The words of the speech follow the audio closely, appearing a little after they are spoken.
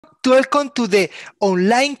Welcome to the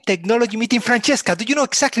online technology meeting. Francesca, do you know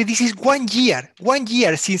exactly this is 1 year? 1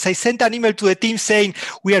 year since I sent an email to the team saying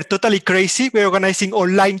we are totally crazy. We're organizing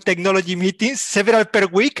online technology meetings, several per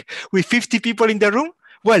week with 50 people in the room.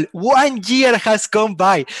 Well, 1 year has gone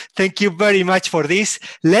by. Thank you very much for this.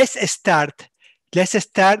 Let's start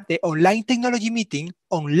the online technology meeting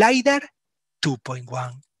on LIDAR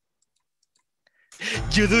 2.1.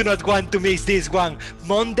 You do not want to miss this one.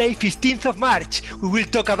 Monday, 15th of March, we will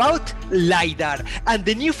talk about LIDAR and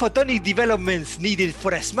the new photonic developments needed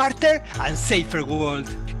for a smarter and safer world.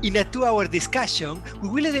 In a 2-hour discussion, we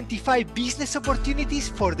will identify business opportunities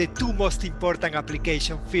for the two most important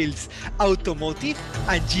application fields, automotive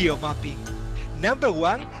and geomapping. Number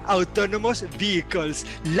one, autonomous vehicles.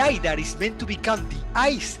 LIDAR is meant to become the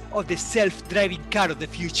eyes of the self-driving car of the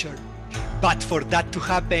future. But for that to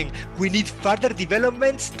happen, we need further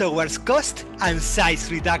developments towards cost and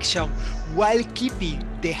size reduction while keeping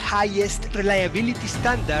the highest reliability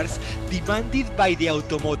standards demanded by the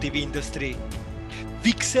automotive industry.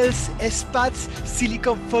 Pixels, SPADs,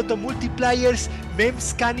 silicon photomultipliers, MEM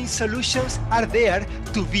scanning solutions are there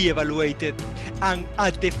to be evaluated. And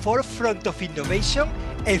at the forefront of innovation,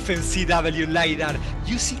 FMCW LIDAR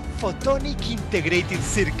using photonic integrated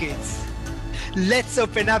circuits. Let's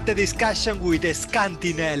open up the discussion with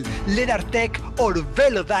Scantinel, LidarTech or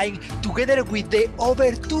Velodyne together with the over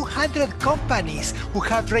 200 companies who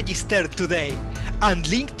have registered today. And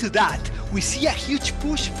linked to that, we see a huge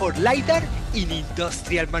push for LiDAR in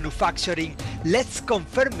industrial manufacturing. Let's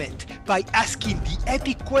confirm it by asking the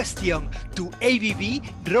epic question to ABB,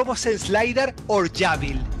 RoboSense LiDAR or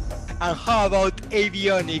Jabil. And how about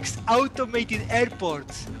avionics, automated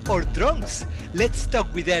airports or drones? Let's talk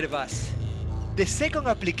with Airbus. The second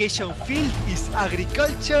application field is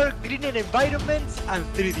agriculture, greener environments, and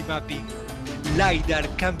 3D mapping. LiDAR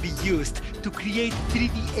can be used to create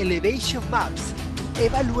 3D elevation maps to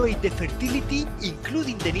evaluate the fertility,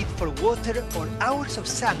 including the need for water or hours of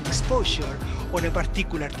sun exposure on a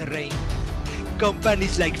particular terrain.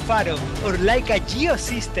 Companies like Faro or Leica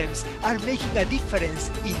Geosystems are making a difference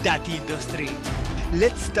in that industry.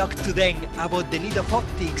 Let's talk to them about the need of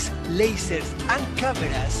optics, lasers, and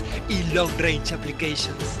cameras in long-range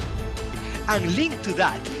applications. And linked to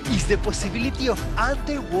that is the possibility of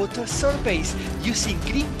underwater surveys using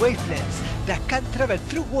green wavelengths that can travel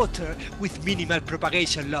through water with minimal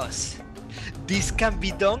propagation loss. This can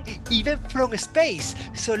be done even from space,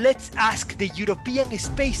 so let's ask the European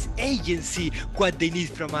Space Agency what they need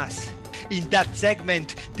from us. In that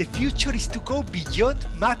segment, the future is to go beyond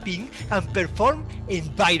mapping and perform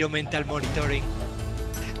environmental monitoring.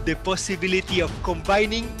 The possibility of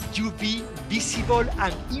combining UV, visible,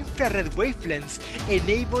 and infrared wavelengths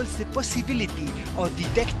enables the possibility of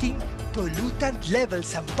detecting pollutant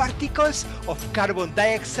levels and particles of carbon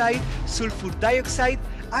dioxide, sulfur dioxide,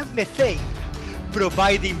 and methane,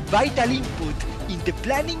 providing vital input in the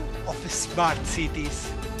planning of smart cities.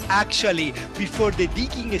 Actually, before the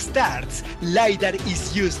digging starts, LiDAR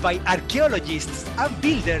is used by archaeologists and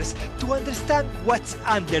builders to understand what's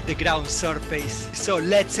under the ground surface. So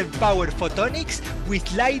let's empower photonics with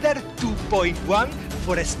LiDAR 2.1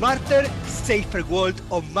 for a smarter, safer world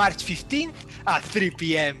on March 15th at 3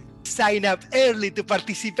 p.m. Sign up early to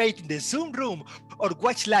participate in the Zoom room or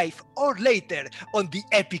watch live or later on the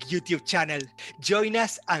Epic YouTube channel. Join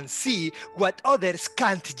us and see what others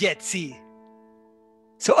can't yet see.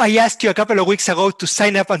 So I asked you a couple of weeks ago to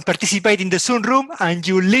sign up and participate in the Zoom room, and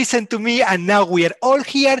you listened to me, and now we are all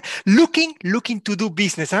here looking to do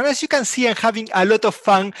business. And as you can see, I'm having a lot of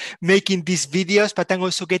fun making these videos, but I'm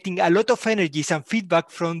also getting a lot of energies and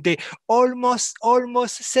feedback from the almost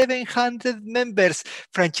 700 members.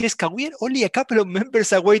 Francesca, we are only a couple of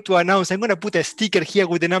members away to announce. I'm going to put a sticker here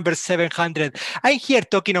with the number 700. I'm here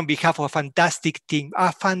talking on behalf of a fantastic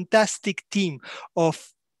team of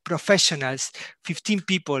professionals, 15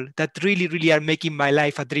 people that really are making my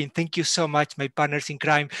life a dream. Thank you so much, my partners in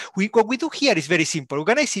crime. What we do here is very simple.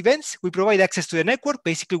 Organize events, we provide access to the network.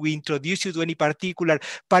 Basically, we introduce you to any particular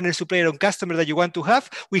partner, supplier, or customer that you want to have.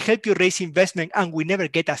 We help you raise investment, and we never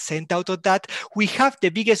get a cent out of that. We have the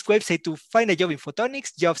biggest website to find a job in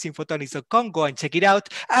photonics, jobsinphotonics.com. Go and check it out.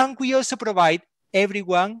 And we also provide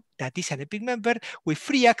everyone that is an Epic member with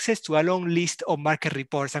free access to a long list of market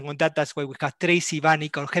reports. And on that, that's why we have Tracy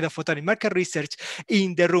Vanik, our head of Photonic Market Research,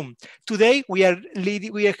 in the room. Today, we are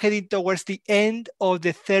heading towards the end of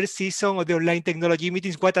the third season of the online technology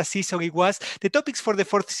meetings. What a season it was. The topics for the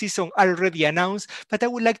fourth season are already announced, but I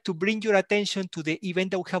would like to bring your attention to the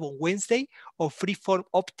event that we have on Wednesday of Freeform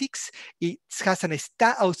Optics. It has an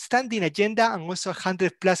outstanding agenda and also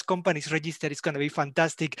 100+ companies registered. It's going to be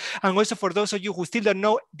fantastic. And also for those of you who still don't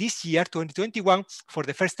know, this year, 2021, for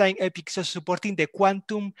the first time, Epic is supporting the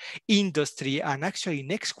quantum industry. And actually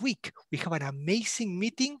next week, we have an amazing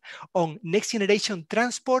meeting on next generation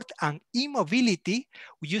transport and e-mobility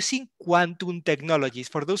using quantum technologies.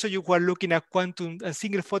 For those of you who are looking at quantum and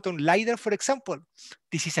single photon LIDAR, for example,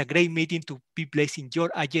 this is a great meeting to be placed in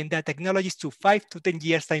your agenda, technologies to 5 to 10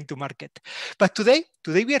 years time to market. But today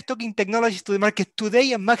we are talking technologies to the market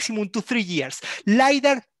today and maximum to 3 years.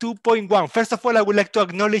 LIDAR 2.1. First of all, I would like to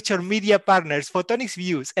acknowledge our media partners,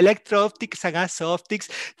 PhotonicsViews, Electro Optics, and AZO Optics.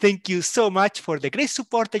 Thank you so much for the great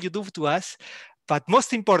support that you do to us. But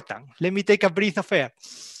most important, let me take a breath of air.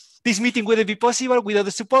 This meeting wouldn't be possible without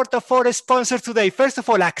the support of our sponsors today. First of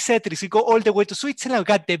all, Axetris. We go all the way to Switzerland. We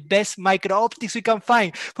got the best micro optics we can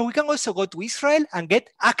find. But we can also go to Israel and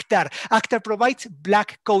get Actar. Actar provides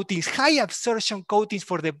black coatings, high absorption coatings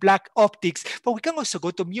for the black optics. But we can also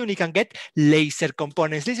go to Munich and get laser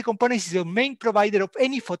components. Laser components is the main provider of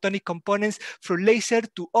any photonic components, from laser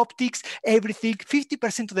to optics, everything.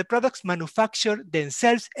 50% of the products manufactured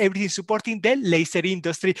themselves, everything supporting the laser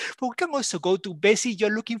industry. But we can also go to Besi.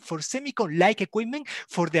 You're looking for semicon-like equipment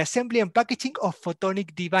for the assembly and packaging of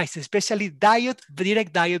photonic devices, especially direct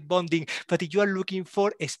diode bonding. But if you are looking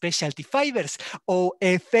for specialty fibers,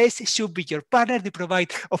 OFS should be your partner. They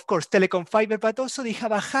provide, of course, telecom fiber, but also they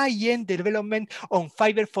have a high-end development on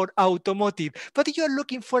fiber for automotive. But if you are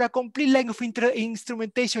looking for a complete line of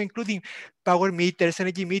instrumentation, including power meters,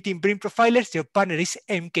 energy metering, beam profilers, your partner is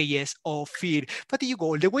MKS-Ophir. But if you go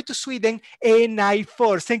all the way to Sweden,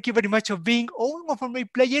 Nyfors. Thank you very much for being one of our main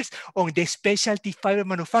players on the specialty fiber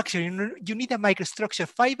manufacturing. You need a microstructure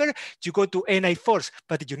fiber, you go to Nyfors.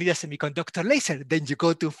 But if you need a semiconductor laser, then you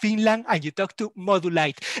go to Finland and you talk to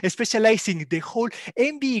Modulight, specializing the whole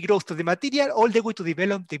MBE growth of the material all the way to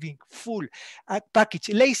develop the full package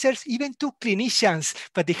lasers, even to clinicians.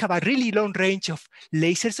 But they have a really long range of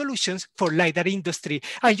laser solutions for LIDAR industry.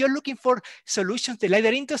 And you're looking for solutions to the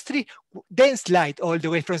LIDAR industry, Denselight, all the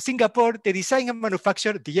way from Singapore, they design and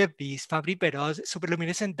manufacture DFBs, fabric peros,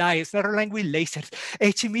 superluminescent diodes, narrow linewidth lasers,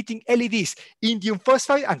 edge-emitting LEDs, indium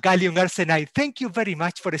phosphide, and gallium arsenide. Thank you very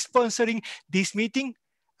much for sponsoring this meeting.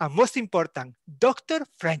 And most important, Dr.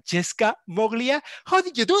 Francesca Moglia, how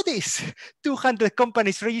did you do this? 200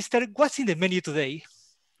 companies registered. What's in the menu today?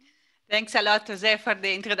 Thanks a lot, Jose, for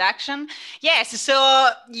the introduction. Yes, so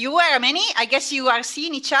you are many. I guess you are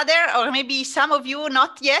seeing each other, or maybe some of you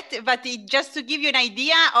not yet, but just to give you an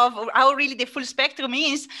idea of how really the full spectrum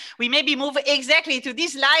is, we maybe move exactly to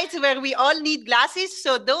these slides where we all need glasses.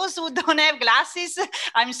 So those who don't have glasses,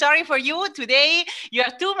 I'm sorry for you. Today, you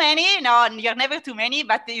are too many. No, you're never too many,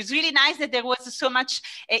 but it's really nice that there was so much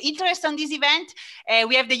interest on this event.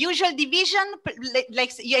 We have the usual division,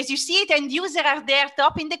 like as you see it, end user are there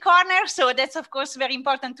top in the corner. So that's, of course, very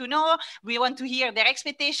important to know. We want to hear their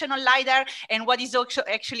expectation on LiDAR and what is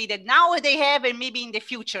actually that now they have and maybe in the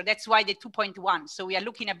future. That's why the 2.1. So we are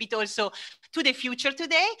looking a bit also to the future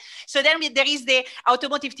today. So then there is the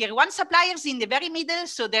automotive tier 1 suppliers in the very middle.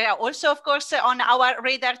 So they are also, of course, on our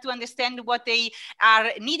radar to understand what they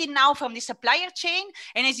are needing now from the supplier chain.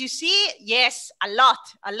 And as you see, yes, a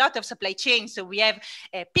lot of supply chain. So we have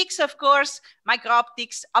PICs, of course, micro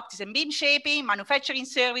optics, optics and beam shaping, manufacturing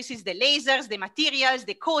services, the lasers, the materials,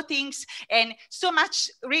 the coatings, and so much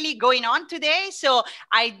really going on today. So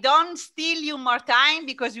I don't steal you more time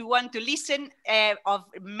because we want to listen of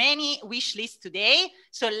many wish lists today.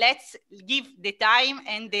 So let's give the time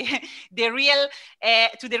and the real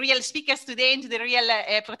to the real speakers today and to the real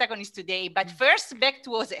protagonists today. But first, back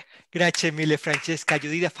to Jose. Grazie mille, Francesca.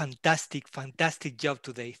 You did a fantastic job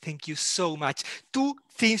today. Thank you so much. Two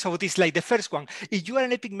things about this slide. The first one, if you are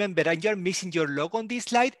an Epic member and you're missing your logo on this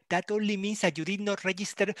slide, that only means that you did not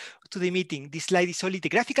register to the meeting. This slide is only the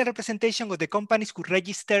graphical representation of the companies who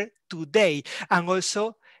register today. And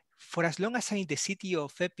also, for as long as I'm in the city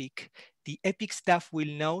of Epic, the Epic staff will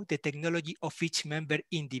know the technology of each member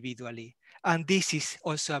individually. And this is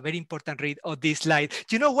also a very important read of this slide.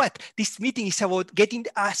 You know what? This meeting is about getting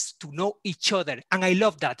us to know each other. And I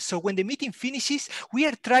love that. So when the meeting finishes, we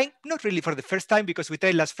are trying, not really for the first time because we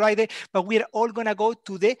tried last Friday, but we are all going to go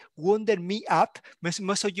to the Wonder Me app.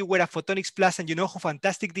 Most of you were at Photonics Plus and you know how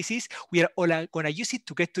fantastic this is. We are all going to use it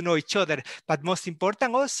to get to know each other. But most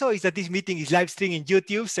important also is that this meeting is live streaming in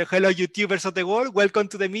YouTube. So hello, YouTubers of the world. Welcome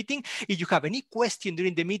to the meeting. If you have any question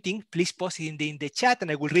during the meeting, please post it in the chat and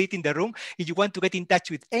I will read it in the room. If you want to get in touch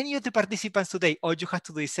with any of the participants today, all you have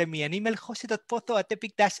to do is send me an email,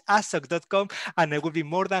 jose.pozo@epic-azoc.com, and I will be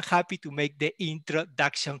more than happy to make the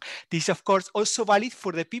introduction. This is, of course, also valid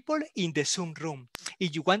for the people in the Zoom room.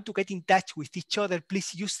 If you want to get in touch with each other,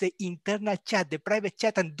 please use the internal chat, the private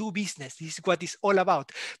chat, and do business. This is what it's all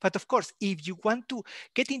about. But of course, if you want to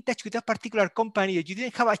get in touch with a particular company that you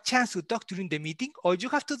didn't have a chance to talk during the meeting, all you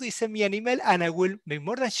have to do is send me an email and I will be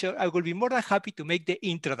more than happy to make the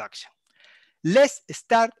introduction. Let's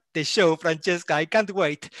start the show, Francesca. I can't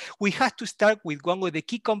wait. We have to start with one of the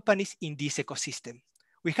key companies in this ecosystem.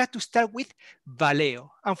 We have to start with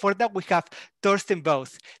Valeo. And for that, we have Thorsten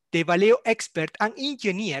Beuth, the Valeo expert and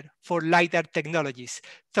engineer for LIDAR technologies.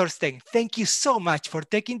 Thorsten, thank you so much for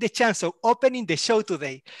taking the chance of opening the show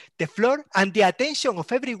today. The floor and the attention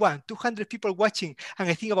of everyone, 200 people watching, and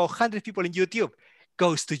I think about 100 people in YouTube,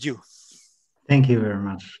 goes to you. Thank you very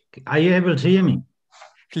much. Are you able to hear me?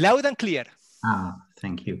 Loud and clear.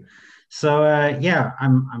 Thank you. So yeah,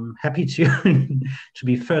 I'm happy to to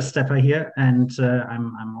be first stepper here, and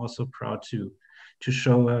I'm also proud to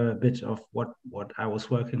show a bit of what I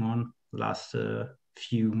was working on the last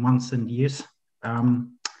few months and years.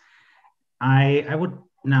 I would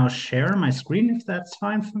now share my screen if that's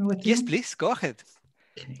fine with you. Yes, please go ahead.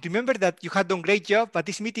 Okay. Remember that you have done a great job, but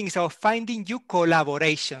this meeting is about finding you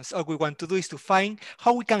collaborations. All we want to do is to find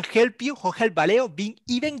how we can help you or help Valeo being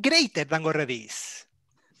even greater than already is.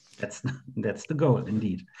 That's the goal,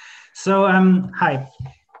 indeed. So, hi,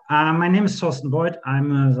 my name is Thorsten Beuth.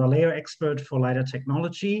 I'm a Valeo expert for LiDAR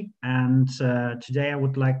technology, and today I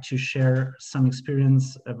would like to share some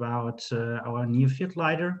experience about our near-field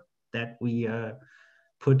LiDAR that we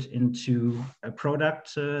put into a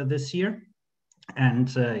product this year. And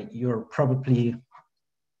you're probably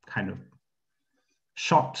kind of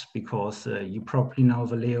shocked because you probably know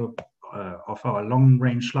Valeo of our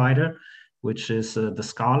long-range LiDAR, which is the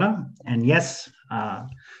Scala. And yes,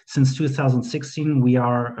 since 2016, we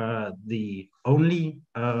are the only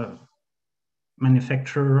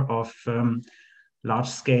manufacturer of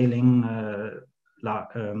large-scaling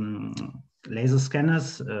laser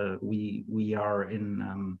scanners. We are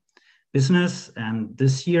in business, and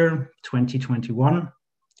this year, 2021,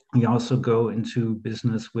 we also go into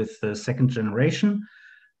business with the second generation.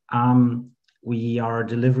 We are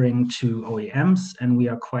delivering to OEMs, and we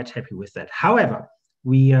are quite happy with that. However,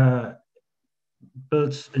 we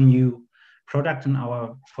built a new product in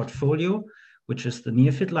our portfolio, which is the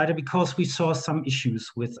near-field LiDAR, because we saw some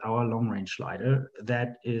issues with our long-range LiDAR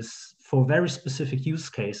that is for very specific use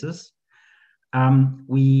cases.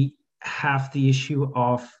 We have the issue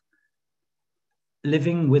of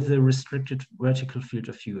living with a restricted vertical field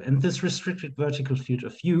of view. And this restricted vertical field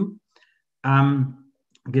of view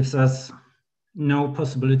gives us no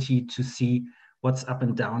possibility to see what's up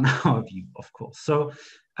and down our view, of course. So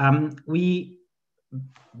we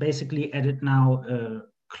basically added now a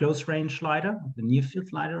close range LiDAR, the near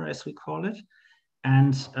field LiDAR as we call it.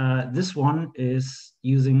 And this one is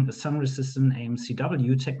using a sun-resistant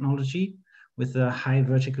AMCW technology with a high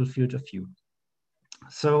vertical field of view.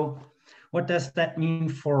 So what does that mean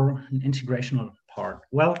for an integrational part?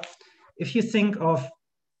 Well, if you think of,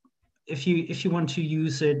 if you want to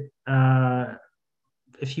use it,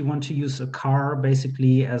 if you want to use a car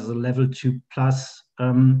basically as a level 2 plus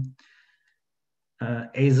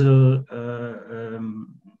AZO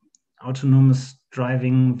autonomous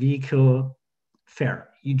driving vehicle, fair.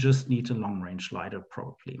 You just need a long range LiDAR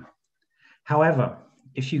probably. However,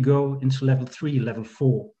 if you go into level 3, level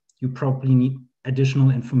 4, you probably need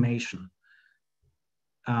additional information.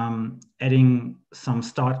 Adding some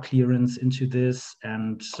start clearance into this,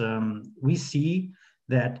 and we see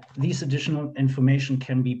that these additional information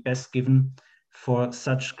can be best given for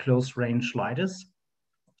such close range LiDARs.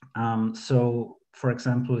 So for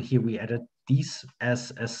example, here we added these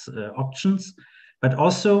as options, but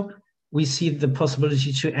also we see the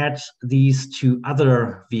possibility to add these to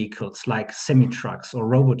other vehicles like semi-trucks or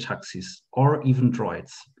robotaxis or even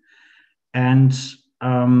droids. And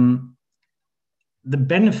the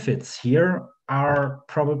benefits here are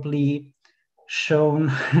probably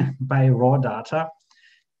shown by raw data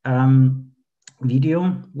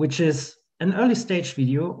video, which is an early stage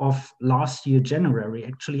video of last year, January.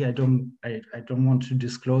 Actually, I don't want to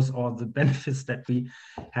disclose all the benefits that we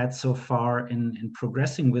had so far in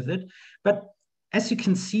progressing with it. But as you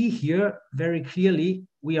can see here very clearly,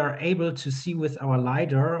 we are able to see with our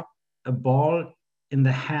LiDAR a ball in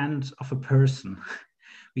the hand of a person.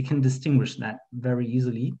 We can distinguish that very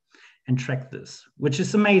easily and track this, which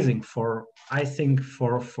is amazing for, I think,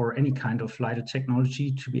 for any kind of LiDAR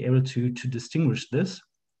technology to be able to distinguish this.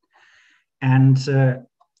 And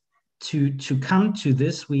to come to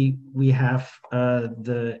this, we have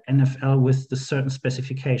the NFL with the certain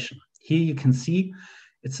specification. Here you can see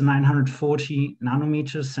it's a 940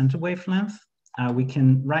 nanometers center wavelength. We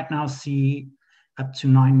can right now see up to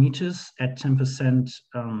 9 meters at 10%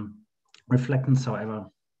 reflectance. However,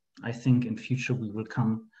 I think in future we will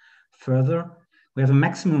come further. We have a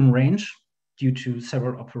maximum range due to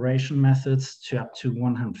several operation methods to up to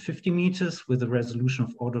 150 meters with a resolution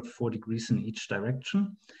of ordered 4 degrees in each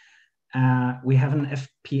direction. We have an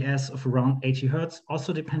FPS of around 80 Hertz,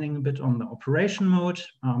 also depending a bit on the operation mode.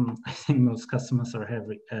 I think most customers are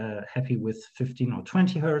happy with 15 or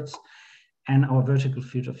 20 Hertz. And our vertical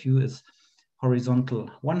field of view is horizontal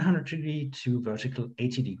 100 degree to vertical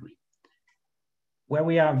 80 degree. Where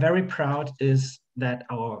we are very proud is that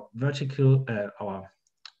our vertical, our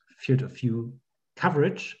field of view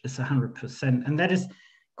coverage is 100%. And that is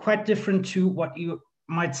quite different to what you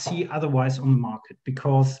might see otherwise on the market,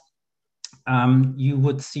 because you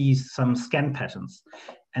would see some scan patterns.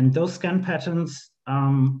 And those scan patterns,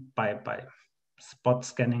 by spot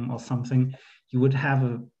scanning or something, you would have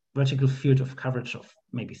a vertical field of coverage of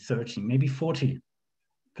maybe 30, maybe 40%.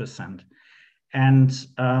 And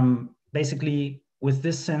basically, with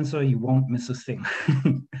this sensor, you won't miss a thing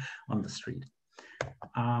on the street.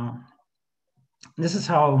 This is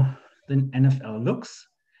how the NFL looks.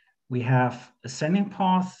 We have a sending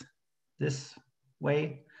path this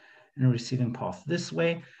way and a receiving path this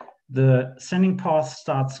way. The sending path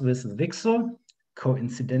starts with the VCSEL.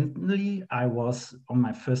 Coincidentally, I was on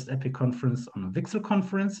my first EPIC conference on a VCSEL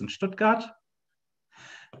conference in Stuttgart.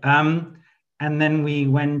 And then we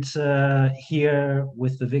went here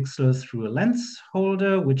with the VCSEL through a lens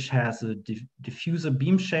holder, which has a diffuser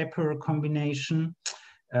beam shaper combination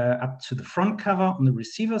up to the front cover on the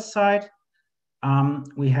receiver side.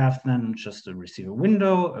 We have then just a receiver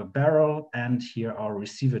window, a barrel, and here our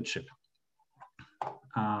receiver chip.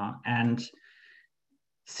 And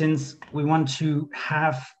since we want to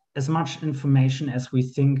have as much information as we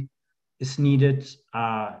think is needed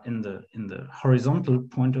in the horizontal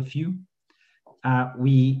point of view,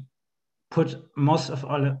 we put most of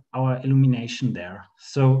our illumination there.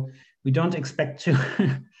 So we don't expect to,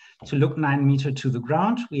 to look 9 meters to the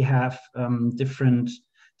ground. We have different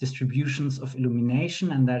distributions of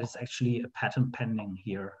illumination, and that is actually a patent pending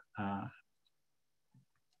here.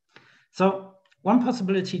 So one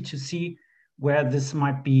possibility to see where this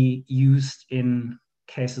might be used in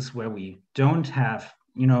cases where we don't have,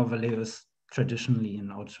 Valeo is traditionally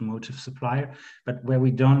an automotive supplier, but where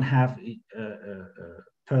we don't have a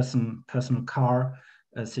personal car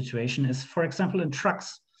situation is, for example, in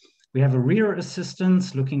trucks. We have a rear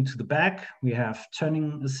assistance looking to the back. We have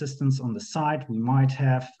turning assistance on the side. We might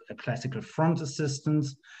have a classical front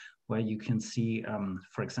assistance where you can see,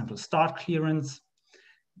 for example, start clearance.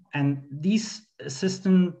 And these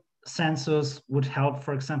assistant sensors would help,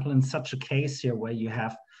 for example, in such a case here where you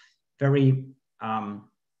have very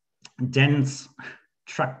dense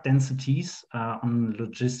truck densities on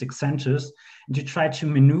logistic centers, and you try to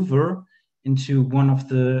maneuver into one of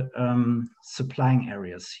the supplying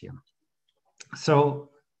areas here. So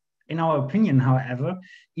in our opinion, however,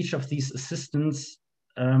 each of these assistants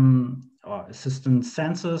or assistant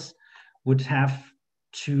sensors would have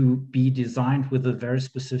to be designed with a very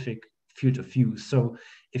specific field of view. So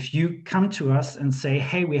if you come to us and say,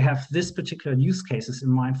 hey, we have this particular use cases in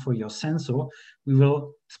mind for your sensor, we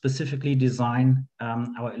will specifically design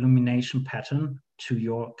our illumination pattern to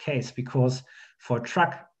your case, because for a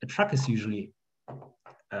truck is usually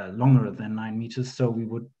longer than 9 meters. So we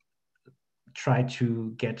would try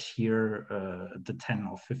to get here the 10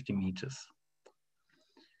 or 50 meters.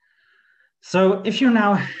 So if you're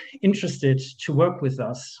now interested to work with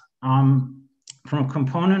us from a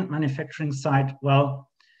component manufacturing side, well,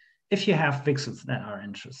 if you have VCSELs that are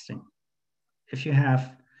interesting, if you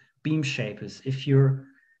have beam shapers, if you're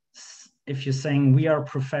saying we are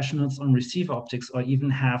professionals on receiver optics, or even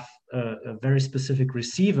have a very specific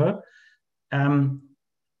receiver,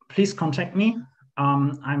 please contact me.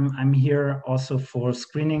 I'm here also for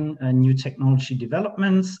screening new technology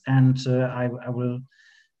developments, and I will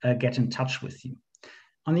get in touch with you.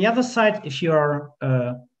 On the other side, if you're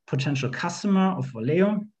a potential customer of Valeo,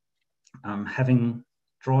 having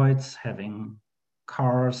droids, having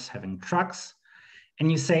cars, having trucks,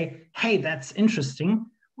 and you say, hey, that's interesting.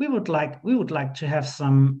 We would like to have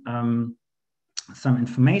some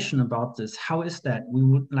information about this. How is that? We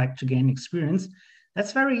would like to gain experience.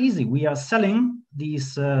 That's very easy. We are selling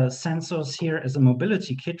these sensors here as a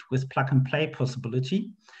mobility kit with plug and play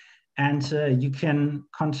possibility. And you can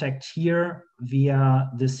contact here via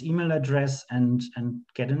this email address and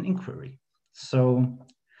get an inquiry. So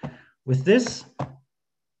with this, I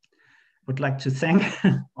would like to thank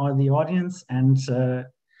all the audience, and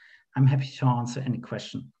I'm happy to answer any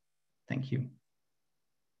question. Thank you.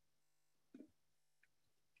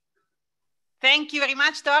 Thank you very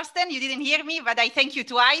much, Thorsten. You didn't hear me, but I thank you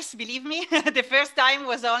twice, believe me. The first time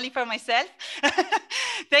was only for myself.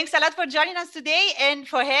 Thanks a lot for joining us today and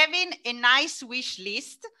for having a nice wish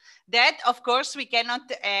list that, of course, we cannot.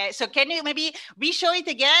 So can you maybe re-show it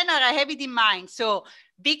again, or I have it in mind? So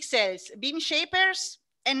big cells, beam shapers,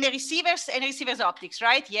 and the receivers and receivers optics,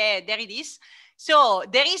 right? Yeah, there it is. So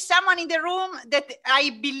there is someone in the room that I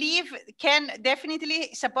believe can definitely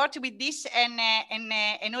support you with this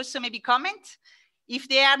and also maybe comment. If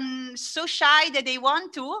they are so shy that they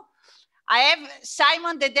want to, I have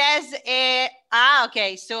Simon that has a,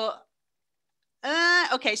 okay. So,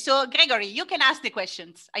 okay. So Gregory, you can ask the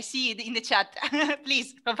questions. I see it in the chat,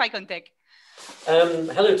 please, from FiContech.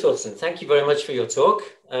 Hello, Thorsten. Thank you very much for your talk.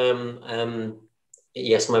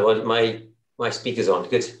 Yes, my speaker's on,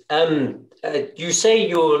 good. You say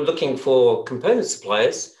you're looking for component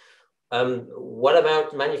suppliers. What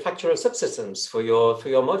about manufacturer of subsystems for your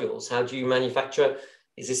modules? How do you manufacture?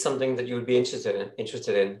 Is this something that you would be interested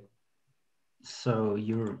in? So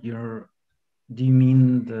do you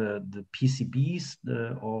mean the PCBs,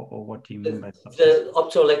 or what do you mean by subsystems? The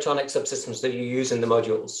optoelectronic subsystems that you use in the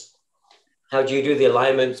modules. How do you do the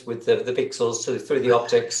alignment with the pixels through the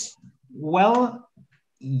optics? Well,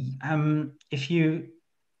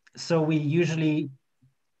 we usually,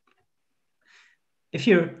 if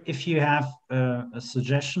you have a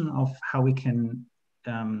suggestion of how we can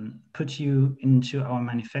put you into our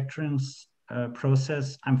manufacturing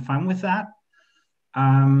process, I'm fine with that.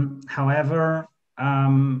 However,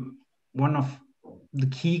 one of the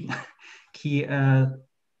key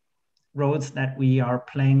roles that we are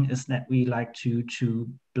playing is that we like to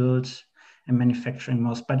build and manufacturing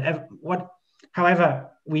most. But however,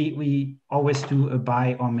 we always do a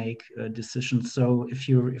buy or make decision. So if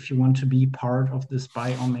you want to be part of this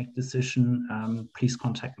buy or make decision, please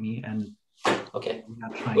contact me. And okay,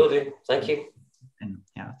 will do. Thank you. And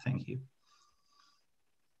yeah, thank you.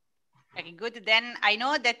 Very good. Then I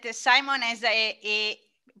know that Simon has a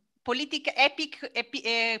politically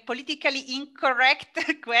incorrect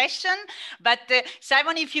question, but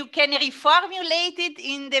Simon, if you can reformulate it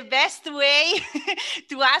in the best way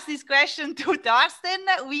to ask this question to Thorsten,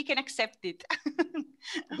 we can accept it.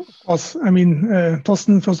 Of course. I mean,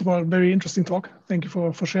 Thorsten, first of all, very interesting talk. Thank you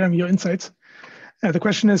for sharing your insights. The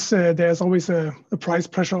question is, there's always a price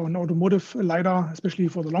pressure on automotive LiDAR, especially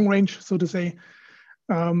for the long range, so to say.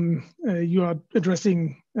 You are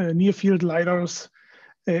addressing near field LiDARs.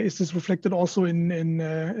 Is this reflected also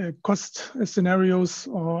in cost scenarios,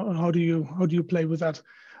 or how do you play with that,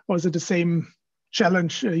 or is it the same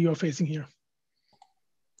challenge you are facing here?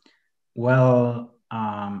 Well,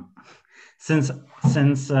 since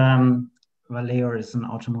Valeo is an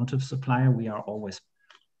automotive supplier, we are always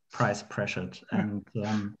price pressured, and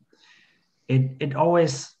it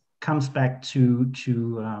always comes back to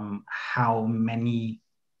how many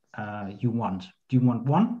you want. Do you want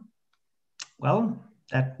one? Well,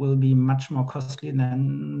 that will be much more costly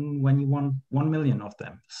than when you want 1 million of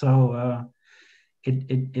them. So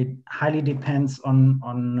it highly depends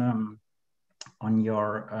on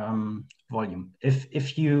your volume.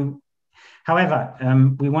 If you, however,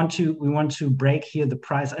 we want to break here the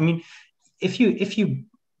price. I mean, if you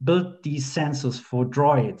build these sensors for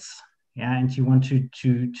droids, yeah, and you want to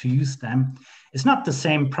use them, it's not the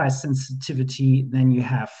same price sensitivity than you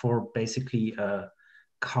have for basically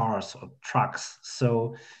cars or trucks.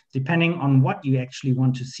 So depending on what you actually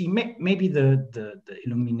want to see, maybe the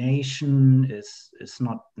illumination is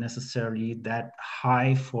not necessarily that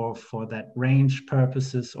high for that range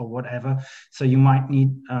purposes or whatever. So you might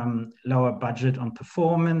need lower budget on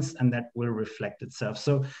performance, and that will reflect itself.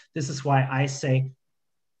 So this is why I say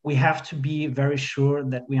we have to be very sure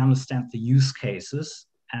that we understand the use cases,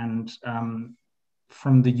 and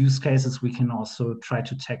from the use cases, we can also try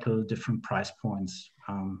to tackle different price points.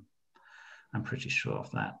 I'm pretty sure of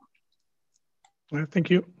that. Well, thank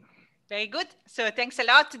you. Very good. So thanks a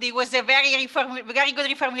lot. It was a very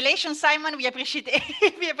good reformulation, Simon. We appreciate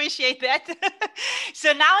we appreciate that.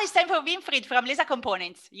 So now it's time for Winfried from Laser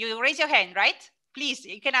Components. You raise your hand, right? Please,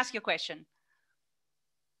 you can ask your question.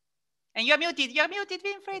 And you're muted. You're muted,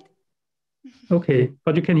 Winfried. Okay,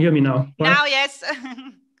 but you can hear me now. Right? Now, yes.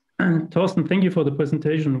 Thorsten, thank you for the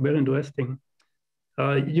presentation. Very interesting.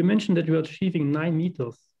 You mentioned that you are achieving 9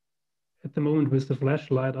 meters at the moment with the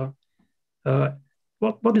flash LiDAR.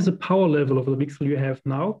 What is the power level of the pixel you have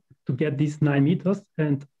now to get these 9 meters,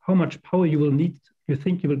 and how much power you will need, you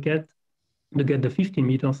think you will get to get the 15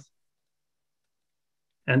 meters?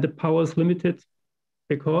 And the power is limited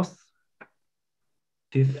because?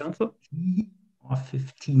 50 answer? or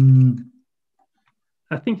 15?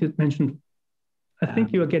 I think you mentioned, I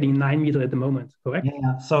think you are getting 9 meters at the moment, correct?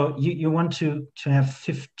 Yeah, so you want to have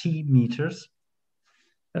 50 meters.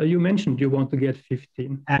 You mentioned you want to get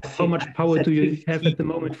 15. How much power do you have at the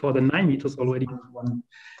moment for the 9 meters already?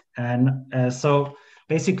 And so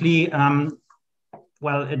basically,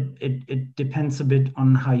 well, it depends a bit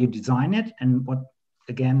on how you design it and what,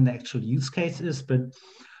 again, the actual use case is. But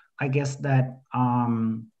I guess that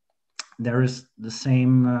there is the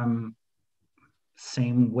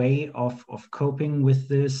same way of coping with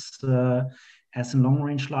this as in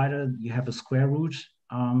long-range LiDAR. You have a square root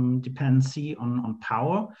dependency on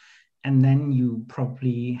power, and then you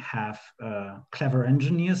probably have clever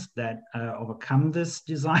engineers that overcome this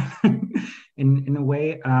design in a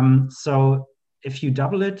way. So if you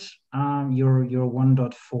double it, you're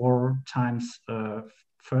 1.4 times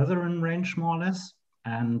further in range, more or less.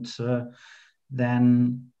 And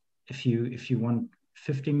then if you want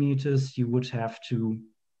 50 meters, you would have to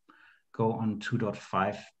go on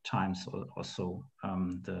 2.5 times or so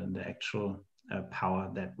the actual power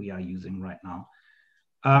that we are using right now.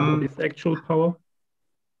 What is actual power?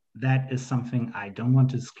 That is something I don't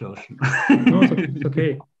want to disclose. No, it's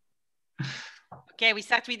okay. Okay, we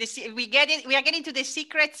start with we are getting to the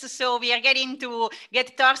secrets, so we are getting to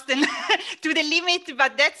get Thorsten to the limit,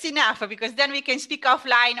 but that's enough because then we can speak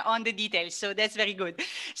offline on the details. So that's very good.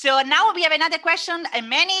 So now we have another question, and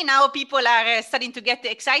many now people are starting to get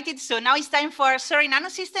excited. So now it's time for Surrey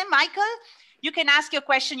Nanosystem. Michael, you can ask your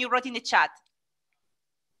question you wrote in the chat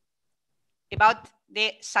about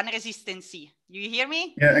the sun resistancy. You hear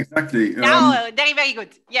me? Yeah, exactly. Now, very good.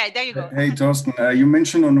 Yeah, there you go. Hey, Thorsten, you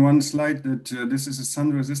mentioned on one slide that this is a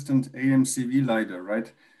sun-resistant AMCV LiDAR,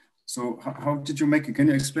 right? So how did you make it? Can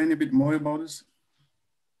you explain a bit more about this?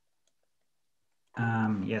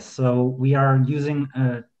 Yes, so we are using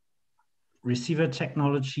a receiver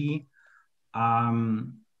technology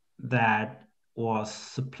that was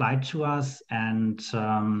supplied to us, and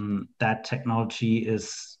that technology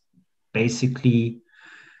is basically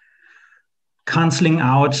canceling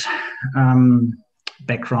out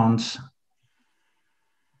background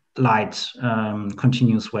light,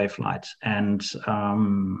 continuous wave light, and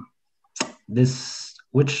this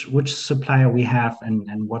which supplier we have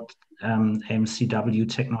and what AMCW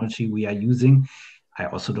technology we are using, I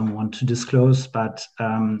also don't want to disclose. But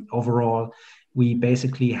overall, we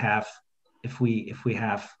basically have, if we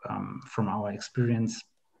have from our experience,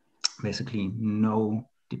 basically no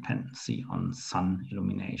dependency on sun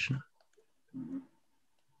illumination.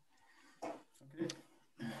 Okay.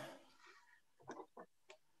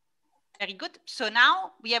 Very good. So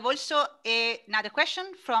now we have also another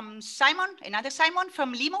question from Simon, another Simon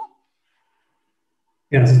from Limo.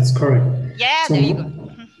 Yes, it's correct. Yeah, so, there you go.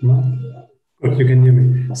 Good, you can hear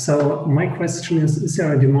me. So my question is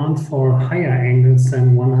there a demand for higher angles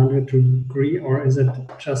than 100 degree, or is it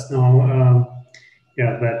just now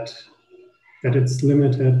that it's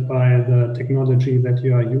limited by the technology that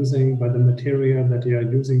you are using, by the material that you are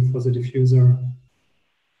using for the diffuser?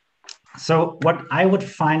 So what I would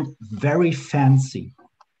find very fancy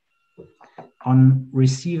on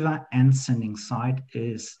receiver and sending side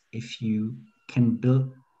is if you can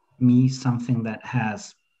build me something that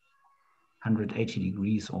has 180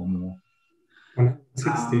 degrees or more.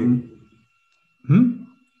 160.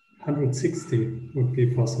 160 would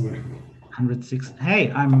be possible. 160. Hey,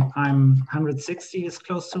 I'm 160 is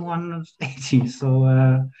close to 180.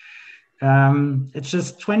 So it's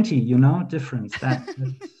just 20, difference.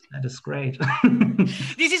 That is great.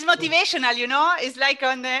 This is motivational, It's like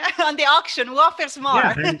on the auction, who offers more?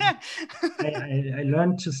 Yeah, I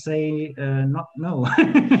learned to say not no.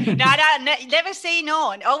 Never say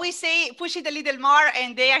no. Always say push it a little more,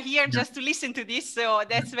 and they are here just to listen to this. So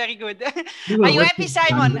that's very good. Are you happy,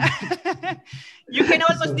 Simon? You can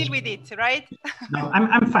almost deal with it, right? No,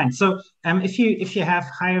 I'm fine. So if you have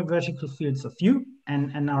higher vertical fields of view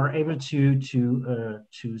and are able to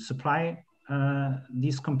supply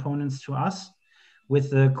these components to us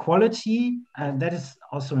with the quality. That is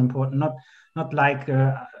also important. Not like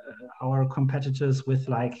our competitors with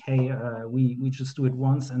like, hey, we just do it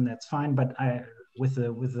once and that's fine. But with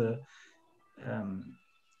the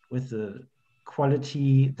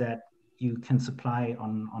quality that you can supply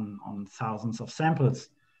on thousands of samples,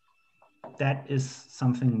 that is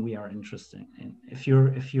something we are interested in. If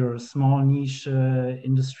you're a small niche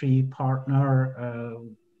industry partner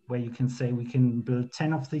where you can say we can build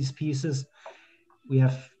 10 of these pieces, we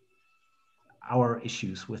have our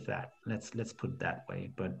issues with that. Let's put it that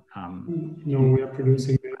way. But no, we are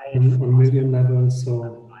producing on million levels.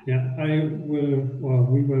 So yeah, we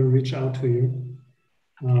will reach out to you.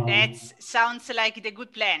 That sounds like the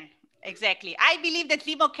good plan. Exactly. I believe that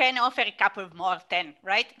Vimo can offer a couple more 10,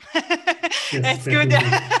 right? Yes, that's definitely.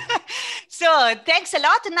 good. So thanks a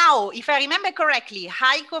lot. Now, if I remember correctly,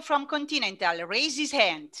 Heiko from Continental raised his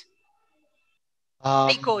hand.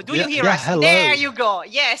 Heiko, do you hear us? Hello. There you go.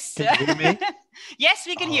 Yes. Can you hear me? Yes,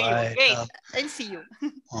 we can hear you. Great. And see you.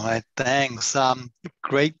 All right. Thanks.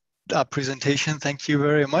 Great presentation. Thank you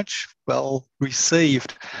very much. Well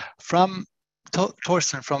received. From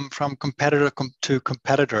Thorsten, from competitor to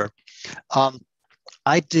competitor.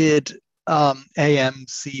 I did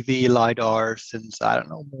AMCV LIDAR since, I don't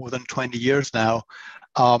know, more than 20 years now.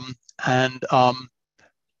 I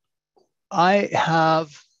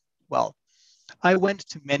went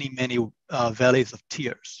to many valleys of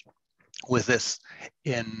tears with this,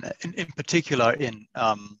 in particular in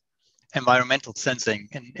environmental sensing,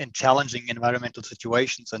 in challenging environmental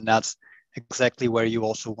situations, and that's exactly where you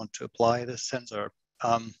also want to apply this sensor.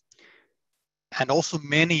 And also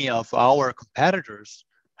many of our competitors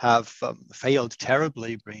have failed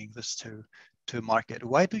terribly bringing this to market.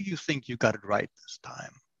 Why do you think you got it right this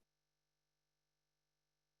time?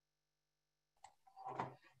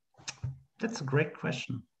 That's a great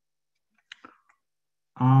question.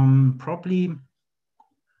 Probably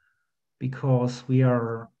because we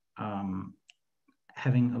are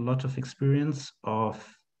having a lot of experience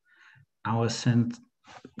of our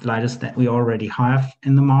LIDARs that we already have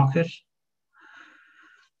in the market.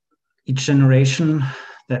 Each generation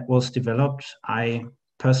that was developed, I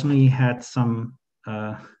personally had some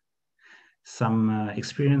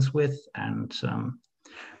experience with, and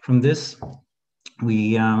from this,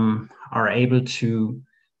 we are able to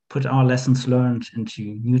put our lessons learned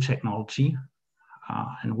into new technology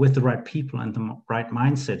and with the right people and the right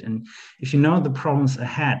mindset. And if you know the problems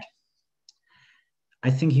ahead, I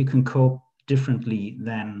think you can cope differently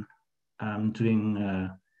than doing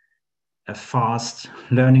a fast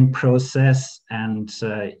learning process, and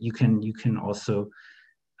you can also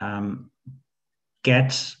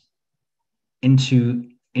get into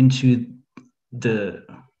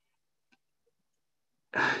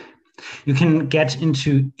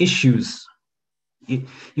issues.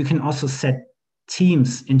 You can also set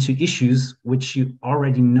teams into issues which you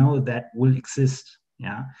already know that will exist.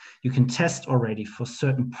 Yeah, you can test already for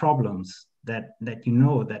certain problems that you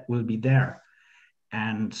know that will be there.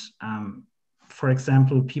 And for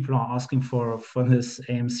example, people are asking for this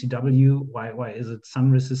AMCW. Why is it sun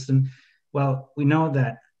resistant? Well, we know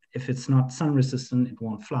that if it's not sun resistant, it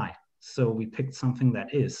won't fly. So we picked something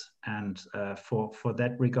that is. And for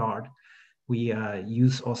that regard, we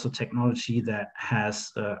use also technology that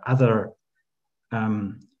has other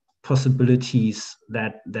possibilities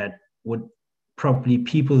that would probably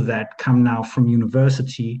people that come now from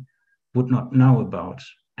university would not know about.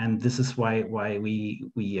 And this is why we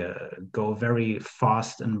go very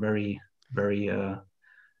fast and very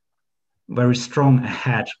strong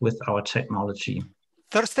ahead with our technology.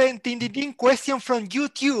 Thorsten, question from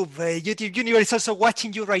YouTube. YouTube Universe is also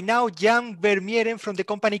watching you right now. Jan Vermeeren from the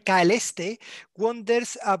company KLST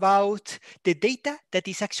wonders about the data that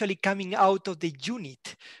is actually coming out of the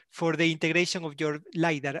unit for the integration of your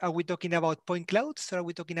LiDAR. Are we talking about point clouds or are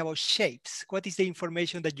we talking about shapes? What is the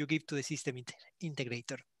information that you give to the system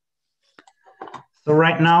integrator? So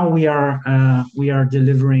right now we are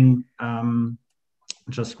delivering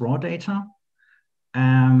just raw data.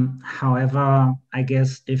 However, I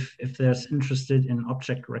guess if there's interested in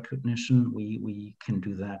object recognition, we can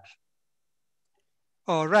do that.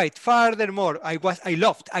 All right. Furthermore, I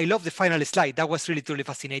loved the final slide. That was really truly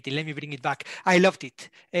fascinating. Let me bring it back. I loved it.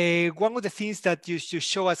 One of the things that you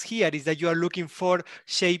show us here is that you are looking for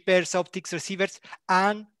shapers, optics receivers,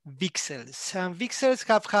 and VCSELs. And VCSELs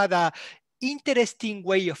have had a interesting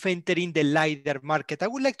way of entering the LiDAR market. I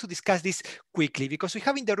would like to discuss this quickly because we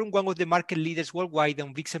have in the room one of the market leaders worldwide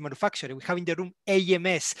on VCSEL manufacturing. We have in the room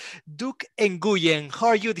AMS, Duke Nguyen. How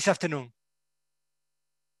are you this afternoon?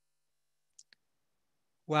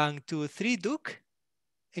 1, 2, 3, Duke.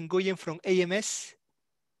 Nguyen from AMS.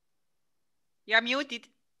 You're muted.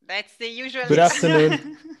 That's the usual. Good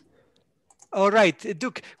afternoon. All right,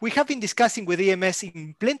 Duke, we have been discussing with AMS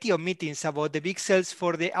in plenty of meetings about the VCSELs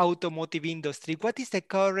for the automotive industry. What is the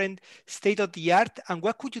current state of the art and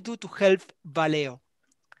what could you do to help Valeo?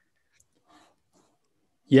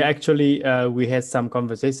 Yeah, actually, we had some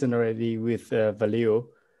conversation already with Valeo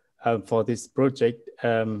for this project.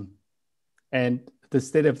 And the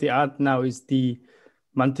state of the art now is the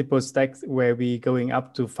multiple stacks where we're going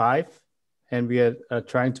up to 5 and we are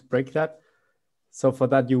trying to break that. So for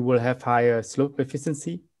that, you will have higher slope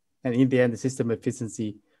efficiency and in the end, the system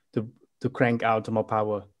efficiency to crank out more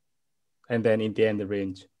power. And then in the end, the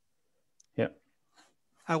range. Yeah.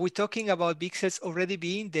 Are we talking about VCSELs already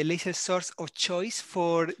being the laser source of choice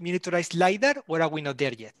for miniaturized LiDAR or are we not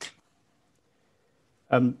there yet?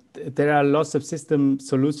 There are lots of system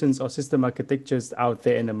solutions or system architectures out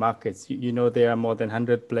there in the markets. You know, there are more than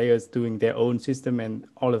 100 players doing their own system and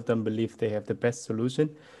all of them believe they have the best solution.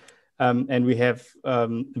 And we have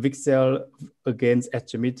VCSEL against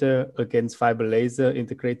edge emitter, against fiber laser,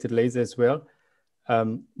 integrated laser as well.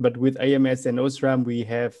 But with AMS and OSRAM, we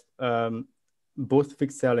have both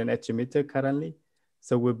VCSEL and edge emitter currently.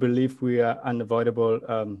 So we believe we are unavoidable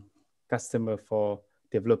customer for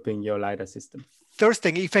developing your LiDAR system.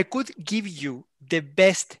 Thorsten, if I could give you the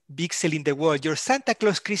best VCSEL in the world, your Santa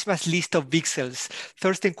Claus Christmas list of VCSELs,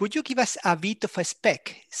 Thorsten, could you give us a bit of a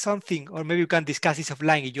spec, something, or maybe you can discuss this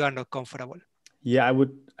offline if you are not comfortable? Yeah,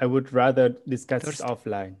 I would rather discuss this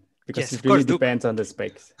offline because it really depends on the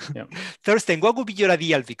specs. Yeah. Thorsten, what would be your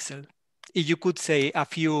ideal VCSEL? If you could say a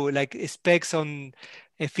few like specs on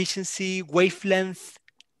efficiency, wavelength,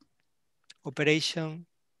 operation.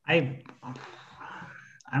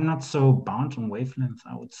 I'm not so bound on wavelength,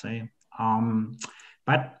 I would say.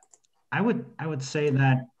 But I would say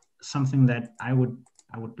that something that I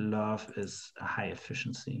would love is a high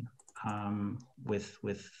efficiency with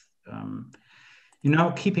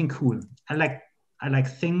keeping cool. I like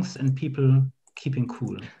things and people keeping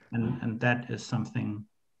cool, and that is something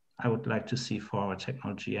I would like to see for our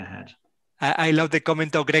technology ahead. I love the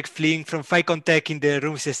comment of Greg Flynn from Ficon Tech in the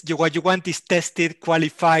room. Says, what you want is tested,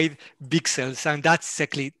 qualified VCSELs. And that's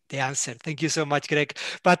exactly the answer. Thank you so much, Greg.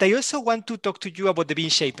 But I also want to talk to you about the beam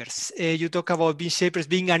shapers. You talk about beam shapers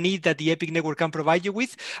being a need that the EPIC network can provide you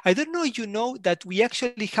with. I don't know if you know that we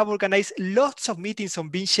actually have organized lots of meetings on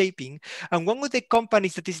beam shaping. And one of the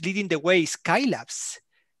companies that is leading the way is Skylabs.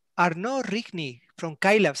 Arnaud Rigney from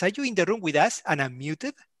Skylabs. Are you in the room with us and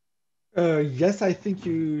unmuted? Yes, I think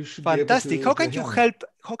you should. Fantastic. Be able to, how can you help?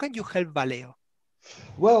 How can you help Valeo?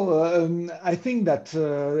 Well, I think that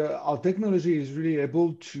our technology is really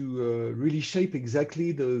able to really shape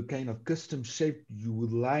exactly the kind of custom shape you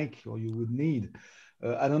would like or you would need.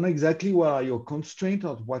 I don't know exactly what are your constraints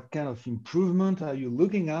or what kind of improvement are you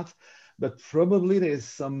looking at, but probably there's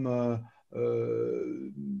some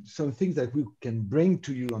things that we can bring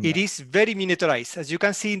to you on it that. Is very miniaturized. As you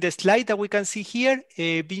can see in the slide that we can see here,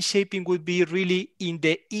 beam shaping would be really in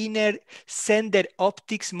the inner center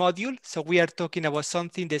optics module. So we are talking about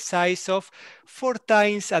something the size of 4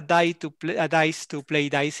 times a dice to play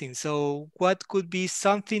dicing. So what could be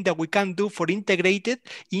something that we can do for integrated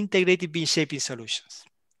beam shaping solutions?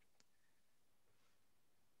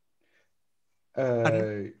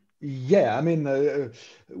 Yeah, I mean,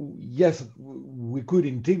 yes, we could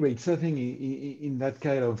integrate something in that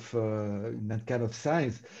kind of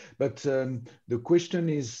size, but the question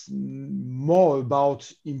is more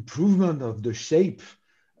about improvement of the shape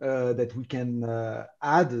that we can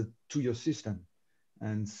add to your system.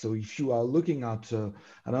 And so, if you are looking at,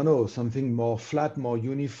 I don't know, something more flat, more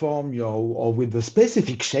uniform, or with a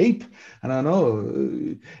specific shape, I don't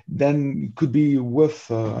know, then it could be worth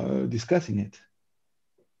discussing it.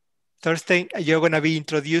 Thorsten, you're going to be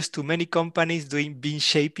introduced to many companies doing beam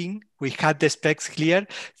shaping. We had the specs clear.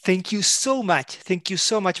 Thank you so much. Thank you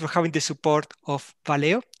so much for having the support of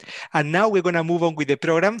Valeo. And now we're going to move on with the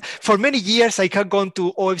program. For many years, I have gone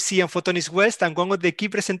to OFC and Photonics West, and one of the key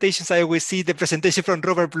presentations I always see the presentation from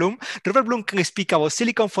Robert Blum. Robert Blum can speak about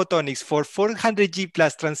silicon photonics for 400G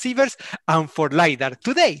plus transceivers and for LiDAR.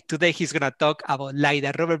 Today he's going to talk about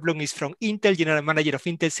LiDAR. Robert Blum is from Intel, General Manager of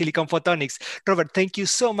Intel Silicon Photonics. Robert, thank you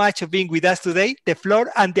so much for being with us today. The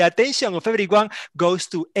floor and the attention of everyone goes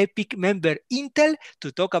to EPIC member Intel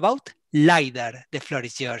to talk about LiDAR. The floor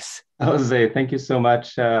is yours. Jose, thank you so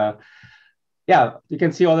much. Yeah, you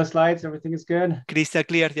can see all the slides. Everything is good? Crystal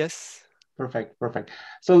clear, yes. Perfect.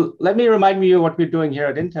 So let me remind you what we're doing here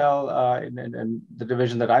at Intel in the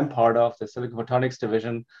division that I'm part of, the Silicon Photonics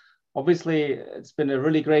division. obviously, it's been a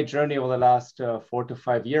really great journey over the last 4 to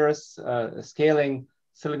 5 years, scaling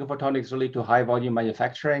silicon photonics really to high volume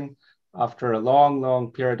manufacturing after a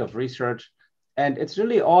long period of research. And it's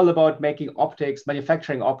really all about making optics,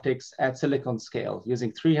 manufacturing optics at silicon scale,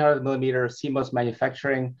 using 300 millimeter CMOS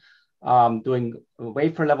manufacturing, doing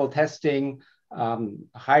wafer level testing,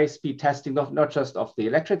 high speed testing, not just of the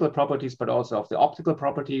electrical properties, but also of the optical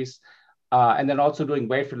properties, and then also doing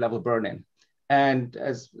wafer level burn-in. And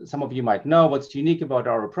as some of you might know, what's unique about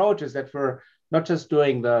our approach is that we're not just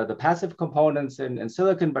doing the passive components in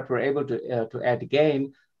silicon, but we're able to add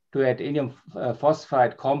gain, to add indium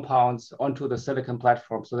phosphide compounds onto the silicon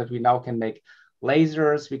platform so that we now can make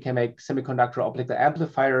lasers, we can make semiconductor optical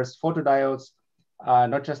amplifiers, photodiodes,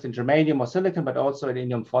 not just in germanium or silicon, but also in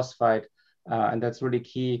indium phosphide. And that's really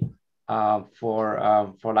key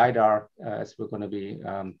for LIDAR, as we're going to be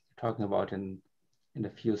talking about in a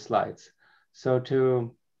few slides. So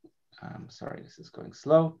sorry, this is going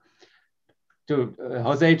slow. To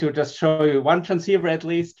Jose, to just show you one transceiver at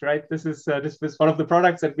least, right? This is one of the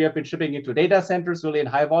products that we have been shipping into data centers, really in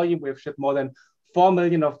high volume. We've shipped more than 4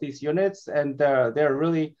 million of these units, and they're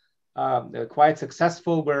really quite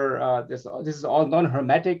successful. Where this is all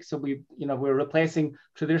non-hermetic, so we're replacing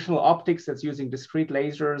traditional optics that's using discrete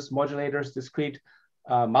lasers, modulators, discrete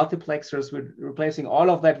multiplexers. We're replacing all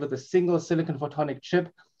of that with a single silicon photonic chip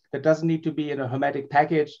that doesn't need to be in a hermetic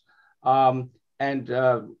package. And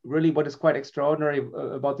really what is quite extraordinary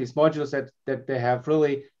about these modules that they have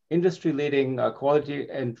really industry-leading quality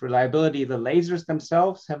and reliability. The lasers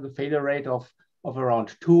themselves have the failure rate of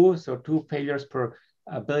around 2, so 2 failures per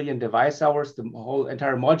billion device hours. The whole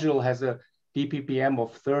entire module has a DPPM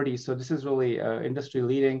of 30. So this is really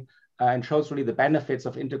industry-leading and shows really the benefits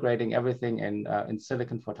of integrating everything in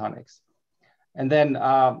silicon photonics. And then,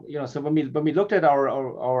 so when we looked at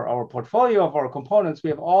our portfolio of our components, we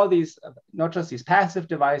have all these, not just these passive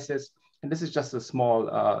devices, and this is just a small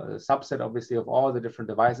subset, obviously, of all the different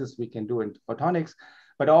devices we can do in photonics,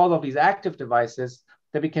 but all of these active devices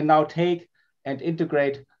that we can now take and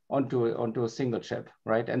integrate onto a single chip,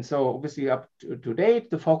 right? And so obviously up to date,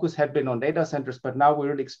 the focus had been on data centers, but now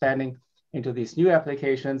we're really expanding into these new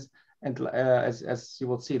applications. And as you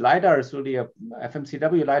will see, LIDAR is really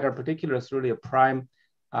FMCW LIDAR in particular is really a prime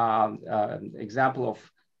example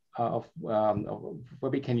of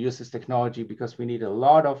where we can use this technology, because we need a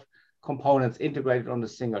lot of components integrated on the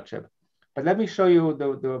single chip. But let me show you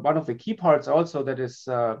one of the key parts also that is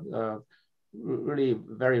really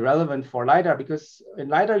very relevant for LIDAR, because in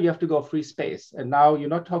LIDAR you have to go free space. And now you're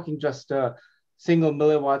not talking just single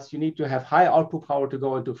milliwatts, you need to have high output power to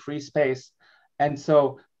go into free space. And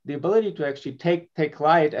so the ability to actually take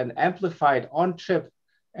light and amplify it on chip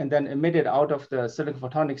and then emit it out of the silicon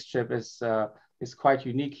photonics chip is quite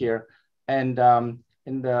unique here. And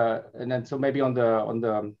then so maybe on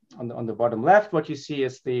the bottom left, what you see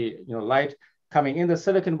is the light coming in the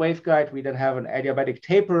silicon waveguide. We then have an adiabatic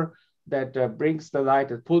taper that brings the light,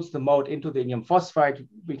 that pulls the mode into the indium phosphide.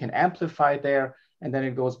 We can amplify there, and then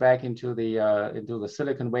it goes back into the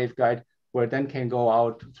silicon waveguide, where it then can go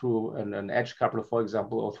out through an edge coupler, for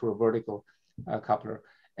example, or through a vertical coupler.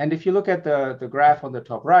 And if you look at the graph on the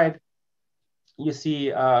top right, you see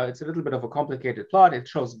it's a little bit of a complicated plot. It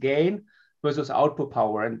shows gain versus output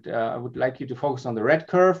power. And I would like you to focus on the red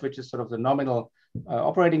curve, which is sort of the nominal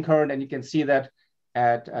operating current. And you can see that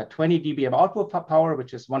at 20 dBm output power,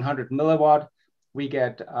 which is 100 milliwatt, we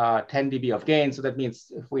get 10 dB of gain. So that means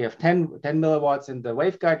if we have 10 milliwatts in the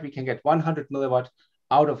waveguide, we can get 100 milliwatt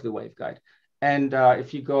out of the waveguide. And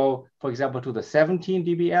if you go, for example, to the 17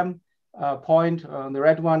 dBm point on the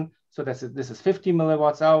red one, so this is 50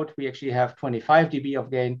 milliwatts out, we actually have 25 dB of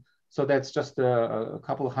gain. So that's just a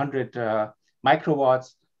couple of hundred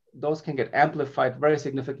microwatts. Those can get amplified very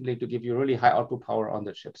significantly to give you really high output power on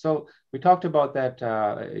the chip. So we talked about that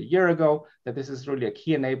a year ago, that this is really a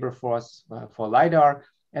key enabler for us for LIDAR.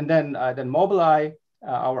 And then Mobileye,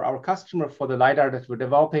 our customer for the LIDAR that we're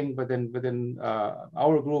developing within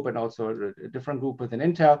our group, and also a different group within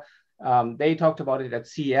Intel, they talked about it at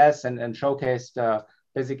CES and showcased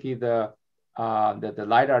basically the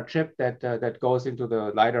LIDAR chip that goes into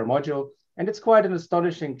the LIDAR module. And it's quite an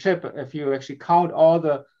astonishing chip. If you actually count all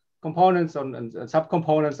the components and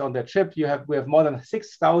subcomponents on the chip, we have more than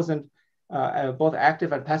 6,000 both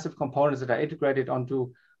active and passive components that are integrated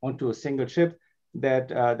onto a single chip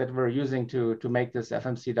that we're using to make this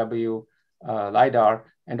FMCW LIDAR.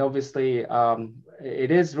 And obviously,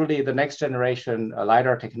 it is really the next generation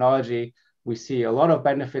LIDAR technology. We see a lot of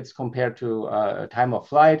benefits compared to time of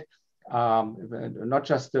flight, not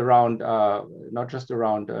just around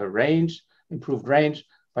range, improved range,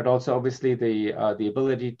 but also obviously the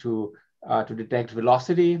ability to detect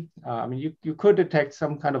velocity. I mean, you could detect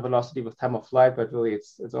some kind of velocity with time of flight, but really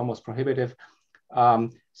it's almost prohibitive.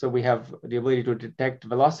 So we have the ability to detect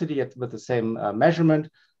velocity with the same measurement.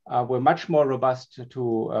 We're much more robust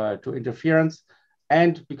to interference.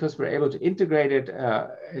 And because we're able to integrate it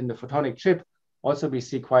in the photonic chip, also we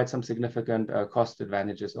see quite some significant cost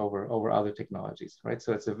advantages over other technologies, right?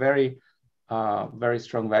 So it's a very, very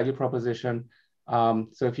strong value proposition. So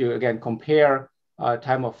if you, again, compare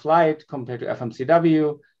time of flight compared to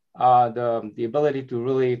FMCW, the ability to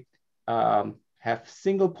really have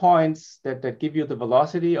single points that give you the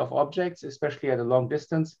velocity of objects, especially at a long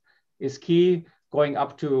distance, is key. Going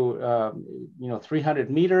up to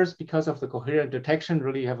 300 meters because of the coherent detection,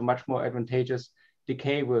 really you have a much more advantageous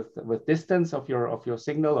decay with distance of your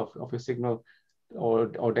signal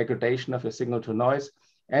or degradation of your signal to noise,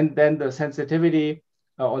 and then the sensitivity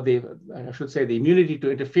I should say the immunity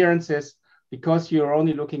to interferences, because you're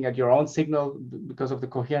only looking at your own signal because of the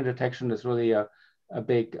coherent detection is really a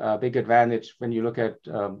big advantage when you look at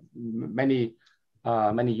many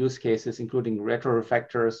use cases, including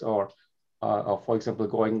retroreflectors or for example,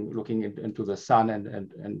 looking into the sun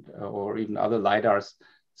and or even other LIDARs.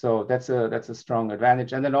 So that's a strong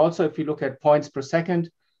advantage. And then also, if you look at points per second,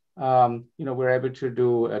 we're able to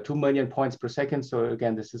do 2 million points per second. So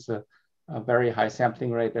again, this is a very high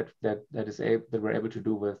sampling rate that we're able to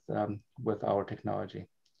do with our technology.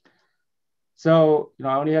 So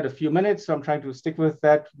I only had a few minutes, so I'm trying to stick with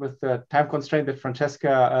that with the time constraint that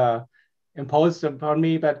Francesca imposed upon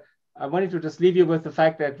me, but I wanted to just leave you with the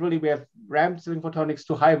fact that really we have ramped silicon photonics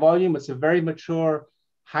to high volume. It's a very mature,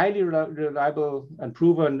 highly reliable and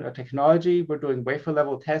proven technology. We're doing wafer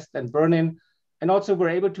level test and burn-in. And also we're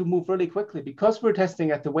able to move really quickly because we're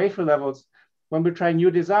testing at the wafer levels. When we're trying new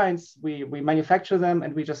designs, we manufacture them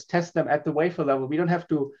and we just test them at the wafer level. We don't have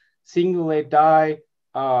to singulate die,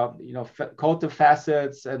 coat the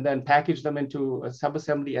facets and then package them into a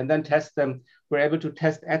subassembly and then test them. We're able to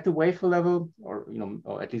test at the wafer level, or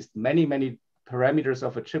at least many parameters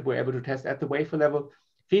of a chip. We're able to test at the wafer level,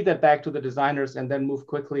 feed that back to the designers, and then move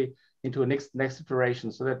quickly into a next iteration.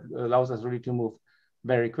 So that allows us really to move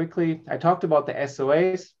very quickly. I talked about the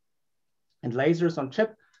SOAs and lasers on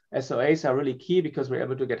chip. SOAs are really key because we're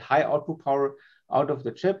able to get high output power out of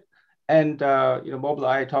the chip. And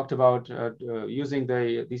Modulight talked about using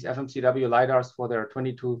these FMCW LIDARs for their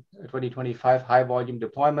 2025 high volume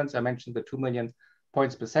deployments. I mentioned the 2 million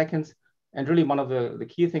points per second. And really one of the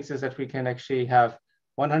key things is that we can actually have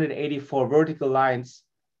 184 vertical lines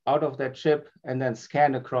out of that chip and then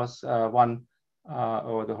scan across or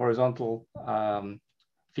the horizontal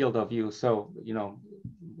field of view. So,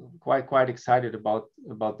 quite excited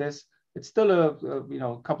about this. It's still a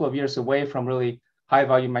couple of years away from really high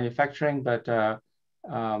volume manufacturing, but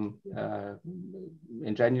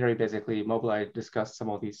in January, basically, Modulight discussed some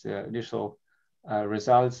of these initial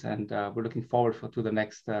results, and we're looking forward to the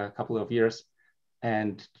next couple of years,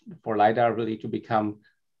 and for LiDAR really to become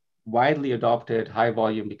widely adopted, high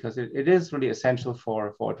volume, because it is really essential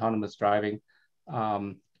for autonomous driving.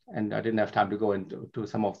 And I didn't have time to go into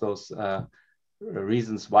some of those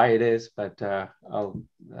reasons why it is, but I'll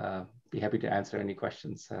be happy to answer any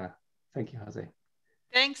questions. Thank you, Jose.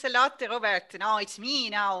 Thanks a lot, Robert. No, it's me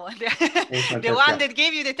now, the one that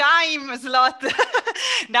gave you the time slot.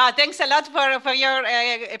 No, thanks a lot for your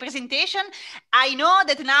presentation. I know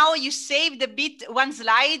that now you saved a bit one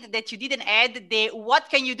slide that you didn't add, the what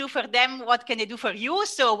can you do for them, what can they do for you?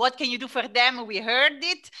 So what can you do for them? We heard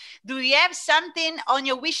it. Do you have something on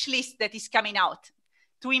your wish list that is coming out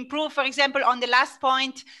to improve, for example, on the last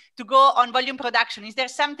point, to go on volume production? Is there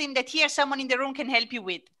something that here someone in the room can help you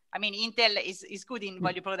with? I mean, Intel is good in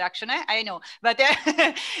volume production, I know. But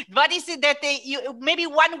what is it that maybe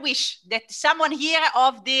one wish that someone here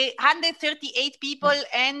of the 138 people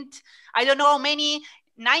and I don't know how many,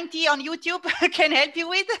 90 on YouTube can help you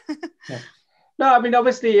with? Yeah. No, I mean,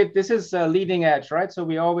 obviously this is leading edge, right? So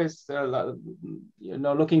we always,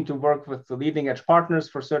 looking to work with the leading edge partners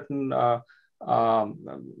for certain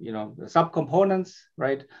subcomponents,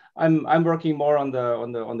 right? I'm working more on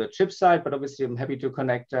the chip side, but obviously I'm happy to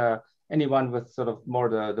connect anyone with sort of more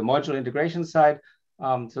the module integration side.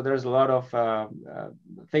 So there's a lot of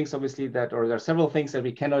things, obviously, or there are several things that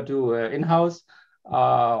we cannot do in-house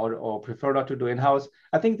or prefer not to do in-house.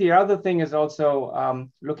 I think the other thing is also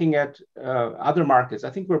looking at other markets.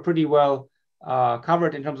 I think we're pretty well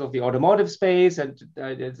covered in terms of the automotive space, and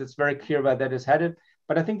it's very clear where that is headed.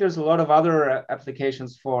 But I think there's a lot of other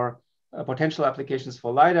applications potential applications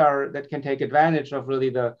for LiDAR that can take advantage of really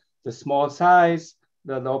the small size,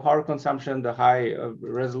 the low power consumption, the high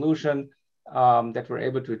resolution, that we're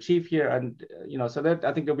able to achieve here. And, so that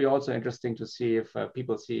I think it'll be also interesting to see if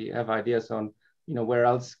people have ideas on, where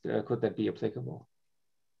else could that be applicable.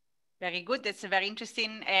 Very good. That's very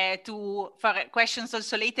interesting for questions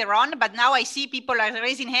also later on. But now I see people are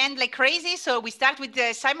raising hand like crazy. So we start with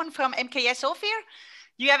Simon from MKS-Ophir.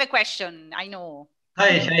 You have a question, I know.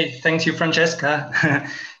 Hi, thank you, Francesca.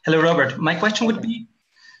 Hello, Robert. My question would be,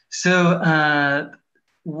 so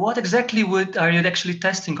what exactly are you actually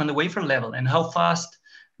testing on the wafer level, and how fast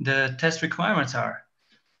the test requirements are?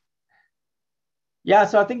 Yeah,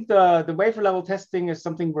 so I think the wafer level testing is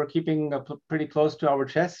something we're keeping pretty close to our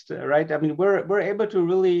chest, right? I mean, we're able to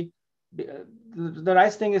really, the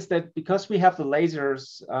nice thing is that because we have the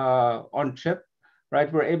lasers on chip,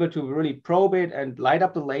 right, we're able to really probe it and light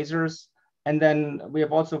up the lasers. And then we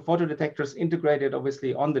have also photo detectors integrated,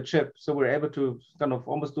 obviously, on the chip. So we're able to kind of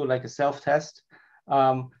almost do like a self-test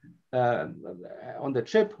on the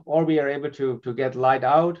chip, or we are able to get light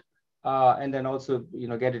out. And then also,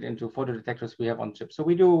 get it into photo detectors we have on chip. So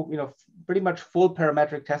we do, pretty much full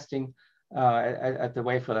parametric testing at the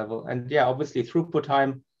wafer level. And yeah, obviously throughput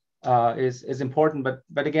time is important.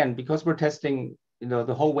 But again, because we're testing,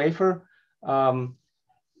 the whole wafer,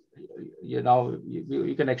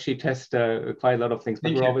 you can actually test quite a lot of things.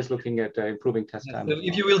 But we're always looking at improving test time. So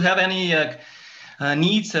if you will have any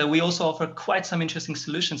needs, we also offer quite some interesting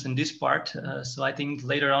solutions in this part. So I think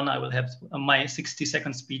later on I will have my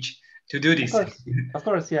 60-second speech to do this. Of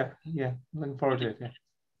course, yeah. Looking forward to it. Yeah.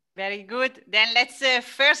 Very good. Then let's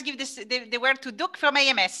first give the word to Duke from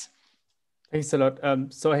AMS. Thanks a lot.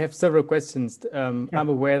 So I have several questions. I'm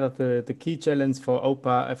aware that the key challenge for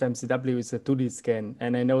OPA FMCW is a 2D scan,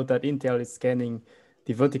 and I know that Intel is scanning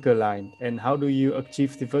the vertical line. And how do you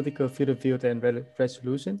achieve the vertical field of view and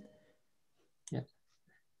resolution?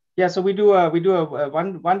 Yeah, so we do a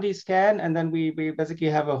 1D scan, and then we basically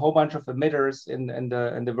have a whole bunch of emitters in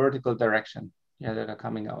the vertical direction, that are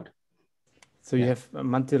coming out. So you have a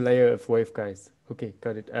multi-layer of waveguides. Okay,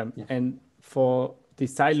 got it. And for the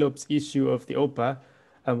side lobes issue of the OPA,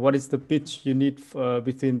 what is the pitch you need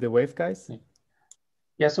within the waveguides?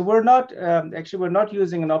 Yeah, so we're not we're not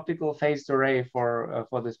using an optical phased array for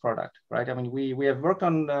this product, right? I mean, we have worked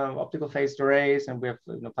on optical phased arrays, and we have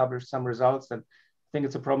published some results, and I think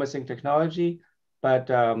it's a promising technology, but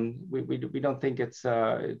we don't think it's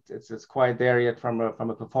quite there yet from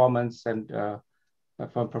a performance and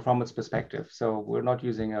from performance perspective. So we're not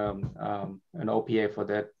using an OPA for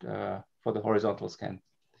that for the horizontal scan.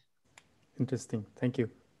 Interesting. Thank you.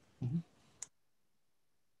 Mm-hmm.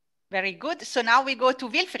 Very good. So now we go to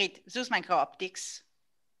Wilfried, Zeus Micro Optics.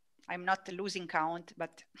 I'm not losing count,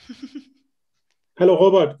 but. Hello,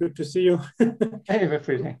 Robert. Good to see you. Hey,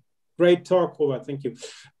 Wilfried. Great talk, Robert. Thank you.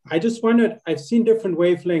 I just wondered, I've seen different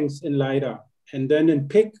wavelengths in LiDAR, and then in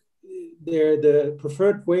PIC, the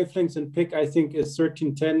preferred wavelengths in PIC, I think, is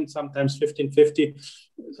 1310, sometimes 1550.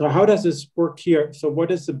 So how does this work here? So what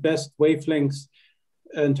is the best wavelengths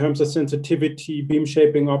in terms of sensitivity, beam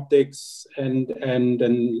shaping optics,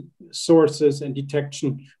 and sources and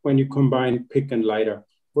detection when you combine PIC and LiDAR?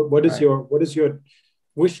 What is your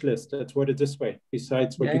wish list? Let's put it this way,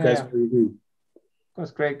 besides what you guys are doing. Of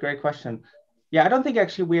course, great question. Yeah, I don't think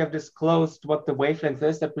actually we have disclosed what the wavelength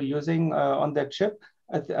is that we're using on that chip.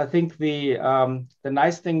 I think the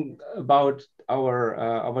nice thing about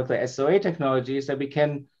the SOA technology is that we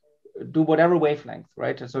can do whatever wavelength,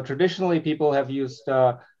 right? So traditionally, people have used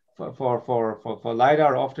for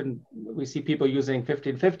LiDAR. Often we see people using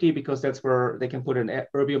 1550 because that's where they can put an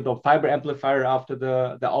erbium doped fiber amplifier after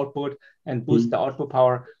the output and boost the output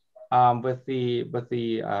power. With the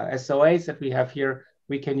SOAs that we have here,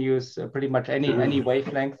 we can use pretty much any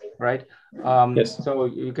wavelength, right? Yes. So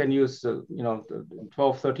you can use 12,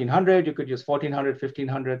 1300. You could use 1400,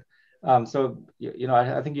 1500. So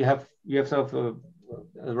I think you have sort of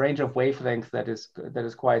a range of wavelengths that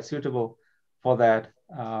is quite suitable for that.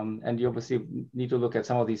 And you obviously need to look at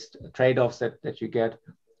some of these trade-offs that you get,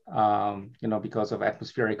 because of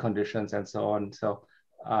atmospheric conditions and so on. So,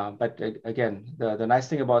 but again, the nice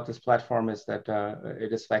thing about this platform is that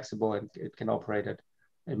it is flexible and it can operate at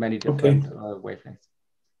many different wavelengths.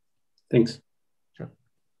 Thanks. Sure.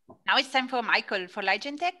 Now it's time for Michael for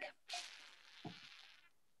Ligentech.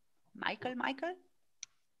 Michael.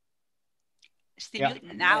 Yeah.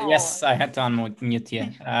 Now. Yes, I had to unmute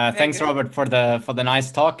here. Thanks, good. Robert, for the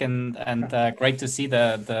nice talk and great to see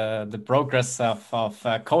the progress of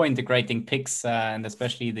co-integrating PICs and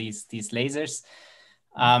especially these lasers.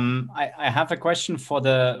 I have a question for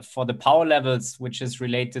the power levels, which is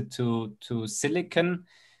related to silicon.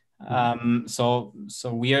 So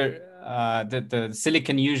we're the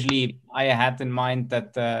silicon usually, I had in mind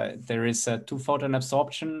that there is a 2-photon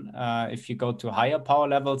absorption if you go to higher power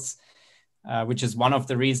levels, which is one of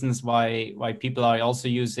the reasons why people are also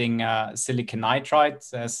using silicon nitride,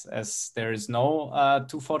 as there is no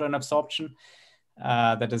 2-photon absorption.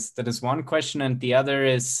 That is one question, and the other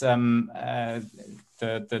is the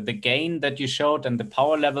gain that you showed and the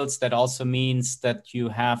power levels. That also means that you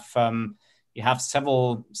have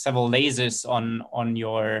several lasers on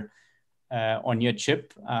your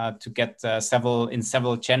chip to get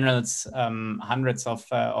several channels, hundreds of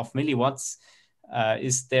milliwatts.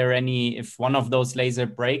 Is there any, if one of those laser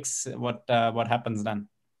breaks, what happens then?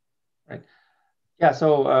 Right. Yeah.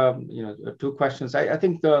 So two questions. I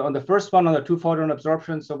think on the first one, on the 2-photon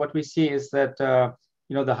absorption. So what we see is that the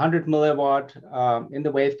 100 milliwatt in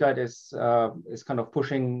the waveguide is kind of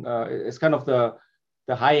pushing, is kind of the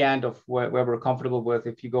high end of where we're comfortable with.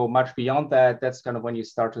 If you go much beyond that, that's kind of when you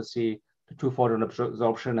start to see the 2-photon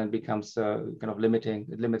absorption and becomes kind of limiting.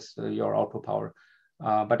 It limits your output power.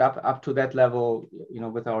 But up to that level,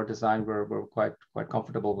 with our design, we're quite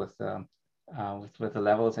comfortable with the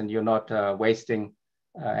levels, and you're not wasting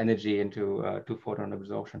energy into 2-photon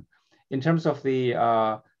absorption. In terms of the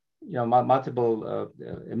multiple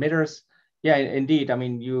emitters, yeah, indeed. I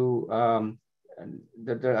mean,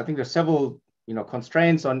 I think there's several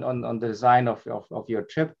constraints on the design of your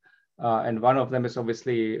chip, and one of them is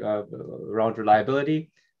obviously around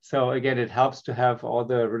reliability. So again, it helps to have all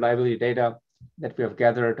the reliability data that we have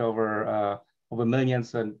gathered over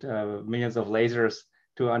millions and millions of lasers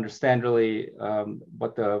to understand really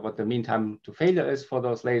what the mean time to failure is for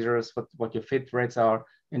those lasers, what your fit rates are,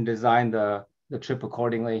 and design the chip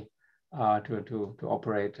accordingly to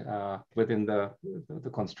operate within the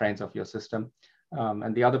constraints of your system.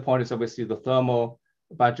 And the other point is obviously the thermal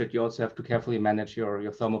budget. You also have to carefully manage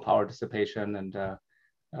your thermal power dissipation and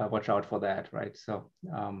watch out for that, right? So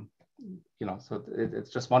so it's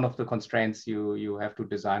just one of the constraints you have to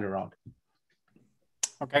design around.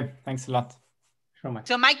 Okay, thanks a lot. Sure, Mike.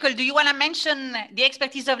 So Michael, do you want to mention the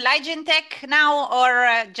expertise of LIGENTech now,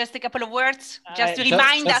 or just a couple of words, just to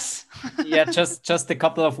remind us? Yeah, just a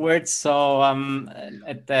couple of words. So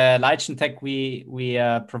at LIGENTech, we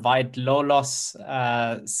provide low loss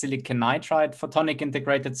silicon nitride photonic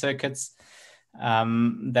integrated circuits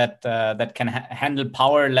that can handle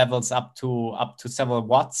power levels up to several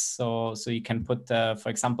watts. So you can put, for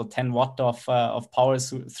example, 10 watt of power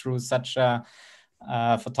through such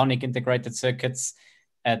photonic integrated circuits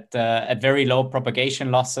at very low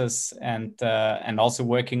propagation losses, and also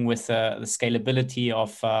working with the scalability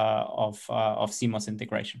of CMOS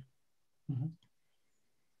integration. Mm-hmm.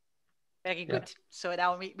 Very good. Yeah. So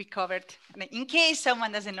now we covered, in case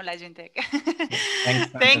someone doesn't know LIGENTech.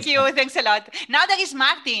 Thanks, Thank you. Thanks a lot. Now there is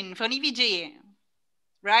Martin from EVG,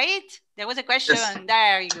 right? There was a question. Yes.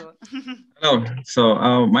 There you go. Hello.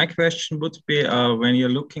 So my question would be, when you're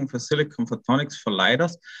looking for silicon photonics for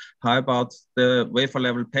LiDARs, how about the wafer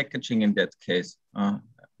level packaging in that case?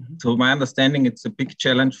 To my understanding, it's a big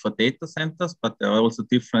challenge for data centers, but there are also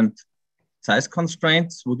different size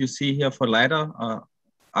constraints. Would you see here for LiDAR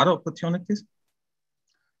other opportunities?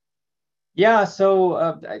 Yeah,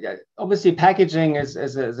 so obviously packaging is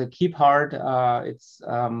a key part.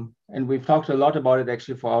 And we've talked a lot about it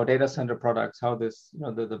actually for our data center products, how this,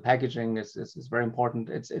 the packaging is very important.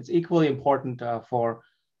 It's equally important for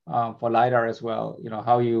LiDAR as well.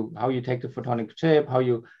 How you take the photonic chip, how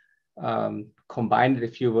you combine it,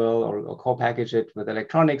 if you will, or co-package it with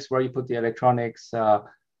electronics, where you put the electronics,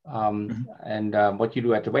 and what you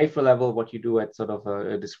do at the wafer level, what you do at sort of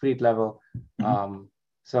a discrete level.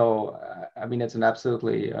 So, I mean, it's an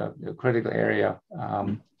absolutely critical area,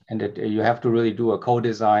 and you have to really do a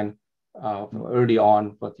co-design early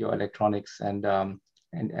on with your electronics and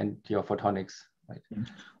your photonics. Right?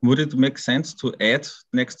 Would it make sense to add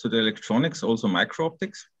next to the electronics also micro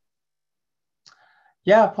optics?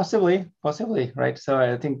 Yeah, possibly, right? So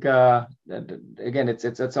I think again,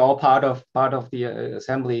 it's all part of the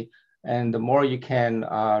assembly, and the more you can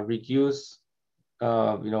reduce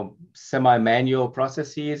semi-manual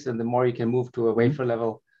processes, and the more you can move to a wafer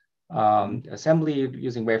level assembly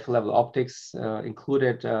using wafer level optics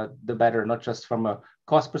included, the better, not just from a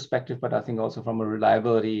cost perspective, but I think also from a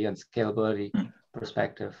reliability and scalability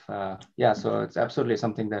perspective. Yeah, so it's absolutely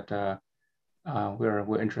something that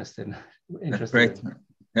we're interested in. Great.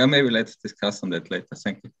 Yeah, maybe let's discuss on that later.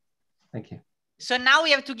 Thank you. Thank you. So now we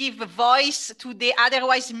have to give a voice to the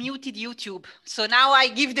otherwise muted YouTube. So now I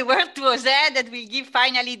give the word to Jose that will give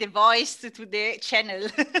finally the voice to the channel.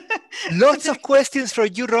 Lots of questions from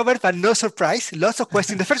you, Robert, but no surprise. Lots of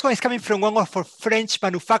questions. The first one is coming from one of our French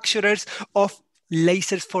manufacturers of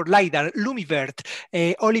lasers for LIDAR, Lumivert.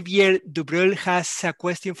 Olivier Dubreuil has a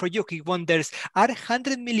question for you. He wonders, are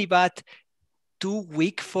 100 milliwatt too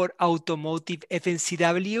weak for automotive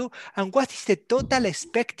FNCW? And what is the total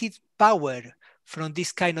expected power from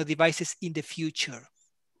this kind of devices in the future?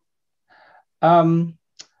 I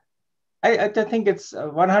think it's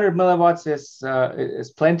 100 milliwatts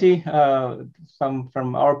is plenty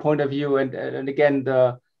from our point of view, and again,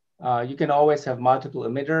 you can always have multiple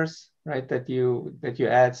emitters, right? That you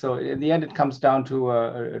add. So in the end, it comes down to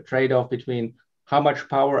a trade-off between how much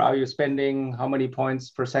power are you spending, how many points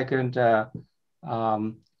per second,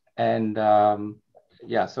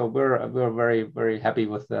 yeah. So we're very happy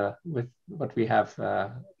with what we have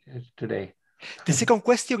today. The second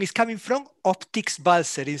question is coming from Optics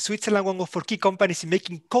Balser in Switzerland, one of our key companies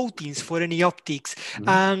making coatings for any optics.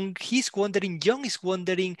 And he's wondering, John is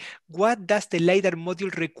wondering, what does the LiDAR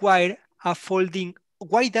module require a folding?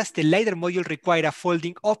 Why does the LiDAR module require a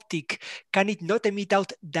folding optic? Can it not emit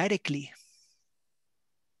out directly?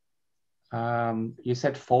 You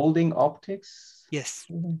said folding optics? Yes.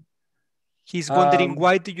 He's wondering,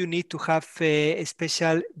 why do you need to have a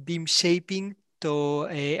special beam shaping to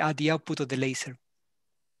at the output of the laser?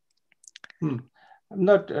 I'm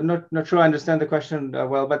not sure I understand the question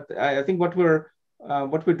well, but I think what we're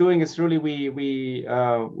doing is really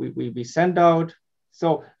we send out.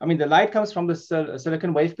 So I mean, the light comes from the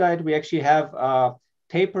silicon waveguide. We actually have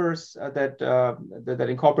tapers that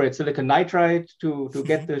incorporate silicon nitride to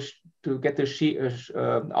get the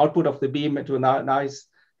output of the beam into a nice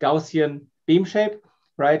Gaussian beam shape,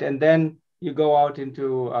 right? And then you go out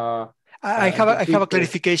into I have a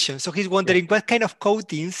clarification. So he's wondering what kind of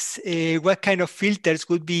coatings, what kind of filters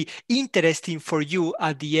would be interesting for you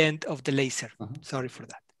at the end of the laser. Sorry for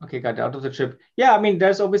that. Okay, got it, out of the chip. Yeah, I mean,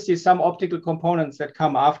 there's obviously some optical components that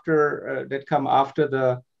come after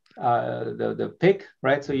the pick,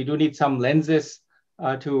 right? So you do need some lenses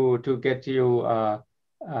to get you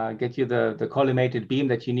the collimated beam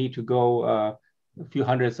that you need to go a few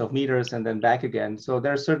hundreds of meters and then back again. So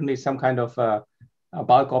there's certainly some kind of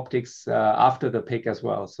bulk optics after the pick as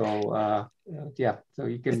well. So yeah, so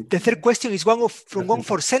you can. The third question is from one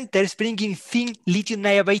for centers bringing thin lithium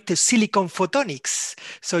niobate to silicon photonics.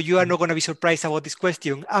 So you are not going to be surprised about this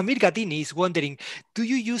question. Amir Gadini is wondering, do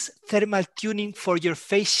you use thermal tuning for your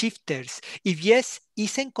phase shifters? If yes,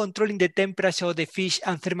 isn't controlling the temperature of the fish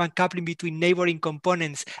and thermal coupling between neighboring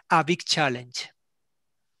components a big challenge?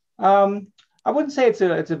 I wouldn't say it's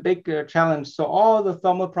a big challenge. So all the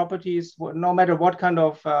thermal properties, no matter what kind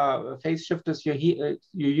of phase shifters you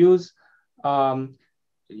use,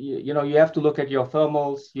 you have to look at your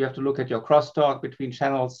thermals. You have to look at your crosstalk between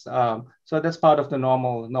channels. So that's part of the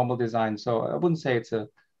normal design. So I wouldn't say it's a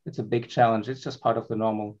big challenge. It's just part of the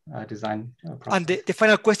normal design process. And the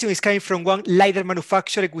final question is coming from one LiDAR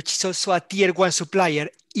manufacturer, which is also a tier 1 supplier,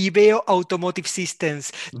 AZO Automotive Systems.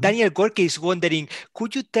 Daniel Gorky is wondering,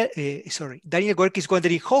 Daniel Gorky is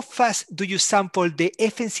wondering, how fast do you sample the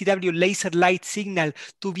FNCW laser light signal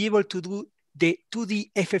to be able to do the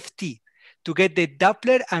 2D FFT to get the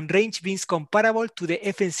Doppler and range beams comparable to the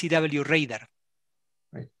FNCW radar?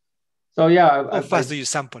 Right. So yeah. How fast do you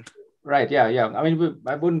sample? Right. Yeah. I mean,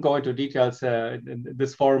 I wouldn't go into details in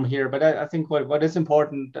this forum here, but I think what is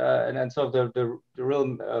important and so the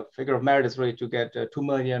real figure of merit is really to get 2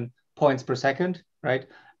 million points per second, right?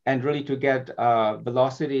 And really to get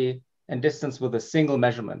velocity and distance with a single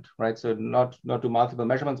measurement, right? So not do multiple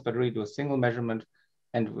measurements, but really do a single measurement,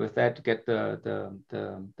 and with that get the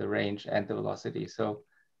range and the velocity. So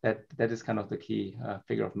that is kind of the key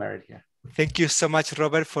figure of merit here. Thank you so much,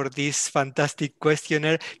 Robert, for this fantastic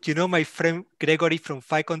questionnaire. You know, my friend Gregory from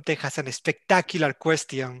FICONTECH has a spectacular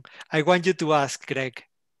question. I want you to ask, Greg.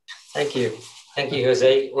 Thank you. Thank you,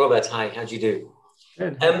 Jose. Robert, hi, how do you do?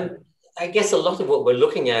 Good. I guess a lot of what we're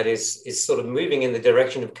looking at is sort of moving in the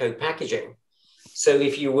direction of co-packaging. So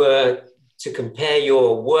if you were to compare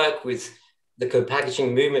your work with the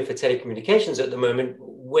co-packaging movement for telecommunications at the moment,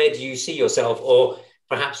 where do you see yourself? Or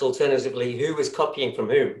perhaps alternatively, who is copying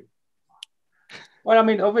from whom? Well, I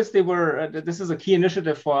mean, obviously, this is a key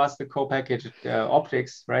initiative for us, the co-packaged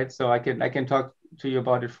optics, right? So I can talk to you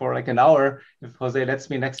about it for like an hour if Jose lets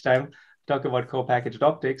me next time talk about co-packaged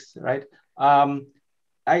optics, right? I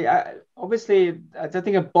obviously I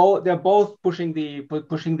think they're both pushing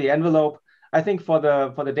the envelope. I think for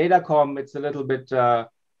the datacom, it's a little bit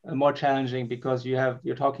more challenging because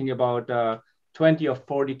you're talking about 20 or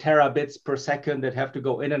 40 terabits per second that have to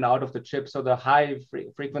go in and out of the chip. So the high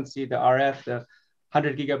frequency, the RF, the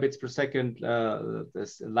 100 gigabits per second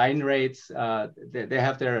this line rates, they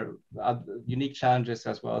have their unique challenges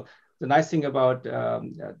as well. The nice thing about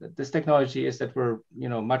this technology is that we're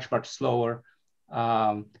much slower,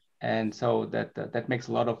 and so that makes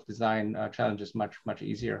a lot of design challenges much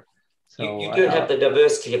easier. So you don't have the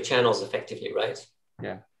diversity of channels effectively, right?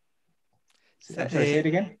 Yeah. Sorry, say it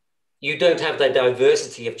again. You don't have the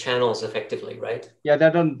diversity of channels effectively, right? Yeah,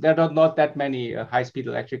 there are not that many high-speed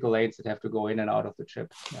electrical lanes that have to go in and out of the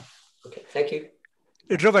chip. Yeah. Okay, thank you.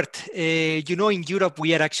 Robert, in Europe,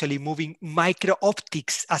 we are actually moving micro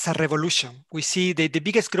optics as a revolution. We see the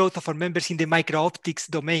biggest growth of our members in the micro optics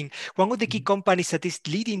domain. One of the key companies that is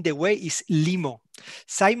leading the way is Limo.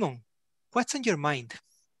 Simon, what's on your mind?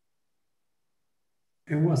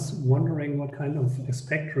 I was wondering what kind of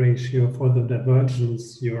aspect ratio for the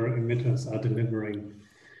divergence your emitters are delivering,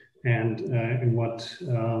 and in what,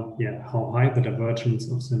 how high the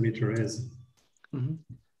divergence of the emitter is. Mm-hmm.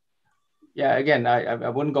 Yeah, again, I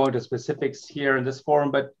wouldn't go into specifics here in this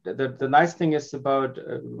forum, but the nice thing is about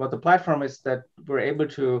what the platform is that we're able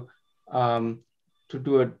to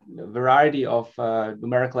do a variety of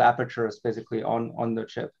numerical apertures basically on the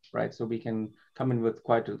chip, right? So we can come in with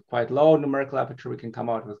quite low numerical aperture. We can come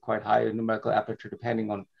out with quite high numerical aperture depending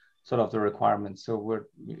on sort of the requirements. So we're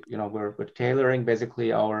tailoring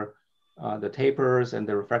basically our the tapers and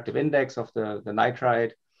the refractive index of the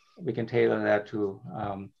nitride. We can tailor that to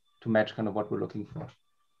match kind of what we're looking for.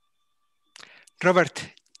 Robert,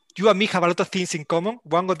 you and me have a lot of things in common.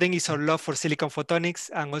 One of them is our love for silicon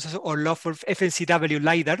photonics and also our love for FMCW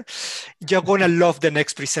LIDAR. You're going to love the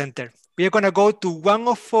next presenter. We are going to go to one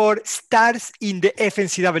of our stars in the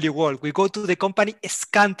FMCW world. We go to the company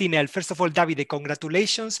Scantinel. First of all, Davide,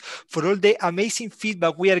 congratulations for all the amazing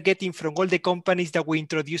feedback we are getting from all the companies that we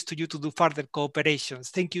introduced to you to do further cooperations.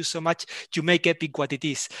 Thank you so much. You make Epic what it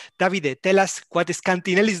is. Davide, tell us what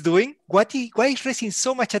Scantinel is doing, why is raising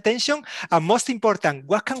so much attention, and most important,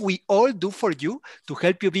 what can we all do for you to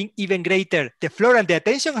help you being even greater? The floor and the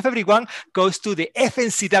attention of everyone goes to the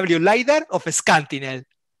FMCW LIDAR of Scantinel.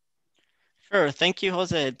 Sure. Thank you,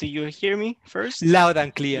 Jose. Do you hear me first? Loud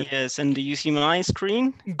and clear. Yes. And do you see my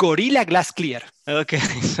screen? Gorilla Glass clear. Okay.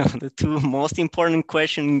 So the two most important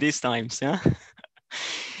questions in these times, yeah?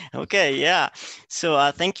 Okay, yeah.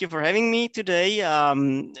 So thank you for having me today.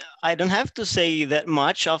 I don't have to say that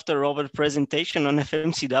much after Robert's presentation on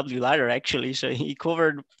FMCW LIDAR, actually. So he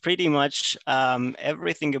covered pretty much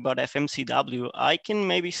everything about FMCW. I can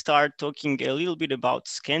maybe start talking a little bit about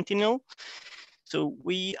Scantinel. So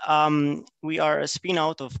we are a spin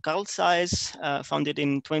out of Carl Zeiss, founded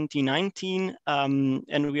in 2019,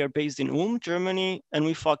 and we are based in Ulm, Germany, and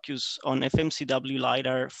we focus on FMCW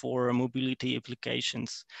LiDAR for mobility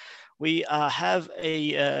applications. We have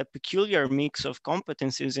a peculiar mix of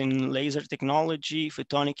competencies in laser technology,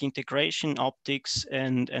 photonic integration, optics,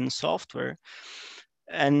 and software.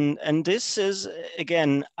 And this is,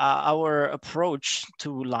 again, our approach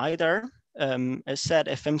to LiDAR. As said,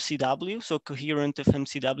 FMCW, so coherent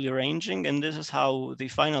FMCW ranging, and this is how the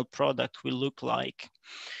final product will look like.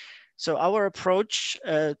 So our approach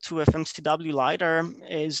to FMCW LiDAR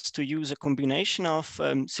is to use a combination of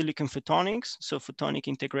silicon photonics, so photonic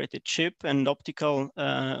integrated chip, and optical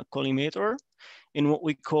collimator in what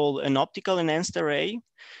we call an optical enhanced array.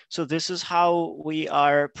 So this is how we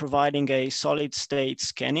are providing a solid state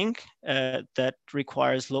scanning that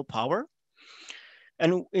requires low power.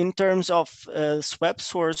 And in terms of SWEP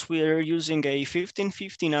source, we are using a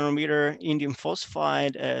 1550 nanometer indium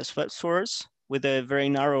phosphide SWEP source with a very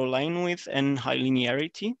narrow line width and high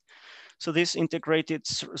linearity. So this integrated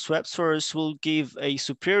SWEP source will give a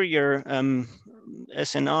superior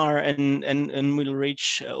SNR and will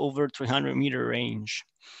reach over 300 meter range.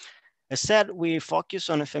 As said, we focus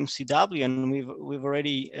on FMCW, and we've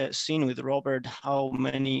already seen with Robert how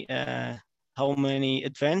many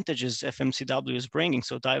advantages FMCW is bringing.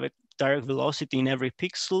 So direct velocity in every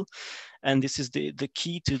pixel. And this is the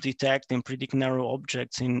key to detect and predict narrow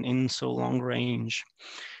objects in so long range.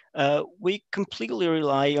 We completely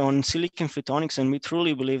rely on silicon photonics, and we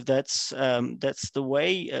truly believe that's the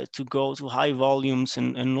way to go to high volumes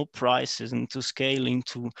and low prices, and to scale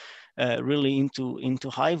into really into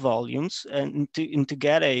high volumes, and to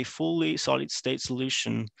get a fully solid state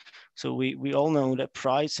solution. So we all know that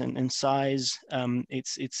price and size,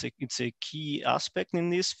 it's a key aspect in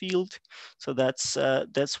this field. So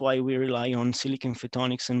that's why we rely on silicon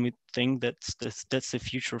photonics, and we think that's the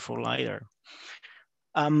future for LiDAR.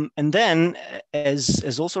 And then,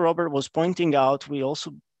 as also Robert was pointing out, we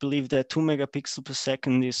also believe that 2 megapixel per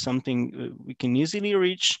second is something we can easily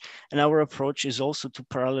reach. And our approach is also to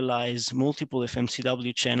parallelize multiple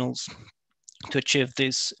FMCW channels to achieve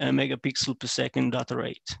this megapixel per second data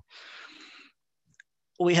rate.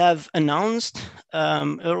 We have announced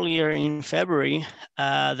earlier in February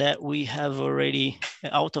that we have already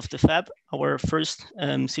out of the fab our first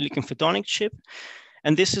silicon photonic chip.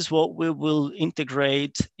 And this is what we will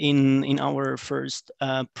integrate in our first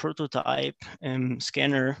prototype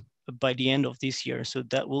scanner by the end of this year. So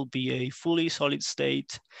that will be a fully solid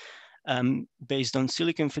state based on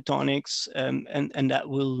silicon photonics, and that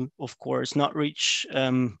will, of course, not reach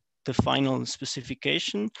the final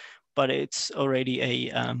specification, but it's already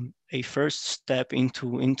a first step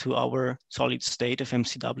into our solid state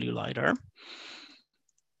FMCW LiDAR.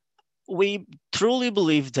 We truly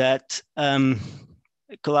believe that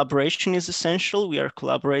collaboration is essential. We are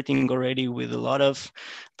collaborating already with a lot of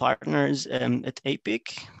partners at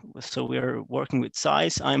APIC. So we are working with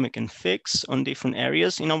SAIS, IMEC, and FIX on different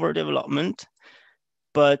areas in our development.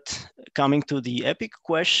 But coming to the EPIC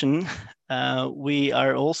question, we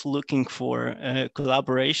are also looking for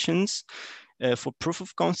collaborations for proof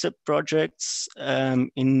of concept projects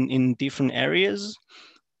in different areas.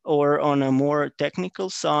 Or on a more technical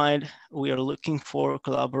side, we are looking for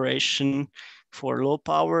collaboration for low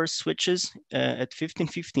power switches at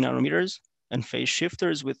 1550 nanometers and phase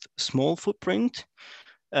shifters with small footprint.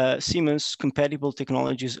 CMOS compatible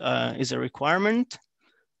technologies is a requirement.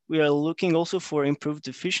 We are looking also for improved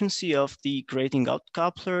efficiency of the grating out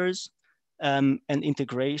couplers and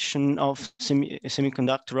integration of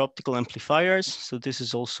semiconductor optical amplifiers. So this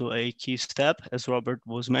is also a key step, as Robert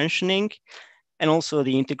was mentioning. And also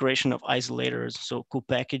the integration of isolators, so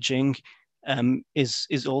co-packaging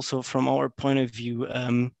is also, from our point of view,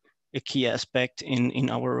 a key aspect in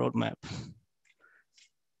our roadmap.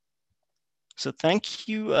 So thank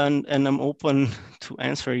you, and I'm open to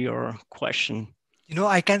answer your question. You know,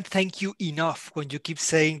 I can't thank you enough when you keep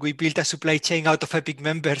saying we built a supply chain out of EPIC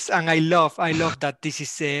members. And I love that this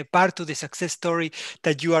is a part of the success story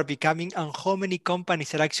that you are becoming, and how many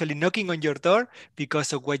companies are actually knocking on your door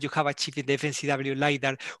because of what you have achieved in the FMCW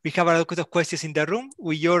LiDAR. We have a lot of questions in the room.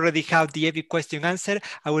 We already have the EPIC question answer.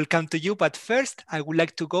 I will come to you, but first I would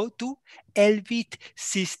like to go to Elbit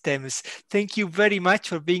Systems. Thank you very much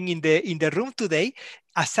for being in the room today.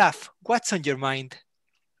 Asaf, what's on your mind?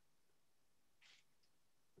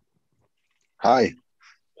 Hi.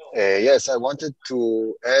 Yes, I wanted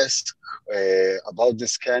to ask about the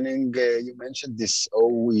scanning. You mentioned this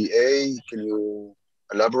OEA. Can you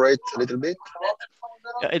elaborate a little bit?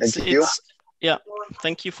 Yeah,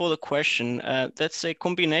 thank you for the question. That's a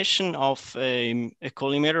combination of a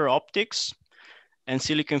collimator optics and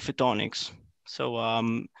silicon photonics.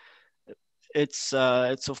 So it's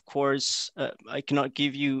of course, I cannot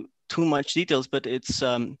give you too much details, but it's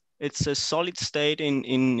a solid state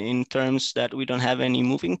in terms that we don't have any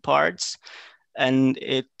moving parts, and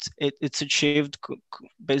it's achieved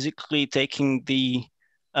basically taking the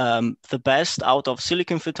best out of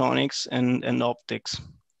silicon photonics and optics.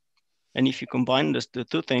 And if you combine the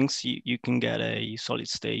two things, you can get a solid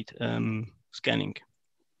state scanning.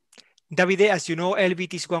 Davide, as you know,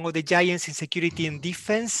 Elbit is one of the giants in security and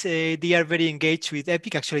defense. They are very engaged with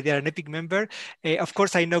EPIC. Actually, they are an EPIC member. Of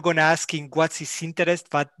course, I'm not going to ask him what's his interest,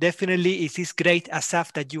 but definitely it is great,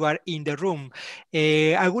 Asaf, that you are in the room.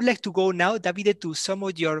 I would like to go now, Davide, to some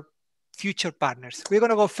of your future partners. We're going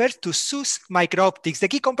to go first to SUS Micro-Optics, the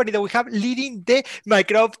key company that we have leading the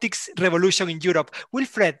micro-optics revolution in Europe.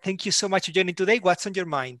 Wilfred, thank you so much for joining today. What's on your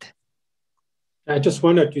mind? I just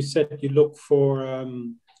wondered, you said you look for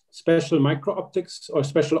special micro optics or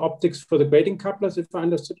special optics for the grating couplers, if I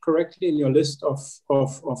understood correctly, in your list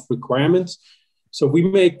of requirements. So we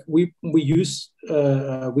make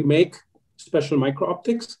special micro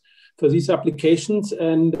optics for these applications,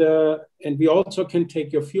 and we also can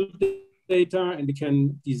take your field data and we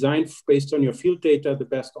can design based on your field data the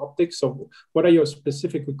best optics. So what are your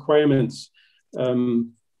specific requirements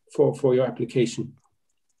for your application?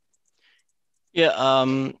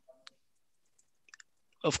 Yeah.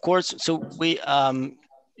 Of course, so we,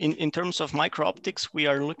 in terms of micro optics, we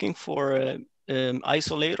are looking for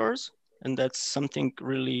isolators, and that's something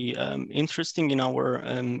really interesting in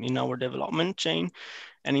our development chain.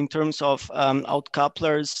 And in terms of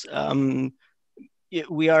outcouplers,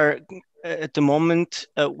 we are at the moment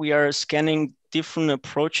we are scanning different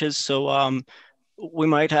approaches. So we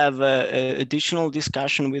might have additional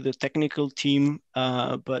discussion with the technical team,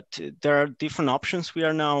 but there are different options we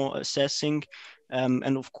are now assessing.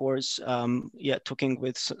 And of course, yeah, talking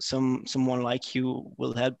with someone like you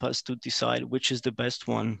will help us to decide which is the best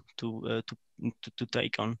one to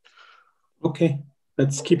take on. Okay,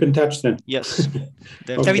 let's keep in touch then. Yes.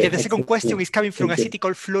 Davide, the second question is coming from a Thank city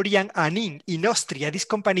called Florian Anin in Austria. This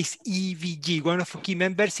company is EVG, one of the key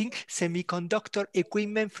members in semiconductor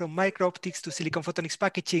equipment from micro optics to silicon photonics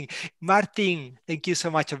packaging. Martin, thank you so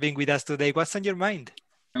much for being with us today. What's on your mind?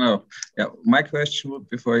 Hello. Yeah, my question would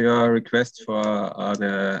be for your request for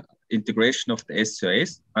the integration of the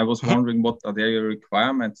SOAs. I was wondering what are their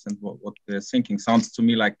requirements and what they're thinking. Sounds to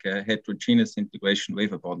me like a heterogeneous integration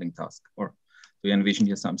wafer bonding task, or do you envision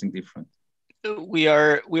here something different? We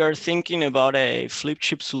are thinking about a flip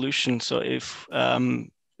chip solution. So if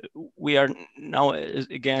we are now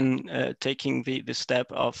again taking the step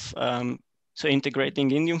of so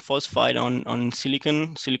integrating indium phosphide on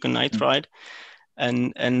silicon nitride,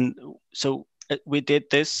 and so we did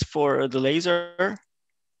this for the laser,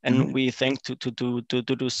 and we think to do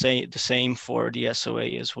the same for the SOA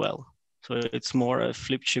as well. So it's more a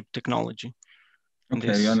flip chip technology.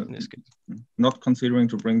 Okay, you're not considering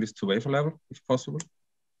to bring this to wafer level, if possible?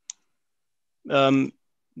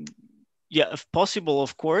 Yeah, if possible,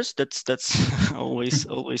 of course. That's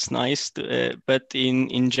always nice. But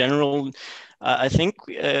in general, I think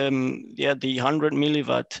yeah, the 100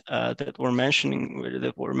 milliwatt that were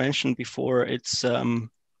mentioned before, it's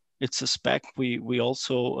a spec we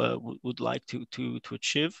also would like to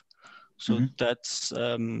achieve. So that's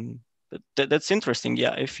interesting.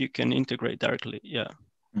 Yeah, if you can integrate directly, yeah.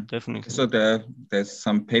 Definitely. So there's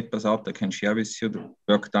some papers out that can share with you the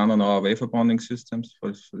work done on our wafer bonding systems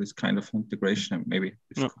for this kind of integration, and maybe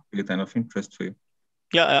this could be then of interest for you.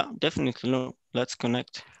 Yeah, definitely. No, let's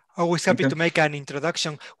connect. Always happy to make an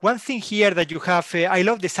introduction. One thing here that you have, I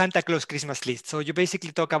love the Santa Claus Christmas list. So you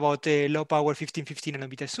basically talk about low power 1550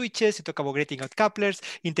 nanometer switches, you talk about grating out couplers,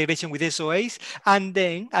 integration with SOAs, and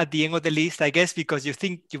then at the end of the list, I guess because you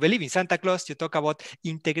believe in Santa Claus, you talk about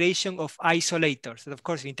integration of isolators. And of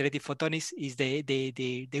course, integrated photonics is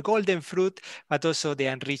the golden fruit, but also the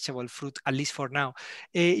unreachable fruit, at least for now.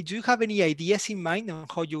 Do you have any ideas in mind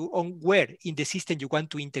on where in the system you want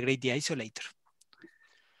to integrate the isolator?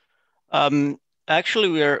 Actually,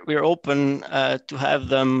 we're open to have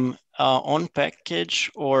them on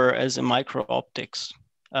package or as a micro optics.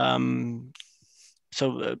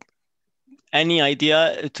 So any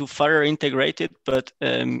idea to further integrate it, but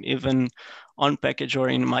even on package or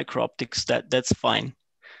in micro optics, that's fine.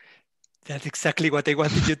 That's exactly what I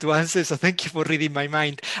wanted you to answer. So thank you for reading my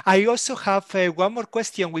mind. I also have one more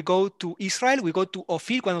question. We go to Israel. We go to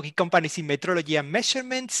Ophir, one of the companies in metrology and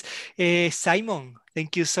measurements. Simon,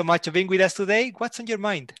 thank you so much for being with us today. What's on your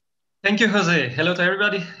mind? Thank you, Jose. Hello to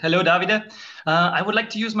everybody. Hello, Davide. I would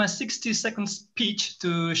like to use my 60-second speech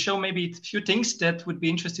to show maybe a few things that would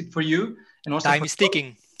be interesting for you. And also time is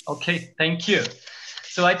ticking. Okay, thank you.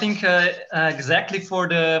 So I think exactly for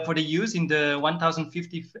the use in the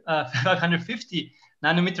 550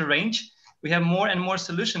 nanometer range, we have more and more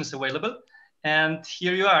solutions available. And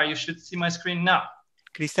here you are. You should see my screen now.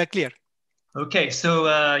 Crystal clear. Okay, so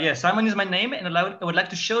yeah, Simon is my name, and I would like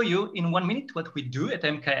to show you in 1 minute what we do at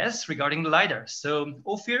MKS regarding the LIDAR. So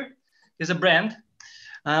Ophir is a brand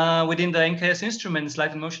within the MKS Instruments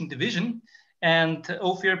Light and Motion division. And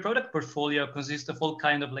Ophir product portfolio consists of all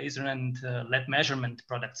kinds of laser and LED measurement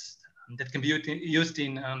products that can be used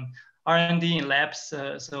in R&D in labs,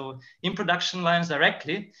 so in production lines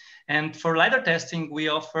directly. And for LiDAR testing, we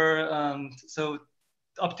offer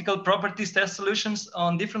optical properties test solutions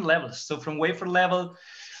on different levels. So from wafer level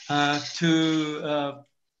to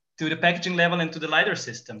the packaging level and to the LiDAR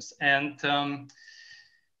systems. And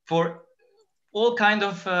for all kind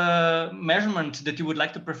of measurement that you would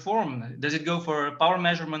like to perform. Does it go for power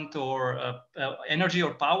measurement or energy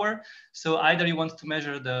or power? So either you want to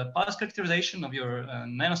measure the pulse characterization of your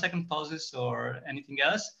nanosecond pulses or anything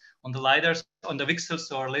else on the LiDARs, on the VCSELs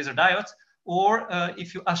or laser diodes, or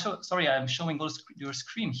if you, sorry, I'm showing your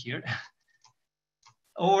screen here.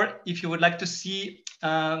 Or if you would like to see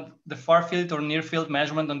the far field or near field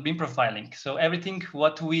measurement on beam profiling. So everything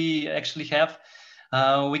what we actually have,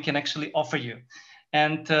 we can actually offer you.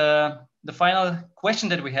 And the final question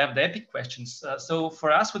that we have, the epic questions. So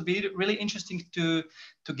for us would be really interesting to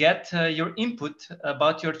get your input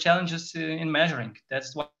about your challenges in measuring.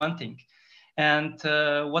 That's one thing. And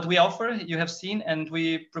what we offer, you have seen, and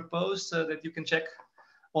we propose that you can check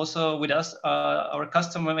also with us our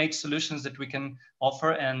custom-made solutions that we can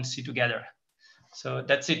offer and see together. So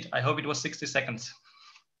that's it. I hope it was 60 seconds.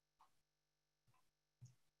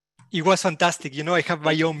 It was fantastic. You know, I have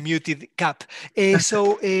my own muted cap.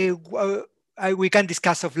 we can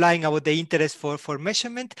discuss offline about the interest for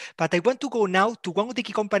measurement, but I want to go now to one of the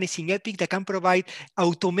key companies in EPIC that can provide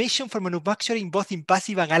automation for manufacturing, both in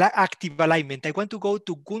passive and active alignment. I want to go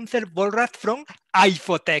to Gunther Vollrath from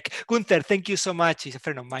IFOTEC. Gunther, thank you so much. He's a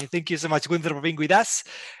friend of mine. Thank you so much, Gunther, for being with us.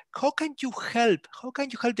 How can you help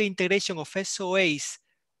the integration of SOAs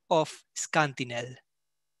of Scantinel?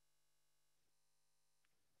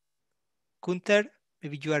 Gunther,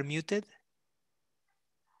 maybe you are muted.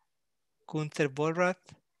 Gunther Vollrath.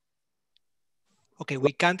 Okay,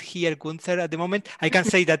 we can't hear Gunther at the moment. I can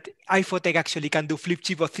say that IFOTEC actually can do flip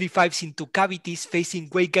chip of 3 5s into cavities facing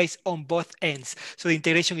waveguides on both ends. So the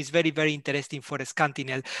integration is very, very interesting for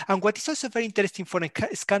Scantinel. And what is also very interesting for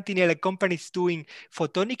Scantinel and companies doing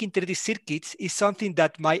photonic integrated circuits is something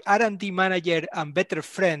that my R&D manager and better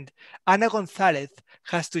friend, Ana Gonzalez,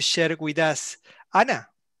 has to share with us. Ana,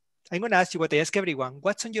 I'm going to ask you what I ask everyone.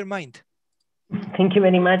 What's on your mind? Thank you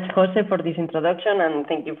very much, Jose, for this introduction, and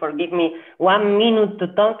thank you for giving me 1 minute to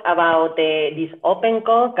talk about this open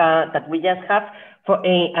call that we just have for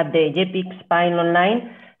at the JPIC Spine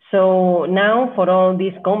Online. So now, for all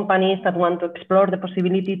these companies that want to explore the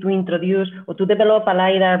possibility to introduce or to develop a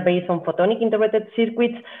LiDAR based on photonic integrated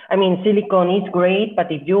circuits, I mean, silicon is great, but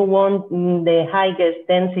if you want the highest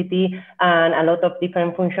density and a lot of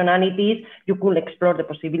different functionalities, you could explore the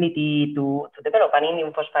possibility to develop an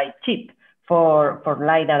indium phosphide chip for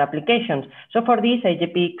LiDAR applications. So for this,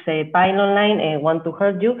 JPIC Spine Online want to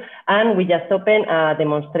help you, and we just opened a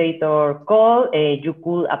demonstrator call. You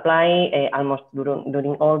could apply almost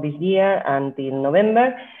during all this year until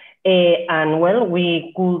November, and well,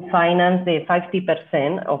 we could finance the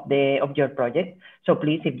 50% of your project. So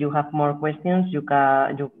please, if you have more questions, you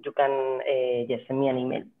can just send me an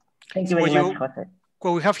email. Thank you very much, Jose.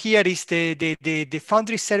 What we have here is the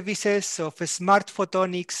foundry services of Smart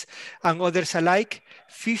Photonics and others alike,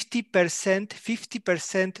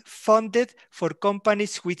 50% funded for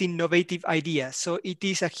companies with innovative ideas. So it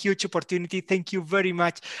is a huge opportunity. Thank you very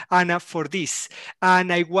much, Ana, for this.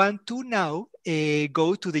 And I want to now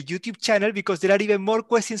go to the YouTube channel because there are even more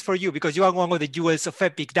questions for you because you are one of the jewels of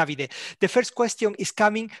EPIC, Davide. The first question is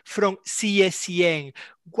coming from CSCN.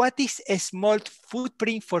 What is a small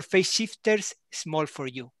footprint for phase shifters small for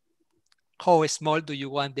you? How small do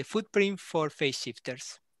you want the footprint for phase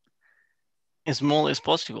shifters? As small as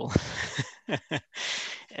possible.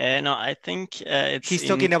 No, I think it's... He's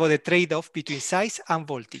talking about the trade-off between size and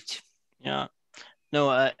voltage. Yeah.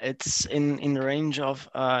 No, it's in the range of,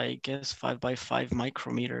 I guess, 5 by 5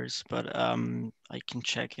 micrometers, but I can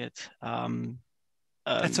check it.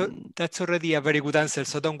 That's already a very good answer,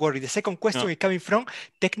 so don't worry. The second question is coming from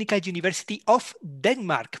Technical University of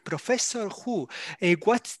Denmark. Professor Hu,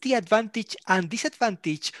 what's the advantage and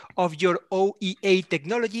disadvantage of your OEA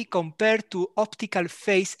technology compared to optical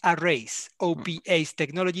phase arrays, OPA's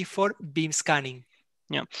technology for beam scanning?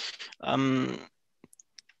 Yeah.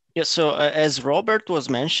 Yeah, so as Robert was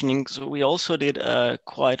mentioning, so we also did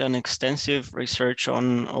quite an extensive research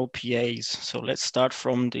on OPAs. So let's start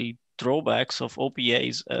from the drawbacks of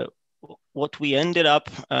OPAs. What we ended up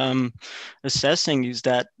assessing is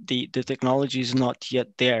that the technology is not yet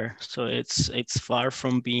there. So it's far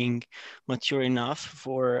from being mature enough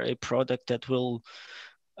for a product that will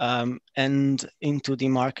end into the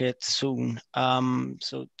market soon.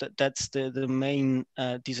 So that's the main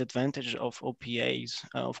disadvantage of OPAs.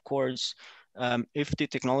 Of course, if the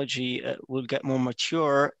technology will get more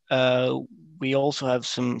mature, we also have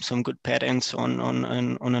some good patents on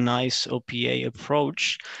a nice OPA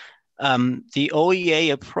approach. The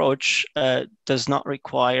OEA approach does not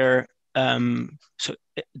require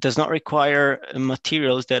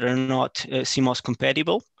materials that are not CMOS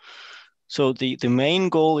compatible. So the main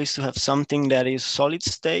goal is to have something that is solid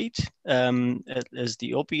state as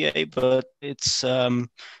the OPA, but it's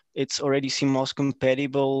already CMOS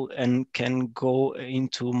compatible and can go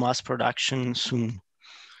into mass production soon.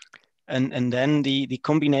 And then the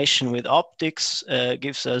combination with optics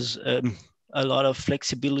gives us a lot of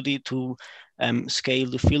flexibility to scale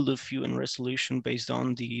the field of view and resolution based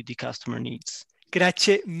on the customer needs.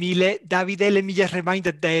 Grazie mille, Davide. Let me just remind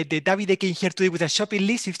that the Davide came here today with a shopping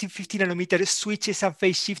list, 50 nanometer switches and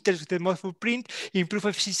phase shifters with the most footprint, improve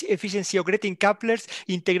efficiency of grating couplers,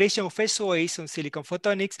 integration of SOAs on silicon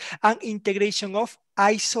photonics, and integration of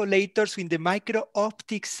isolators in the micro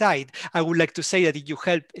optics side. I would like to say that if you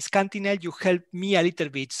help Scantinel, you help me a little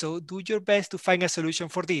bit. So do your best to find a solution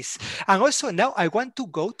for this. And also now I want to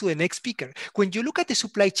go to the next speaker. When you look at the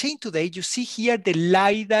supply chain today, you see here the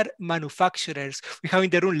LIDAR manufacturers. We have in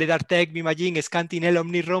the room LIDAR Tech, Mimaging, Scantinel,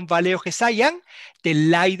 Omniron, Valeo, Gesai, and the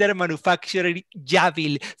LIDAR manufacturer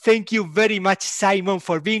Jabil. Thank you very much, Simon,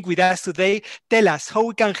 for being with us today. Tell us how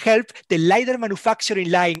we can help the LIDAR manufacturing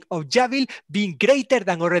line of Jabil being greater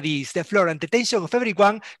than already is. The floor and the attention of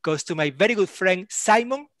everyone goes to my very good friend,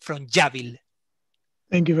 Simon from Jabil.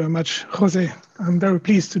 Thank you very much, Jose. I'm very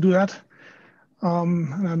pleased to do that.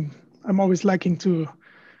 And I'm always liking to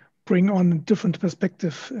bring on a different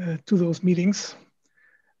perspective to those meetings.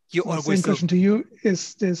 You so always same question to you.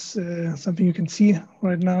 Is this something you can see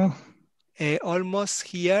right now? Almost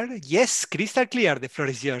here. Yes, crystal clear. The floor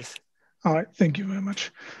is yours. All right, thank you very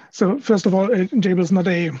much. So first of all, Jabil is not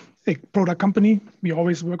a product company. We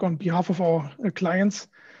always work on behalf of our clients,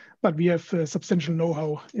 but we have substantial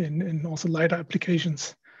know-how in also LiDAR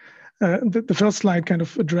applications. The first slide kind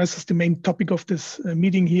of addresses the main topic of this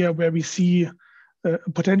meeting here, where we see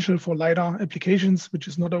potential for LiDAR applications, which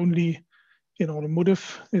is not only in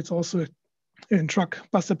automotive, it's also in truck,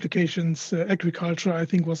 bus applications, agriculture, I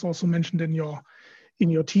think was also mentioned in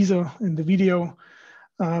your teaser in the video.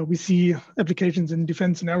 We see applications in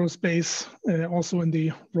defense and aerospace, also in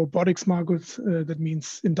the robotics market, that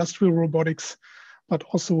means industrial robotics, but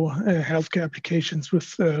also healthcare applications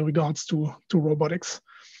with regards to robotics.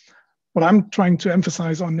 What I'm trying to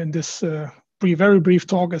emphasize on in this very brief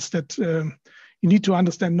talk is that you need to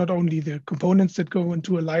understand not only the components that go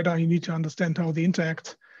into a LiDAR, you need to understand how they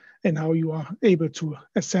interact and how you are able to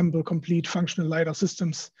assemble complete functional LiDAR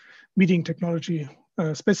systems, meeting technology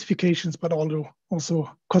specifications, but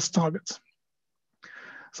also cost targets.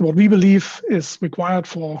 So what we believe is required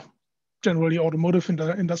for generally automotive and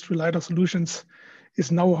industrial LiDAR solutions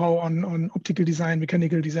is know-how on optical design,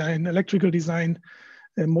 mechanical design, electrical design.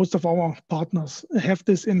 Most of our partners have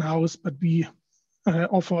this in-house, but we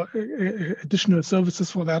offer additional services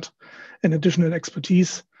for that and additional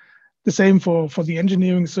expertise. The same for the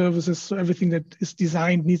engineering services. So everything that is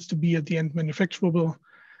designed needs to be at the end manufacturable.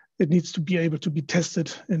 It needs to be able to be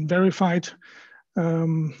tested and verified.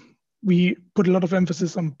 We put a lot of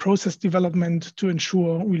emphasis on process development to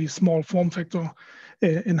ensure really small form factor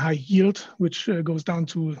and high yield, which goes down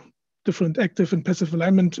to different active and passive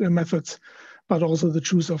alignment methods, but also the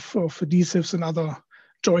choice of adhesives and other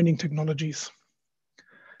joining technologies.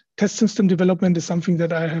 Test system development is something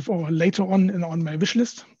that I have later on my wish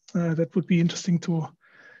list. That would be interesting to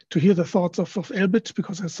hear the thoughts of Elbit,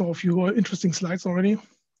 because I saw a few interesting slides already.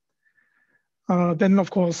 Then, of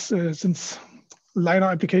course, since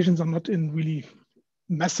LiDAR applications are not in really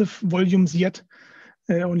massive volumes yet,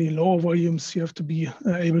 only lower volumes, you have to be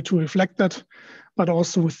able to reflect that, but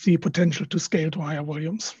also with the potential to scale to higher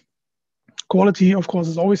volumes. Quality, of course,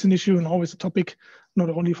 is always an issue and always a topic, not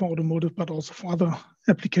only for automotive, but also for other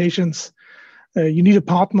applications. You need a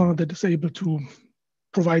partner that is able to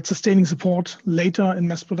provide sustaining support later in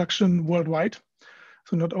mass production worldwide.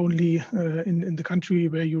 So not only in the country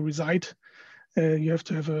where you reside, you have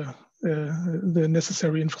to have the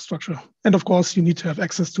necessary infrastructure. And of course, you need to have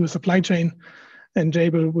access to a supply chain. And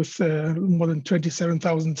Jabil, with more than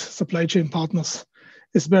 27,000 supply chain partners,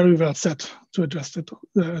 is very well set to address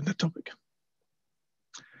that topic.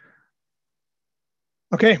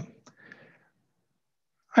 Okay.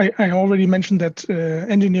 I already mentioned that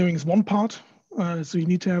engineering is one part. So you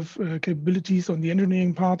need to have capabilities on the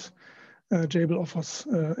engineering part. Jabil offers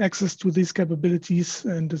access to these capabilities,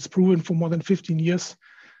 and it's proven for more than 15 years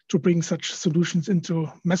to bring such solutions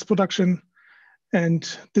into mass production. And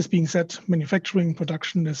this being said, manufacturing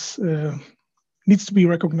production needs to be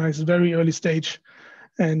recognized very early stage.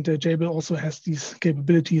 And Jabil also has these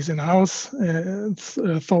capabilities in-house,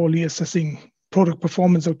 thoroughly assessing product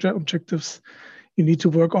performance objectives. You need to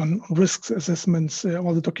work on risks assessments,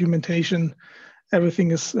 all the documentation.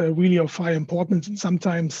 Everything is really of high importance and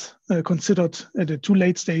sometimes considered at a too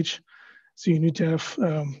late stage. So you need to have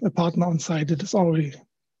a partner on site that is already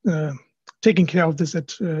taking care of this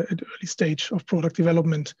at early stage of product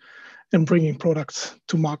development and bringing products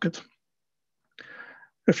to market.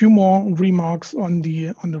 A few more remarks on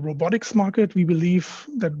the robotics market. We believe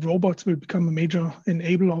that robots will become a major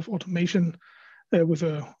enabler of automation with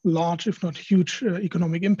a large, if not huge,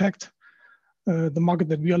 economic impact. The market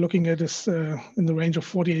that we are looking at is in the range of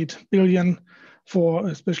 48 billion for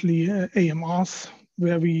especially AMRs,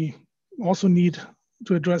 where we also need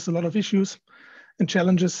to address a lot of issues and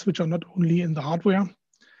challenges, which are not only in the hardware,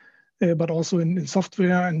 but also in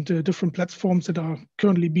software and different platforms that are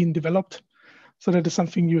currently being developed. So that is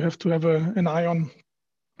something you have to have an eye on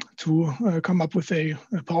to come up with a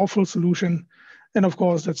powerful solution. And of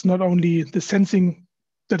course, that's not only the sensing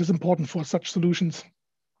that is important for such solutions,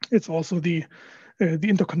 it's also the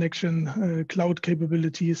interconnection, cloud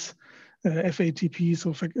capabilities, FATP,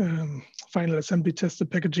 so final assembly tested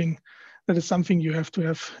packaging. That is something you have to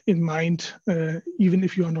have in mind, even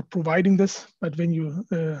if you are not providing this, but when you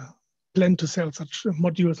plan to sell such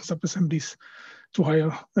modules and sub-assemblies to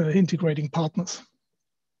higher integrating partners.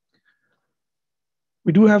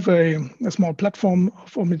 We do have a small platform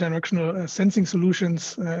for omnidirectional sensing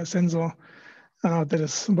solutions, sensor that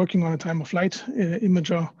is working on a time-of-flight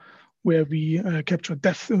imager, where we capture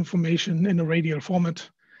depth information in a radial format.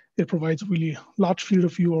 It provides a really large field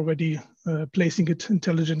of view already. Placing it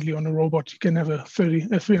intelligently on a robot, you can have a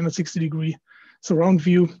 360-degree surround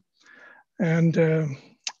view. And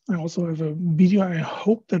I also have a video. I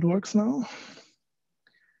hope that works now.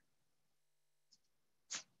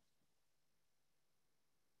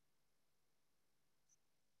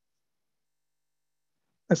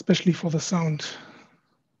 Especially for the sound.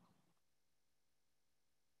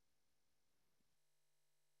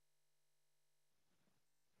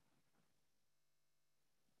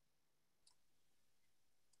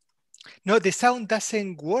 No, the sound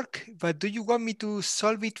doesn't work, but do you want me to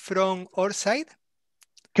solve it from our side?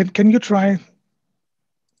 Can you try?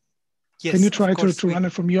 Yes, can you try to we, run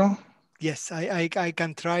it from your? Yes, I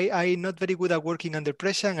can try. I'm not very good at working under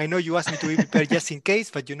pressure. And I know you asked me to be prepared just in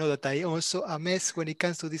case, but you know that I also a mess when it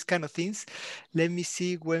comes to these kind of things. Let me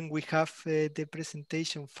see when we have the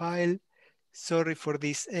presentation file. Sorry for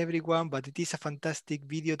this, everyone, but it is a fantastic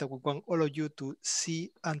video that we want all of you to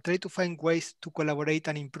see and try to find ways to collaborate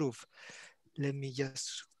and improve. Let me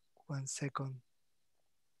just 1 second.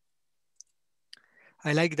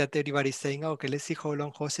 I like that everybody's saying, okay, let's see how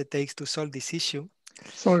long Jose takes to solve this issue.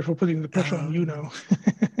 Sorry for putting the pressure on you now.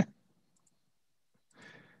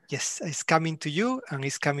 Yes, it's coming to you, and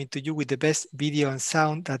it's coming to you with the best video and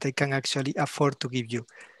sound that I can actually afford to give you.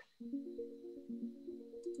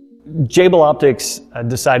 AZO Optics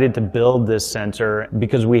decided to build this sensor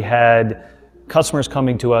because we had customers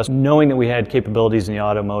coming to us knowing that we had capabilities in the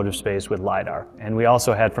automotive space with LIDAR. And we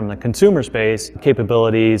also had from the consumer space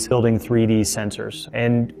capabilities building 3D sensors.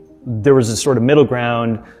 And there was a sort of middle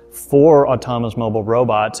ground for autonomous mobile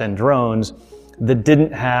robots and drones that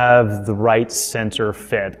didn't have the right sensor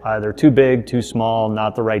fit, either too big, too small,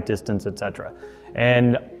 not the right distance, etc.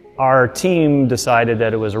 And our team decided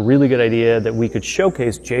that it was a really good idea that we could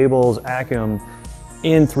showcase Jabil's Acuum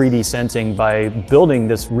in 3D sensing by building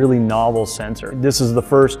this really novel sensor. This is the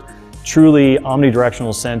first truly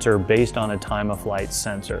omnidirectional sensor based on a time-of-flight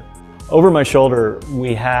sensor. Over my shoulder,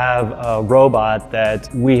 we have a robot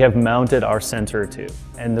that we have mounted our sensor to.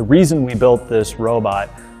 And the reason we built this robot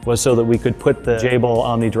was so that we could put the Jabil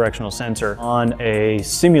omnidirectional sensor on a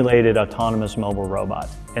simulated autonomous mobile robot.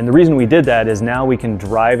 And the reason we did that is now we can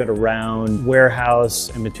drive it around warehouse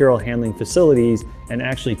and material handling facilities and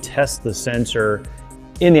actually test the sensor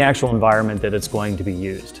in the actual environment that it's going to be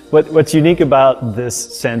used. What's unique about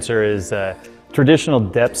this sensor is traditional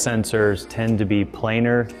depth sensors tend to be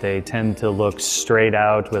planar. They tend to look straight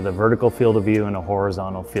out with a vertical field of view and a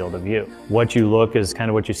horizontal field of view. What you look is kind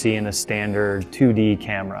of what you see in a standard 2D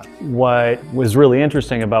camera. What was really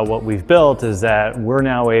interesting about what we've built is that we're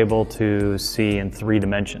now able to see in 3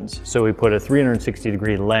 dimensions. So we put a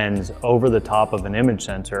 360-degree lens over the top of an image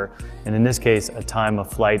sensor, and in this case, a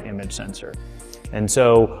time-of-flight image sensor. And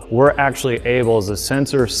so we're actually able, as the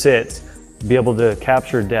sensor sits, be able to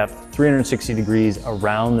capture depth 360 degrees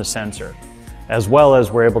around the sensor, as well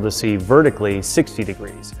as we're able to see vertically 60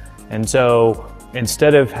 degrees. And so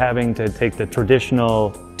instead of having to take the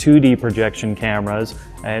traditional 2D projection cameras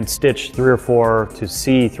and stitch 3 or 4 to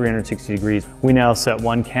see 360 degrees, we now set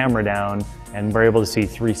 1 camera down and we're able to see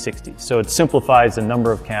 360. So it simplifies the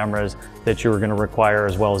number of cameras that you're going to require,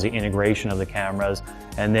 as well as the integration of the cameras,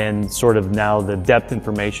 and then sort of now the depth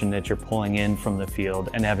information that you're pulling in from the field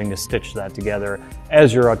and having to stitch that together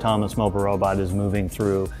as your autonomous mobile robot is moving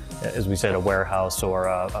through, as we said, a warehouse or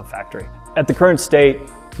a factory. At the current state,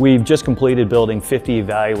 we've just completed building 50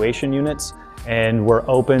 evaluation units, and we're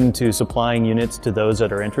open to supplying units to those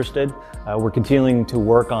that are interested. We're continuing to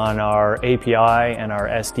work on our API and our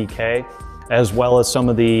SDK, as well as some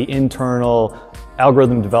of the internal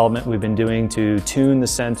algorithm development we've been doing to tune the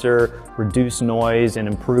sensor, reduce noise, and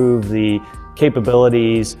improve the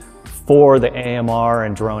capabilities for the AMR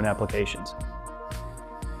and drone applications.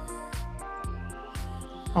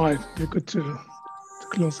 All right, you're good to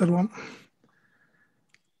close that one.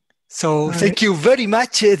 So thank you very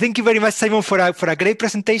much. Thank you very much, Simon, for a great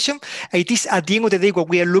presentation. It is at the end of the day, what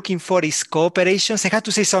we are looking for is cooperations. I have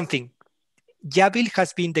to say something. Jabil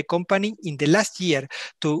has been the company in the last year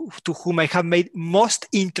to whom I have made most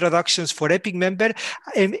introductions for Epic member,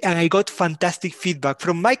 and I got fantastic feedback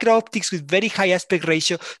from micro optics with very high aspect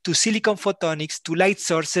ratio to silicon photonics to light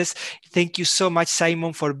sources. Thank you so much,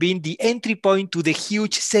 Simon, for being the entry point to the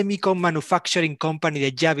huge semicon manufacturing company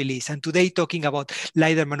that Jabil is. And today, talking about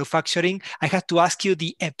LiDAR manufacturing, I have to ask you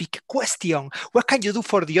the Epic question. What can you do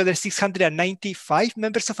for the other 695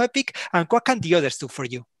 members of Epic, and what can the others do for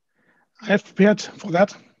you? I have prepared for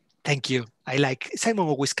that. Thank you. I like Simon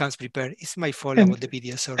always comes prepared. It's my fault about the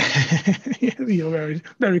video, sorry. You're very,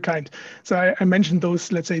 very kind. So I mentioned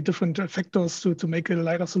those, let's say, different factors to make a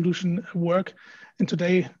LiDAR solution work. And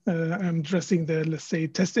today I'm addressing the, let's say,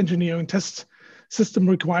 test engineering, test system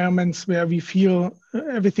requirements where we feel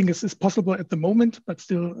everything is possible at the moment, but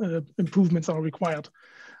still improvements are required.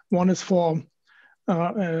 One is for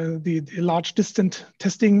the large distant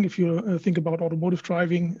testing. If you think about automotive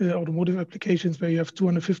driving, automotive applications where you have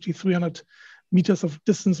 250, 300 meters of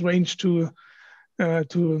distance range to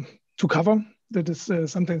cover, that is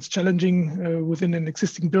sometimes challenging within an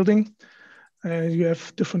existing building. You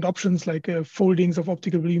have different options like foldings of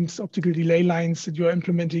optical beams, optical delay lines that you are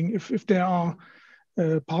implementing. If there are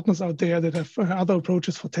partners out there that have other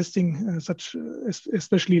approaches for testing, such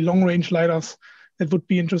especially long range LiDARs, that would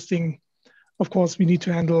be interesting. Of course, we need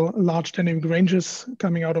to handle large dynamic ranges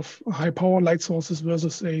coming out of high power light sources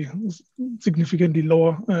versus a significantly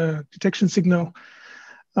lower detection signal.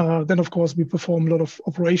 Then, of course, we perform a lot of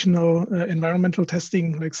operational environmental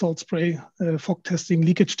testing like salt spray, fog testing,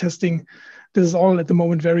 leakage testing. This is all at the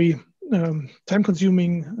moment very time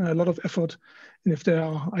consuming, a lot of effort. And if there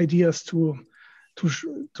are ideas to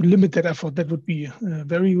limit that effort, that would be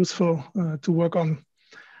very useful to work on.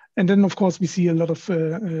 And then, of course, we see a lot of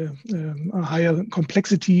a higher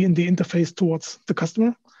complexity in the interface towards the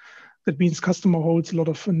customer. That means customer holds a lot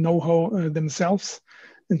of know-how themselves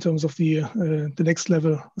in terms of the next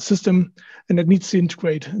level system. And that needs to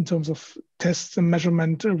integrate in terms of tests and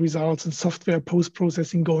measurement results and software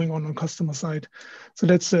post-processing going on customer side. So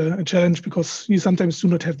that's a challenge because you sometimes do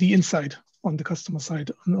not have the insight on the customer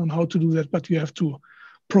side on how to do that, but you have to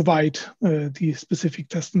provide the specific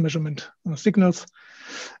test and measurement signals.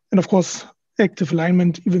 And of course, active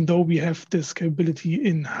alignment, even though we have this capability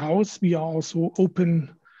in-house, we are also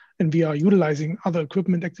open and we are utilizing other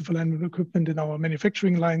equipment, active alignment equipment in our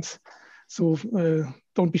manufacturing lines. So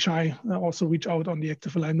don't be shy, also reach out on the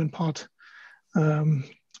active alignment part.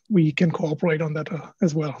 We can cooperate on that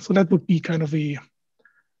as well. So that would be kind of a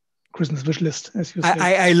Christmas wish list, as you say.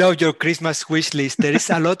 I love your Christmas wish list. There is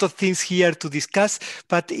a lot of things here to discuss,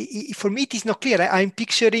 but for me it is not clear. I'm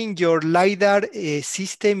picturing your LiDAR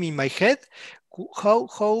system in my head.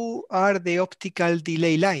 How are the optical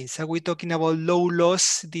delay lines? Are we talking about low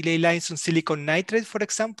loss delay lines on silicon nitride, for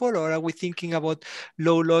example, or are we thinking about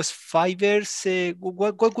low loss fibers?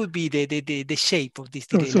 What would be the shape of these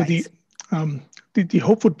delay lines? The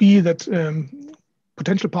hope would be that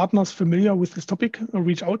potential partners familiar with this topic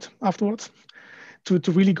reach out afterwards to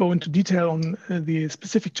really go into detail on the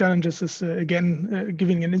specific challenges, is again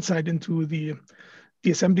giving an insight into the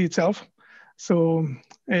assembly itself. So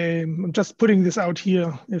I'm just putting this out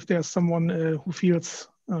here. If there's someone who feels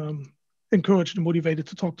encouraged and motivated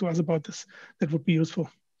to talk to us about this, that would be useful.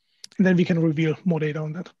 And then we can reveal more data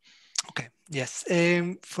on that. Okay. Yes,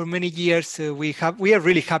 for many years we are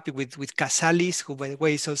really happy with Casalis, who by the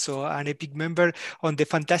way is also an Epic member, on the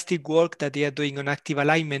fantastic work that they are doing on active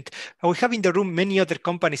alignment. We have in the room many other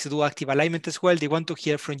companies who do active alignment as well. They want to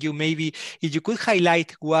hear from you. Maybe if you could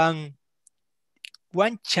highlight one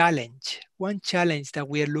challenge that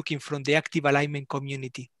we are looking from the active alignment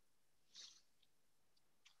community.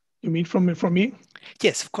 You mean from me?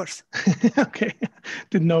 Yes, of course. Okay,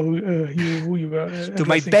 didn't know who you were to addressing.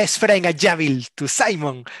 my best friend at Jabil, to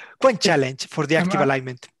Simon. One challenge for the active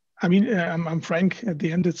alignment. I mean, I'm frank. At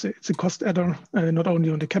the end, it's a cost adder, not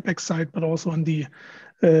only on the capex side, but also on the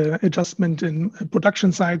adjustment in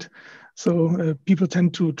production side. So people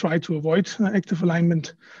tend to try to avoid active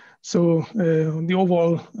alignment. So the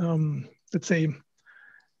overall, let's say,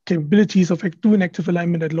 capabilities of doing active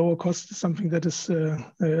alignment at lower cost is something that is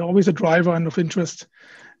always a driver and of interest.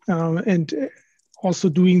 And also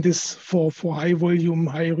doing this for high volume,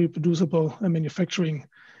 high reproducible manufacturing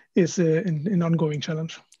is an ongoing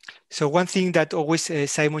challenge. So one thing that always,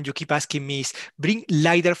 Simon, you keep asking me is bring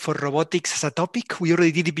LiDAR for robotics as a topic. We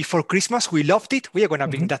already did it before Christmas. We loved it. We are going to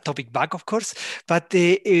bring that topic back, of course. But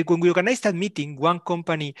when we organized that meeting, one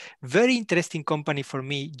company, very interesting company for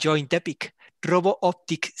me, joined Epic. Robo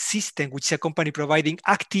Optic System, which is a company providing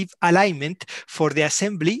active alignment for the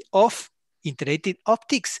assembly of integrated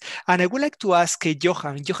optics. And I would like to ask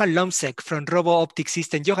Johan Lomsek from Robo Optic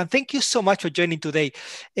System. Johan, thank you so much for joining today.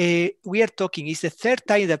 We are talking, it's the third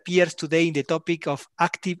time it appears today in the topic of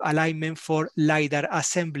active alignment for LiDAR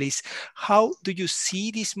assemblies. How do you see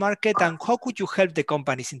this market and how could you help the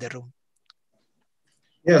companies in the room?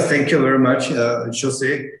 Yes, thank you very much,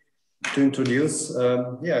 Jose, to introduce.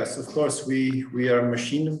 Yes, of course, we are a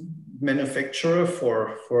machine manufacturer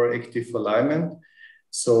for active alignment.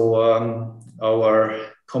 So our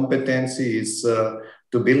competency is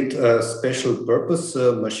to build special purpose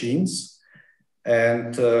machines.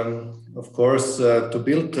 And of course, to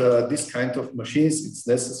build this kind of machines, it's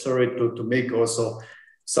necessary to make also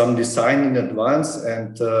some design in advance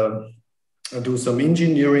and do some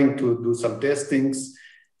engineering, to do some testings,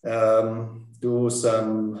 do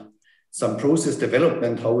some process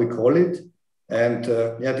development, how we call it. And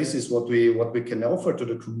yeah, this is what we can offer to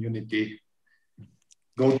the community.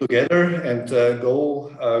 Go together and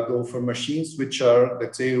go for machines which are,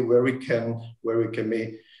 let's say, where we can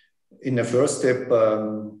make in the first step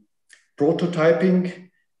prototyping,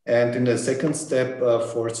 and in the second step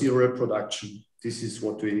for serial production. This is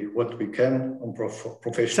what we can on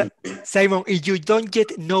professional. Simon, if you don't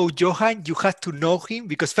yet know Johan, you have to know him,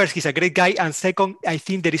 because first, he's a great guy, and second, I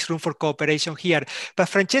think there is room for cooperation here. But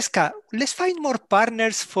Francesca, let's find more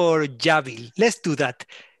partners for Jabil. Let's do that.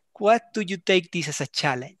 What do you take this as a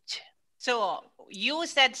challenge? So you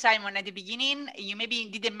said, Simon, at the beginning, you maybe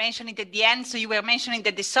didn't mention it at the end. So you were mentioning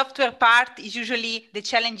that the software part is usually the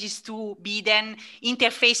challenge is to be then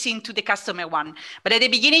interfacing to the customer one. But at the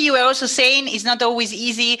beginning, you were also saying it's not always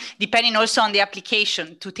easy, depending also on the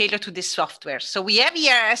application, to tailor to the software. So we have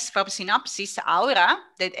here from Synopsys, Aura,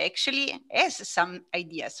 that actually has some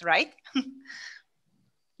ideas, right?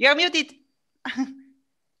 You're muted.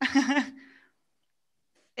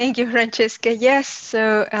 Thank you, Francesca. Yes,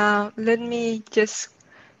 so let me just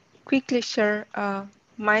quickly share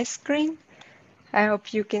my screen. I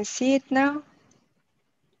hope you can see it now.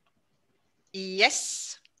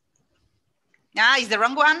 Yes. Is the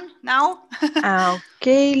wrong one now?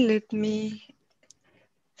 Okay, let me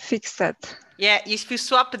fix that. Yeah, if you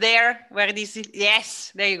swap there, where this is,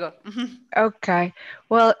 yes, there you go. Okay,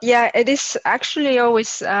 well, yeah, it is actually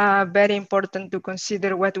always very important to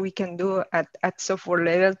consider what we can do at software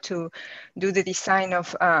level to do the design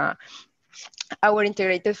of our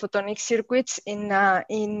integrated photonic circuits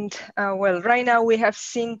well, right now we have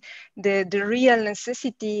seen the real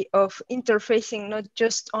necessity of interfacing not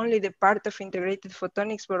just only the part of integrated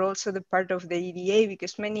photonics, but also the part of the EDA,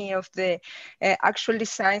 because many of the actual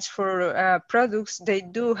designs for products, they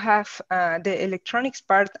do have the electronics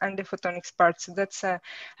part and the photonics part. So that's a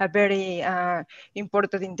very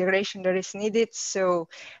important integration that is needed. So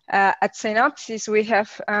at Synopsys, we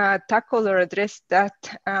have tackled or addressed that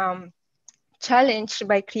challenge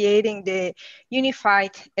by creating the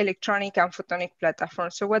unified electronic and photonic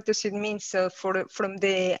platform. So what does it mean? So from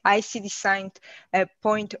the IC design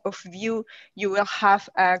point of view, you will have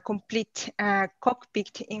a complete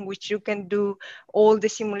cockpit in which you can do all the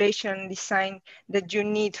simulation design that you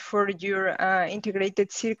need for your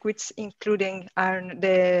integrated circuits, including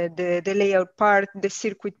the layout part, the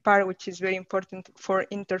circuit part, which is very important for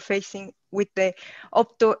interfacing with the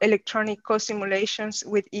optoelectronic co-simulations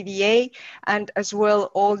with EDA, and as well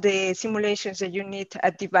all the simulations that you need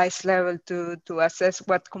at device level to assess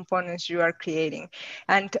what components you are creating.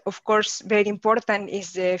 And of course, very important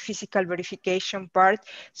is the physical verification part.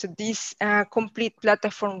 So this complete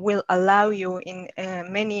platform will allow you in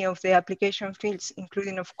many of the application fields,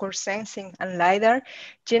 including of course sensing and LiDAR,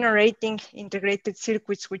 generating integrated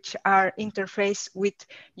circuits which are interfaced with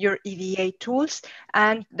your EDA tools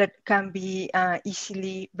and that can be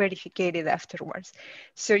easily verified afterwards.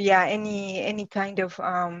 So yeah, any kind of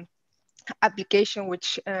application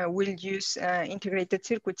which will use integrated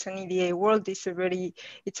circuits and EDA world is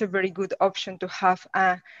it's a very good option to have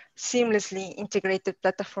a seamlessly integrated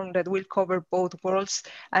platform that will cover both worlds,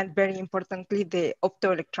 and very importantly, the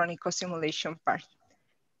optoelectronic simulation part.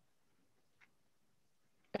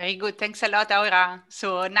 Very good. Thanks a lot, Aura.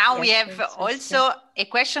 So now we have also a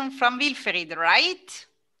question from Wilfried, right?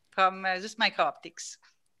 From ZEUS Micro-Optics.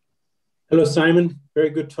 Hello, Simon. Very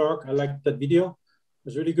good talk. I liked that video. It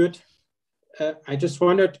was really good. I just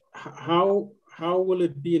wondered how will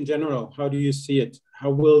it be in general? How do you see it? How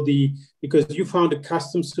will because you found a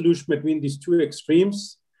custom solution between these two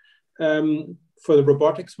extremes for the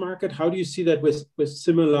robotics market. How do you see that with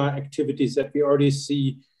similar activities that we already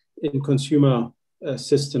see in consumer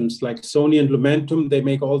systems like Sony and Lumentum. They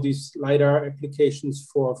make all these LiDAR applications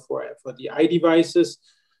for the eye devices.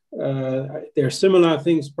 There are similar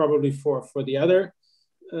things probably for the other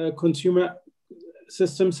consumer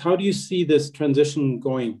systems. How do you see this transition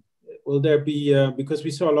going? Will there be, because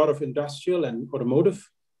we saw a lot of industrial and automotive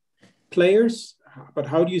players, but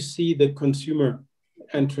how do you see the consumer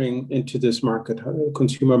entering into this market,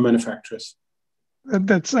 consumer manufacturers?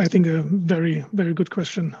 That's, I think, a very, very good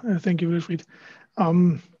question. Thank you, Wilfried.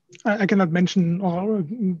 I cannot mention or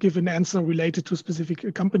give an answer related to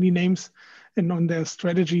specific company names and on their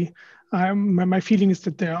strategy. My feeling is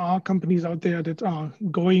that there are companies out there that are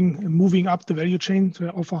moving up the value chain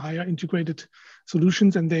to offer higher integrated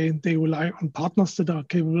solutions, and they rely on partners that are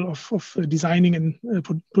capable of designing and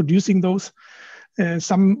producing those.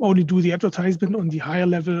 Some only do the advertisement on the higher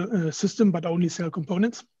level system, but only sell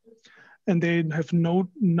components. And they have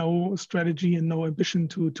no strategy and no ambition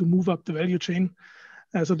to move up the value chain.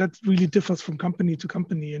 So that really differs from company to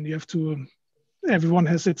company, and everyone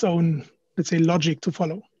has its own, let's say, logic to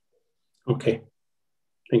follow. Okay,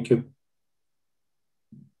 thank you.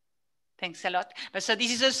 Thanks a lot. But so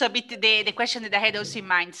this is also a bit the question that I had also in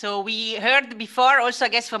mind. So we heard before also, I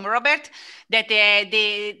guess, from Robert, that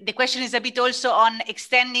the question is a bit also on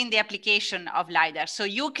extending the application of LiDAR. So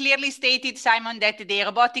you clearly stated, Simon, that the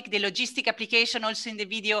logistic application also in the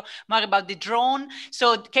video, more about the drone.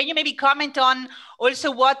 So can you maybe comment on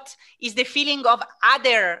also what is the feeling of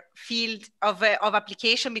other field of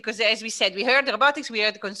application? Because as we said, we heard robotics, we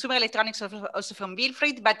heard consumer electronics also from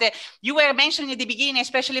Wilfried, but you were mentioning at the beginning,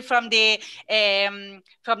 especially from the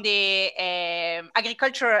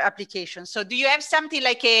agricultural application. So do you have something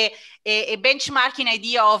like a benchmarking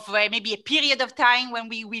idea of maybe a period of time when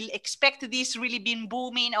we will expect this really being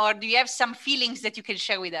booming, or do you have some feelings that you can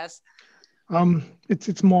share with us?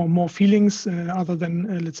 It's more feelings other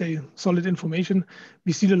than let's say solid information.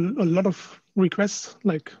 We see a lot of requests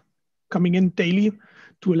like coming in daily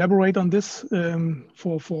to elaborate on this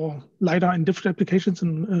for LiDAR in different applications,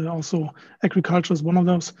 and also agriculture is one of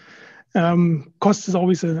those. Cost is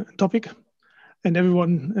always a topic, and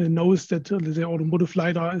everyone knows that the automotive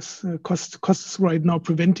LiDAR is costs right now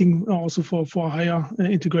preventing also for higher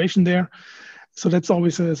integration there. So that's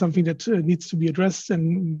always something that needs to be addressed,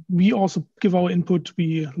 and we also give our input.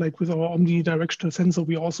 We, like with our omnidirectional sensor,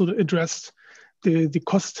 we also addressed the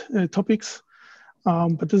cost topics.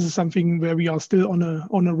 But this is something where we are still on a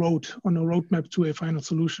roadmap to a final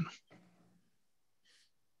solution.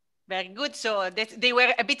 Very good. So that they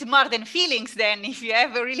were a bit more than feelings then. If you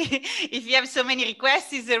have so many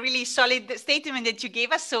requests, it's a really solid statement that you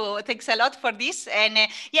gave us. So thanks a lot for this. And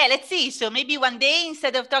yeah, let's see. So maybe one day,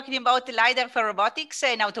 instead of talking about LiDAR for robotics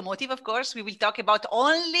and automotive, of course, we will talk about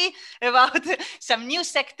only about some new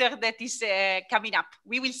sector that is coming up.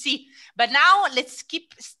 We will see. But now let's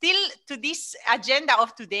keep still to this agenda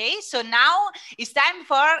of today. So now it's time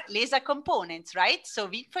for laser components, right? So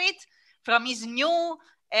Wilfried, from his new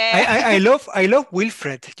I love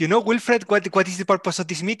Wilfried. You know, Wilfried, what is the purpose of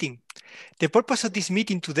this meeting? The purpose of this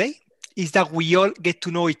meeting today is that we all get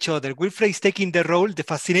to know each other. Wilfried is taking the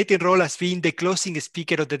fascinating role as being the closing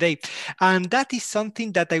speaker of the day. And that is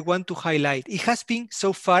something that I want to highlight. It has been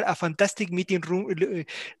so far a fantastic meeting room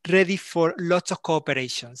ready for lots of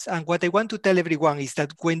cooperations. And what I want to tell everyone is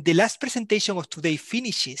that when the last presentation of today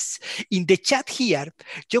finishes, in the chat here,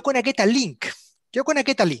 you're gonna get a link. You're going to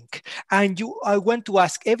get a link, and I want to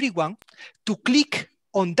ask everyone to click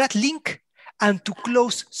on that link and to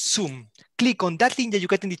close Zoom. Click on that link that you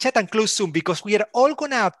get in the chat and close Zoom, because we are all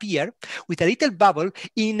going to appear with a little bubble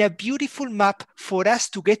in a beautiful map for us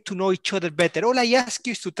to get to know each other better. All I ask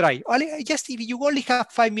you is to try. Just if you only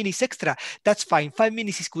have 5 minutes extra, that's fine. 5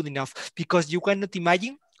 minutes is good enough, because you cannot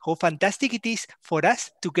imagine how fantastic it is for us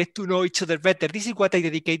to get to know each other better. This is what I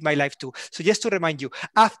dedicate my life to. So just to remind you,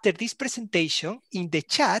 after this presentation, in the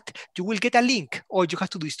chat, you will get a link. All you have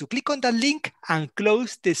to do is to click on that link and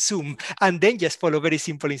close the Zoom. And then just follow very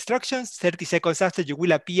simple instructions. 30 seconds after, you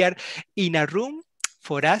will appear in a room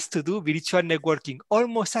for us to do virtual networking,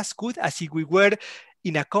 almost as good as if we were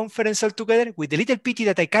in a conference all together, with a little pity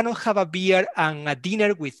that I cannot have a beer and a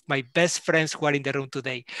dinner with my best friends who are in the room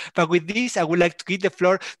today. But with this, I would like to give the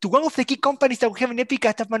floor to one of the key companies that we have in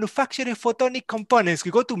EPIC that manufacturing photonic components. We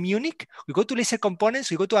go to Munich, we go to laser components,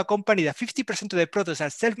 we go to a company that 50% of the products are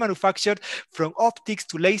self-manufactured, from optics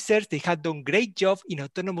to lasers. They have done a great job in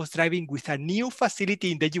autonomous driving with a new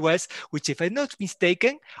facility in the US, which, if I'm not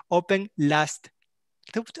mistaken, opened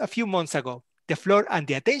a few months ago. The floor and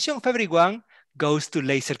the attention of everyone goes to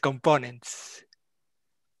laser components.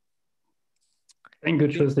 Thank you,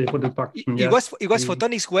 Jose, for the introduction. It was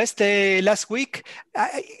Photonics West last week.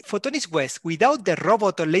 Photonics West without the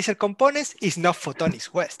robot or laser components is not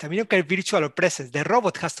Photonics West. I mean, you can virtual or presence. The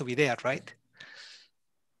robot has to be there, right?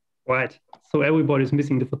 Right. So everybody's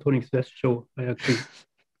missing the Photonics West show. I agree.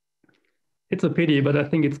 It's a pity, but I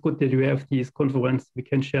think it's good that you have these conferences. We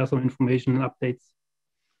can share some information and updates.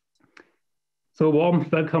 So warm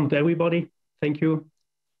welcome to everybody. Thank you.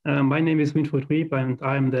 My name is Nyfors and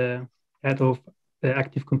I'm the head of the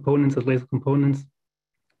active components and laser components.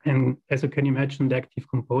 And as you can imagine, the active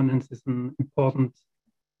components is an important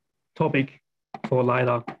topic for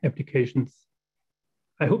LiDAR applications.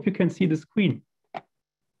 I hope you can see the screen.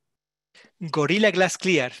 Gorilla Glass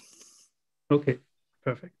clear. Okay,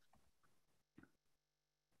 perfect.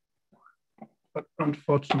 But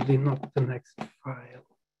unfortunately not the next file.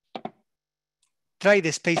 Try the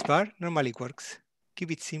spacebar, normally works.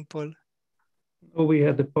 Keep it simple. Oh, we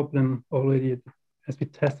had the problem already as we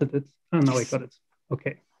tested it. Oh, now I got it.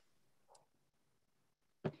 Okay.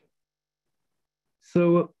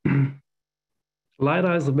 So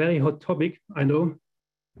LiDAR is a very hot topic, I know,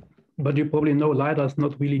 but you probably know LiDAR is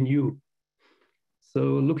not really new. So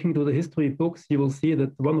looking to the history books, you will see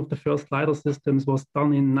that one of the first LiDAR systems was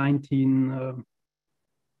done in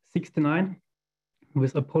 1969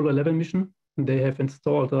 with Apollo 11 mission. They have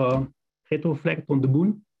installed a retroflect on the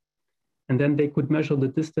moon, and then they could measure the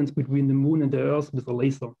distance between the moon and the Earth with a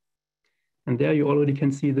laser. And there you already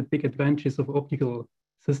can see the big advantages of optical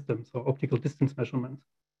systems or optical distance measurement.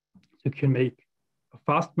 You can make a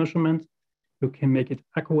fast measurement, you can make it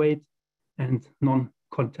accurate and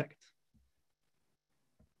non-contact.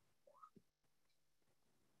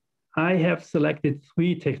 I have selected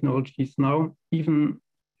 3 technologies now, even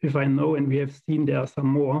if I know and we have seen there are some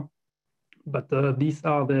more, but these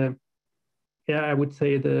are the, I would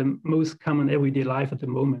say the most common everyday life at the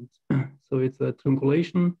moment. So it's a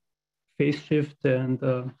triangulation, phase shift, and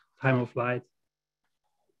time of flight.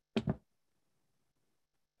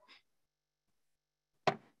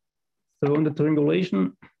 So on the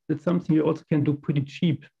triangulation, it's something you also can do pretty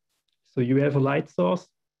cheap. So you have a light source,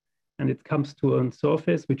 and it comes to a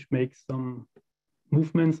surface which makes some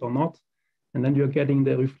movements or not. And then you're getting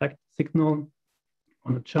the reflected signal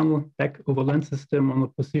on a channel back over lens system on a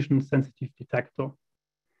position sensitive detector.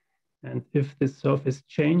 And if this surface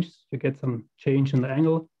changes, you get some change in the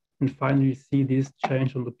angle, and finally see this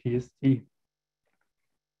change on the PST.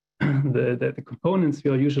 The components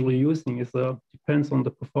you are usually using depends on the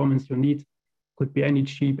performance you need. Could be any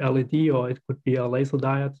cheap LED or it could be a laser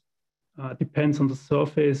diode. Depends on the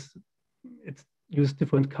surface. It's used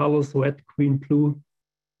different colors, red, green, blue.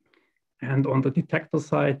 And on the detector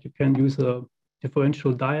side, you can use a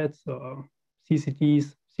differential diodes,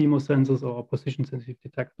 CCDs, CMOS sensors, or position sensitive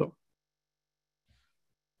detector.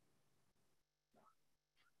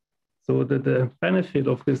 So the benefit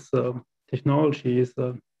of this technology is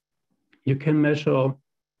you can measure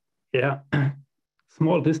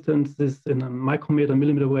small distances in a micrometer,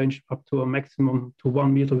 millimeter range up to a maximum to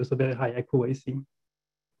 1 meter with a very high accuracy.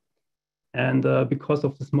 And because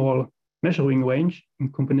of the small measuring range in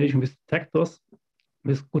combination with detectors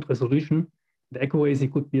with good resolution, the accuracy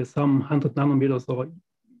could be some 100 nanometers or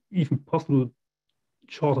even possible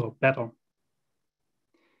shorter, better.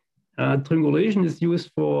 Triangulation is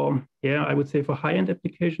used for, I would say for high-end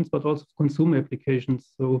applications, but also for consumer applications.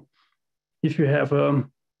 So if you have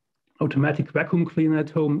automatic vacuum cleaner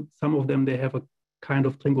at home, some of them, they have a kind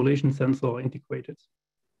of triangulation sensor integrated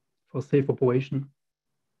for safe operation.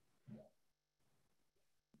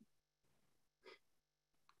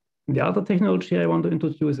 The other technology I want to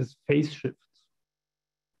introduce is phase shift.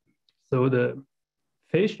 So the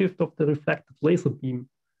phase shift of the reflected laser beam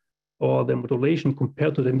or the modulation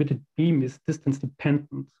compared to the emitted beam is distance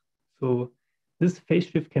dependent. So this phase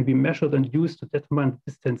shift can be measured and used to determine the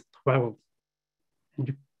distance traveled.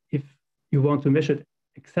 And if you want to measure it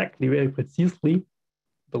exactly, very precisely,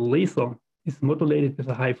 the laser is modulated with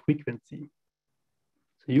a high frequency.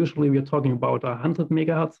 So usually we're talking about 100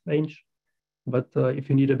 megahertz range, but if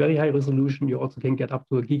you need a very high resolution, you also can get up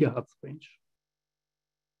to a gigahertz range.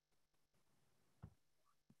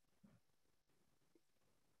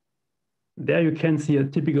 There you can see a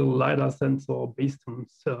typical LiDAR sensor based on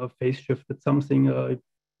phase shift. It's something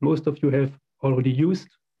most of you have already used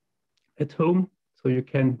at home. So you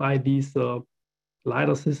can buy these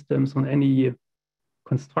LiDAR systems on any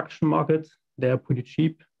construction market. They are pretty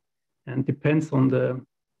cheap, and depends on the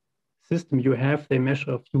system you have. They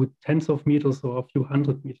measure a few tens of meters or a few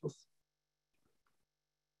hundred meters.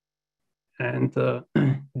 And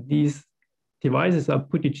these devices are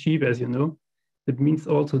pretty cheap, as you know. That means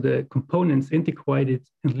also the components integrated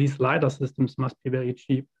in these LiDAR systems must be very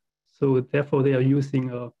cheap. So therefore they are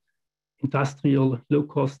using industrial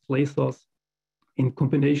low-cost lasers in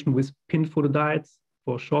combination with pin photodiodes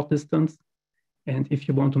for short distance. And if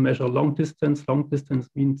you want to measure long distance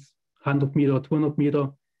means 100 meter, 200 meter,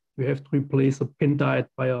 you have to replace a pin diode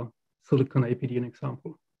by a silicon APD, an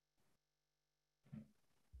example.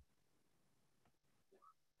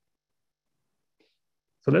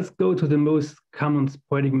 So let's go to the most common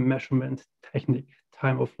spreading measurement technique,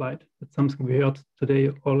 time of flight. That's something we heard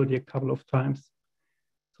today already a couple of times.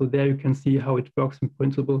 So there you can see how it works in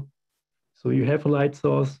principle. So you have a light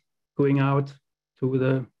source going out to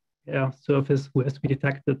the surface who has to be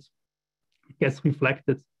detected, it gets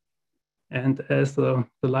reflected. And as the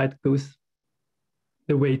light goes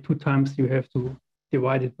away 2 times, you have to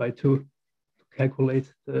divide it by 2 to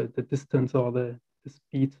calculate the distance or the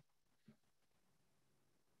speed.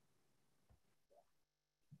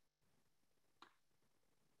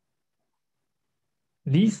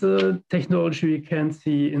 These technology you can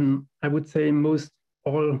see in, I would say, most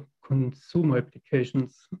all consumer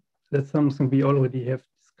applications. That's something we already have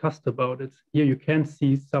discussed about it. Here you can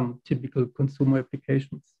see some typical consumer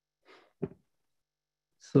applications.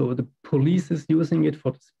 So the police is using it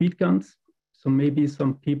for the speed guns. So maybe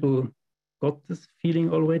some people got this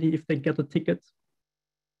feeling already if they get a ticket.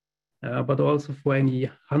 But also for any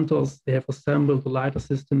hunters, they have assembled a LiDAR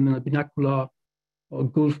system in a binocular, or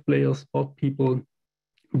golf players, sport people.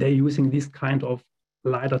 They're using this kind of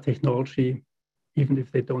LiDAR technology, even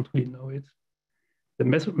if they don't really know it. The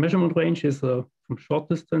measurement range is from short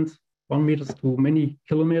distance, 1 meter to many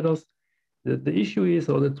kilometers. The issue is,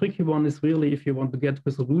 or the tricky one is really if you want to get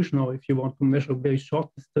resolution or if you want to measure very short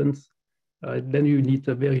distance, then you need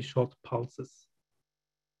very short pulses.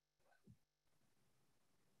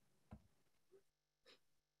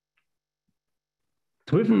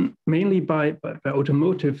 Driven mainly by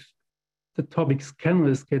automotive, the topic scanner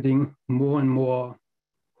is getting more and more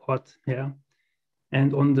hot, yeah.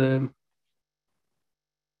 And on the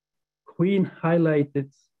green highlighted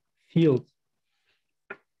field,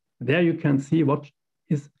 there you can see what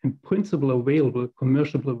is in principle available,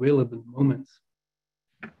 commercially available moments.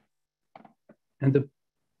 And the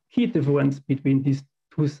key difference between these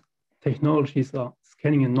 2 technologies are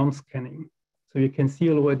scanning and non-scanning. So you can see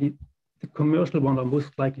already the commercial one are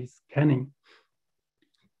most likely scanning.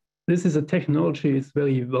 This is a technology, it's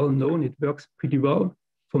very well known, it works pretty well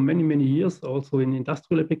for many, many years, also in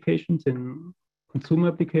industrial applications, in consumer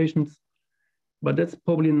applications. But that's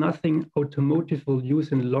probably nothing automotive will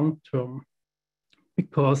use in the long term,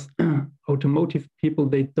 because automotive people,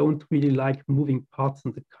 they don't really like moving parts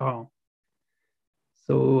in the car.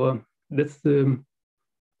 So that's the,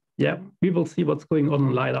 we will see what's going on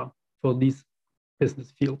in LiDAR for these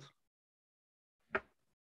business fields.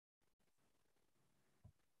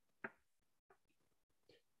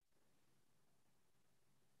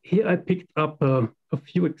 Here I picked up a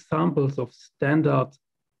few examples of standard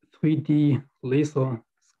 3D laser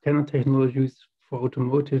scanner technologies for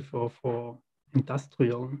automotive or for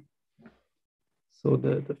industrial. So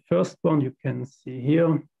the first one you can see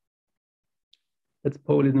here, that's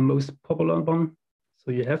probably the most popular one.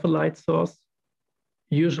 So you have a light source,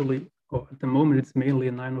 usually, or at the moment it's mainly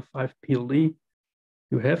a 905 PLD.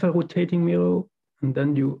 You have a rotating mirror, and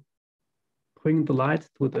then you bring the light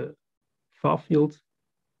to the far field,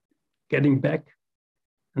 getting back,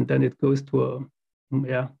 and then it goes to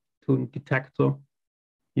a detector.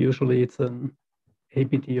 Usually it's an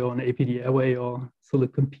APD or an APD array or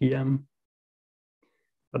silicon PM.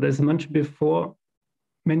 But as mentioned before,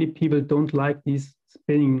 many people don't like these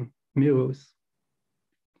spinning mirrors.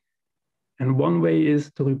 And one way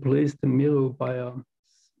is to replace the mirror by a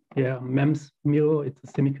MEMS mirror. It's a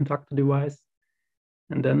semiconductor device.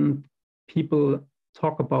 And then people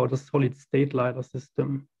talk about a solid state LiDAR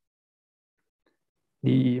system.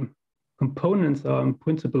 The components are in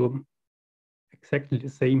principle exactly the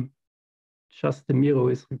same, just the mirror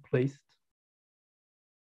is replaced.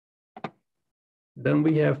 Then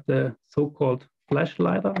we have the so-called flash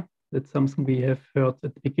LiDAR. That's something we have heard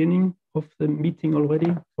at the beginning of the meeting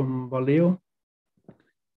already from Valeo.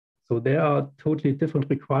 So there are totally different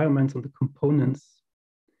requirements on the components.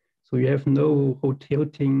 So you have no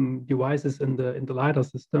rotating devices in the LiDAR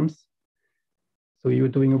systems. So you're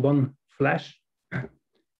doing a one flash,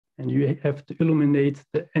 and you have to illuminate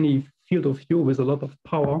any field of view with a lot of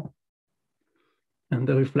power. And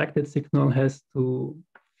the reflected signal has to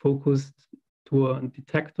focus to a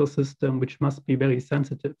detector system, which must be very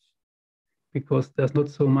sensitive because there's not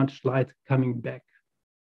so much light coming back.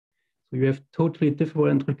 So you have totally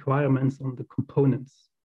different requirements on the components.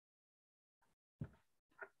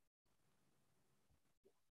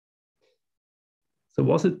 So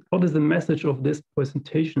what is the message of this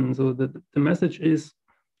presentation? So the message is,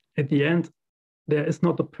 at the end, there is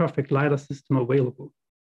not a perfect LiDAR system available.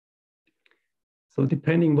 So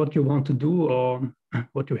depending what you want to do or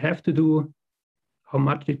what you have to do, how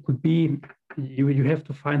much it could be, you have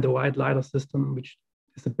to find the right LiDAR system, which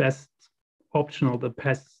is the best option or the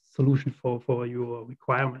best solution for your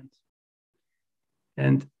requirements.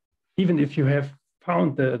 And even if you have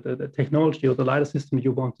found the technology or the LiDAR system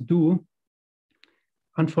you want to do,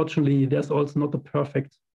 unfortunately, there's also not a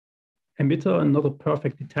perfect emitter and not a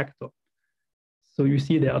perfect detector. So you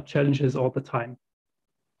see there are challenges all the time.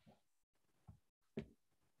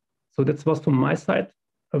 So that was from my side,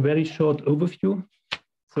 a very short overview.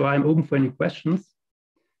 So I'm open for any questions.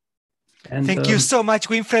 And, thank you so much,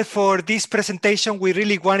 Winfried, for this presentation. We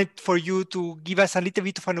really wanted for you to give us a little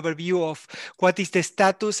bit of an overview of what is the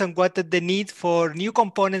status and what are the need for new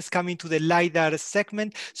components coming to the LiDAR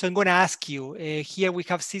segment. So I'm going to ask you, here we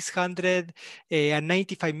have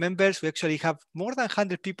 695 members. We actually have more than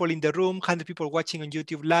 100 people in the room, 100 people watching on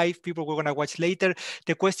YouTube Live, people we're going to watch later.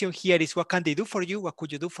 The question here is, what can they do for you? What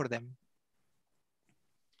could you do for them?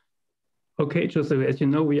 Okay, Jose, as you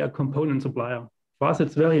know, we are a component supplier. For us,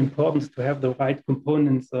 it's very important to have the right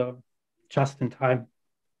components just in time.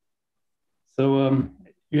 So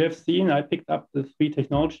you have seen, I picked up the 3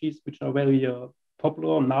 technologies which are very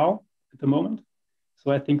popular now at the moment.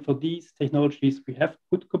 So I think for these technologies, we have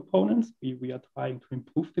good components. We are trying to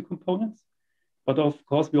improve the components. But of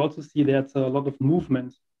course, we also see there's a lot of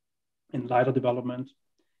movement in LiDAR development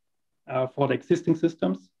for the existing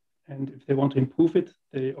systems. And if they want to improve it,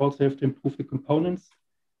 they also have to improve the components.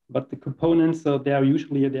 But the components, they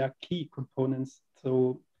are key components.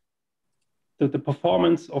 So the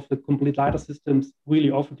performance of the complete LiDAR systems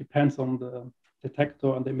really often depends on the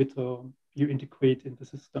detector and the emitter you integrate in the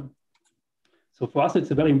system. So for us,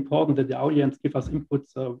 it's very important that the audience give us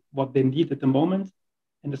inputs what they need at the moment,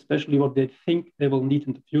 and especially what they think they will need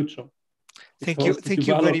in the future. Thank you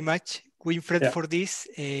very much, Winfried, for this.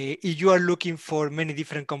 If you are looking for many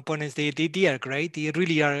different components, they are great. They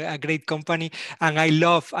really are a great company, and I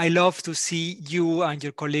love to see you and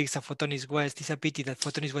your colleagues at Photonics West. It's a pity that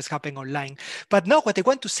Photonics West happened online. But no, what I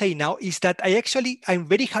want to say now is that I'm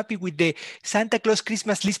very happy with the Santa Claus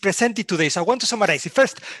Christmas list presented today. So I want to summarize it.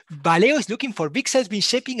 First, Valeo is looking for big size beam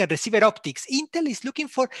shaping and receiver optics. Intel is looking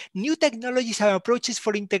for new technologies and approaches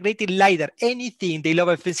for integrated LiDAR. Anything. They love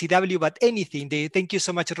FNCW, but anything. Thank you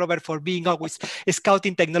so much, Robert, for being always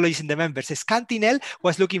scouting technologies in the members. Scantinel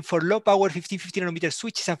was looking for low power 1550 nanometer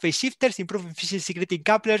switches and phase shifters, improving efficiency creating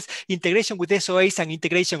couplers, integration with SOAs and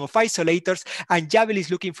integration of isolators. And Javel is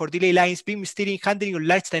looking for delay lines, beam steering, handling of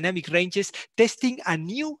large dynamic ranges, testing and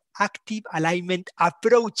new active alignment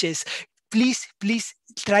approaches. Please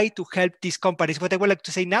try to help these companies. What I would like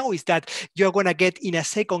to say now is that you're going to get in a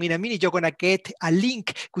minute, you're going to get a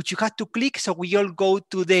link which you have to click. So we all go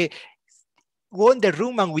to the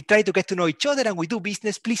room and we try to get to know each other and we do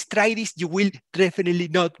business. Please try this. You will definitely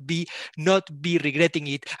not be regretting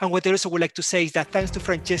it. And what I also would like to say is that thanks to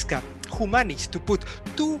Francesca, who managed to put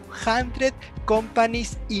 200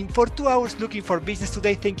 companies in for 2 hours looking for business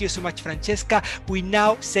today. Thank you so much, Francesca. We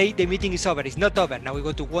now say the meeting is over. It's not over. Now we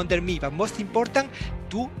go to Wonder Me, but most important,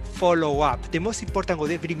 to follow up. The most important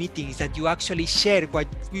of every meeting is that you actually share what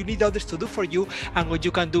you need others to do for you and what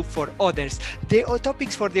you can do for others. The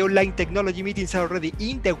topics for the online technology meetings are already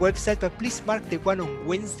in the website, but please mark the one on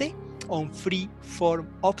Wednesday on free-form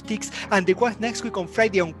optics and the one next week on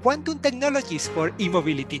Friday on quantum technologies for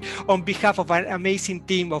e-mobility. On behalf of an amazing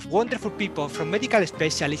team of wonderful people from medical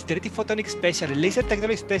specialists, theoretic photonics specialists, laser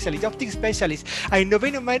technology specialists, optics specialists, an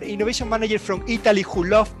innovation manager from Italy who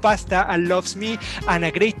loves pasta and loves me, and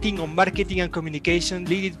a great team on marketing and communication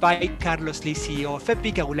led by Carlos Lee, CEO of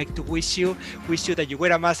Epic. I would like to wish you that you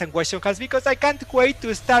wear a mask and wash your hands because I can't wait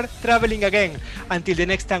to start traveling again. Until the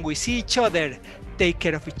next time we see each other, take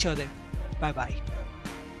care of each other. Bye-bye.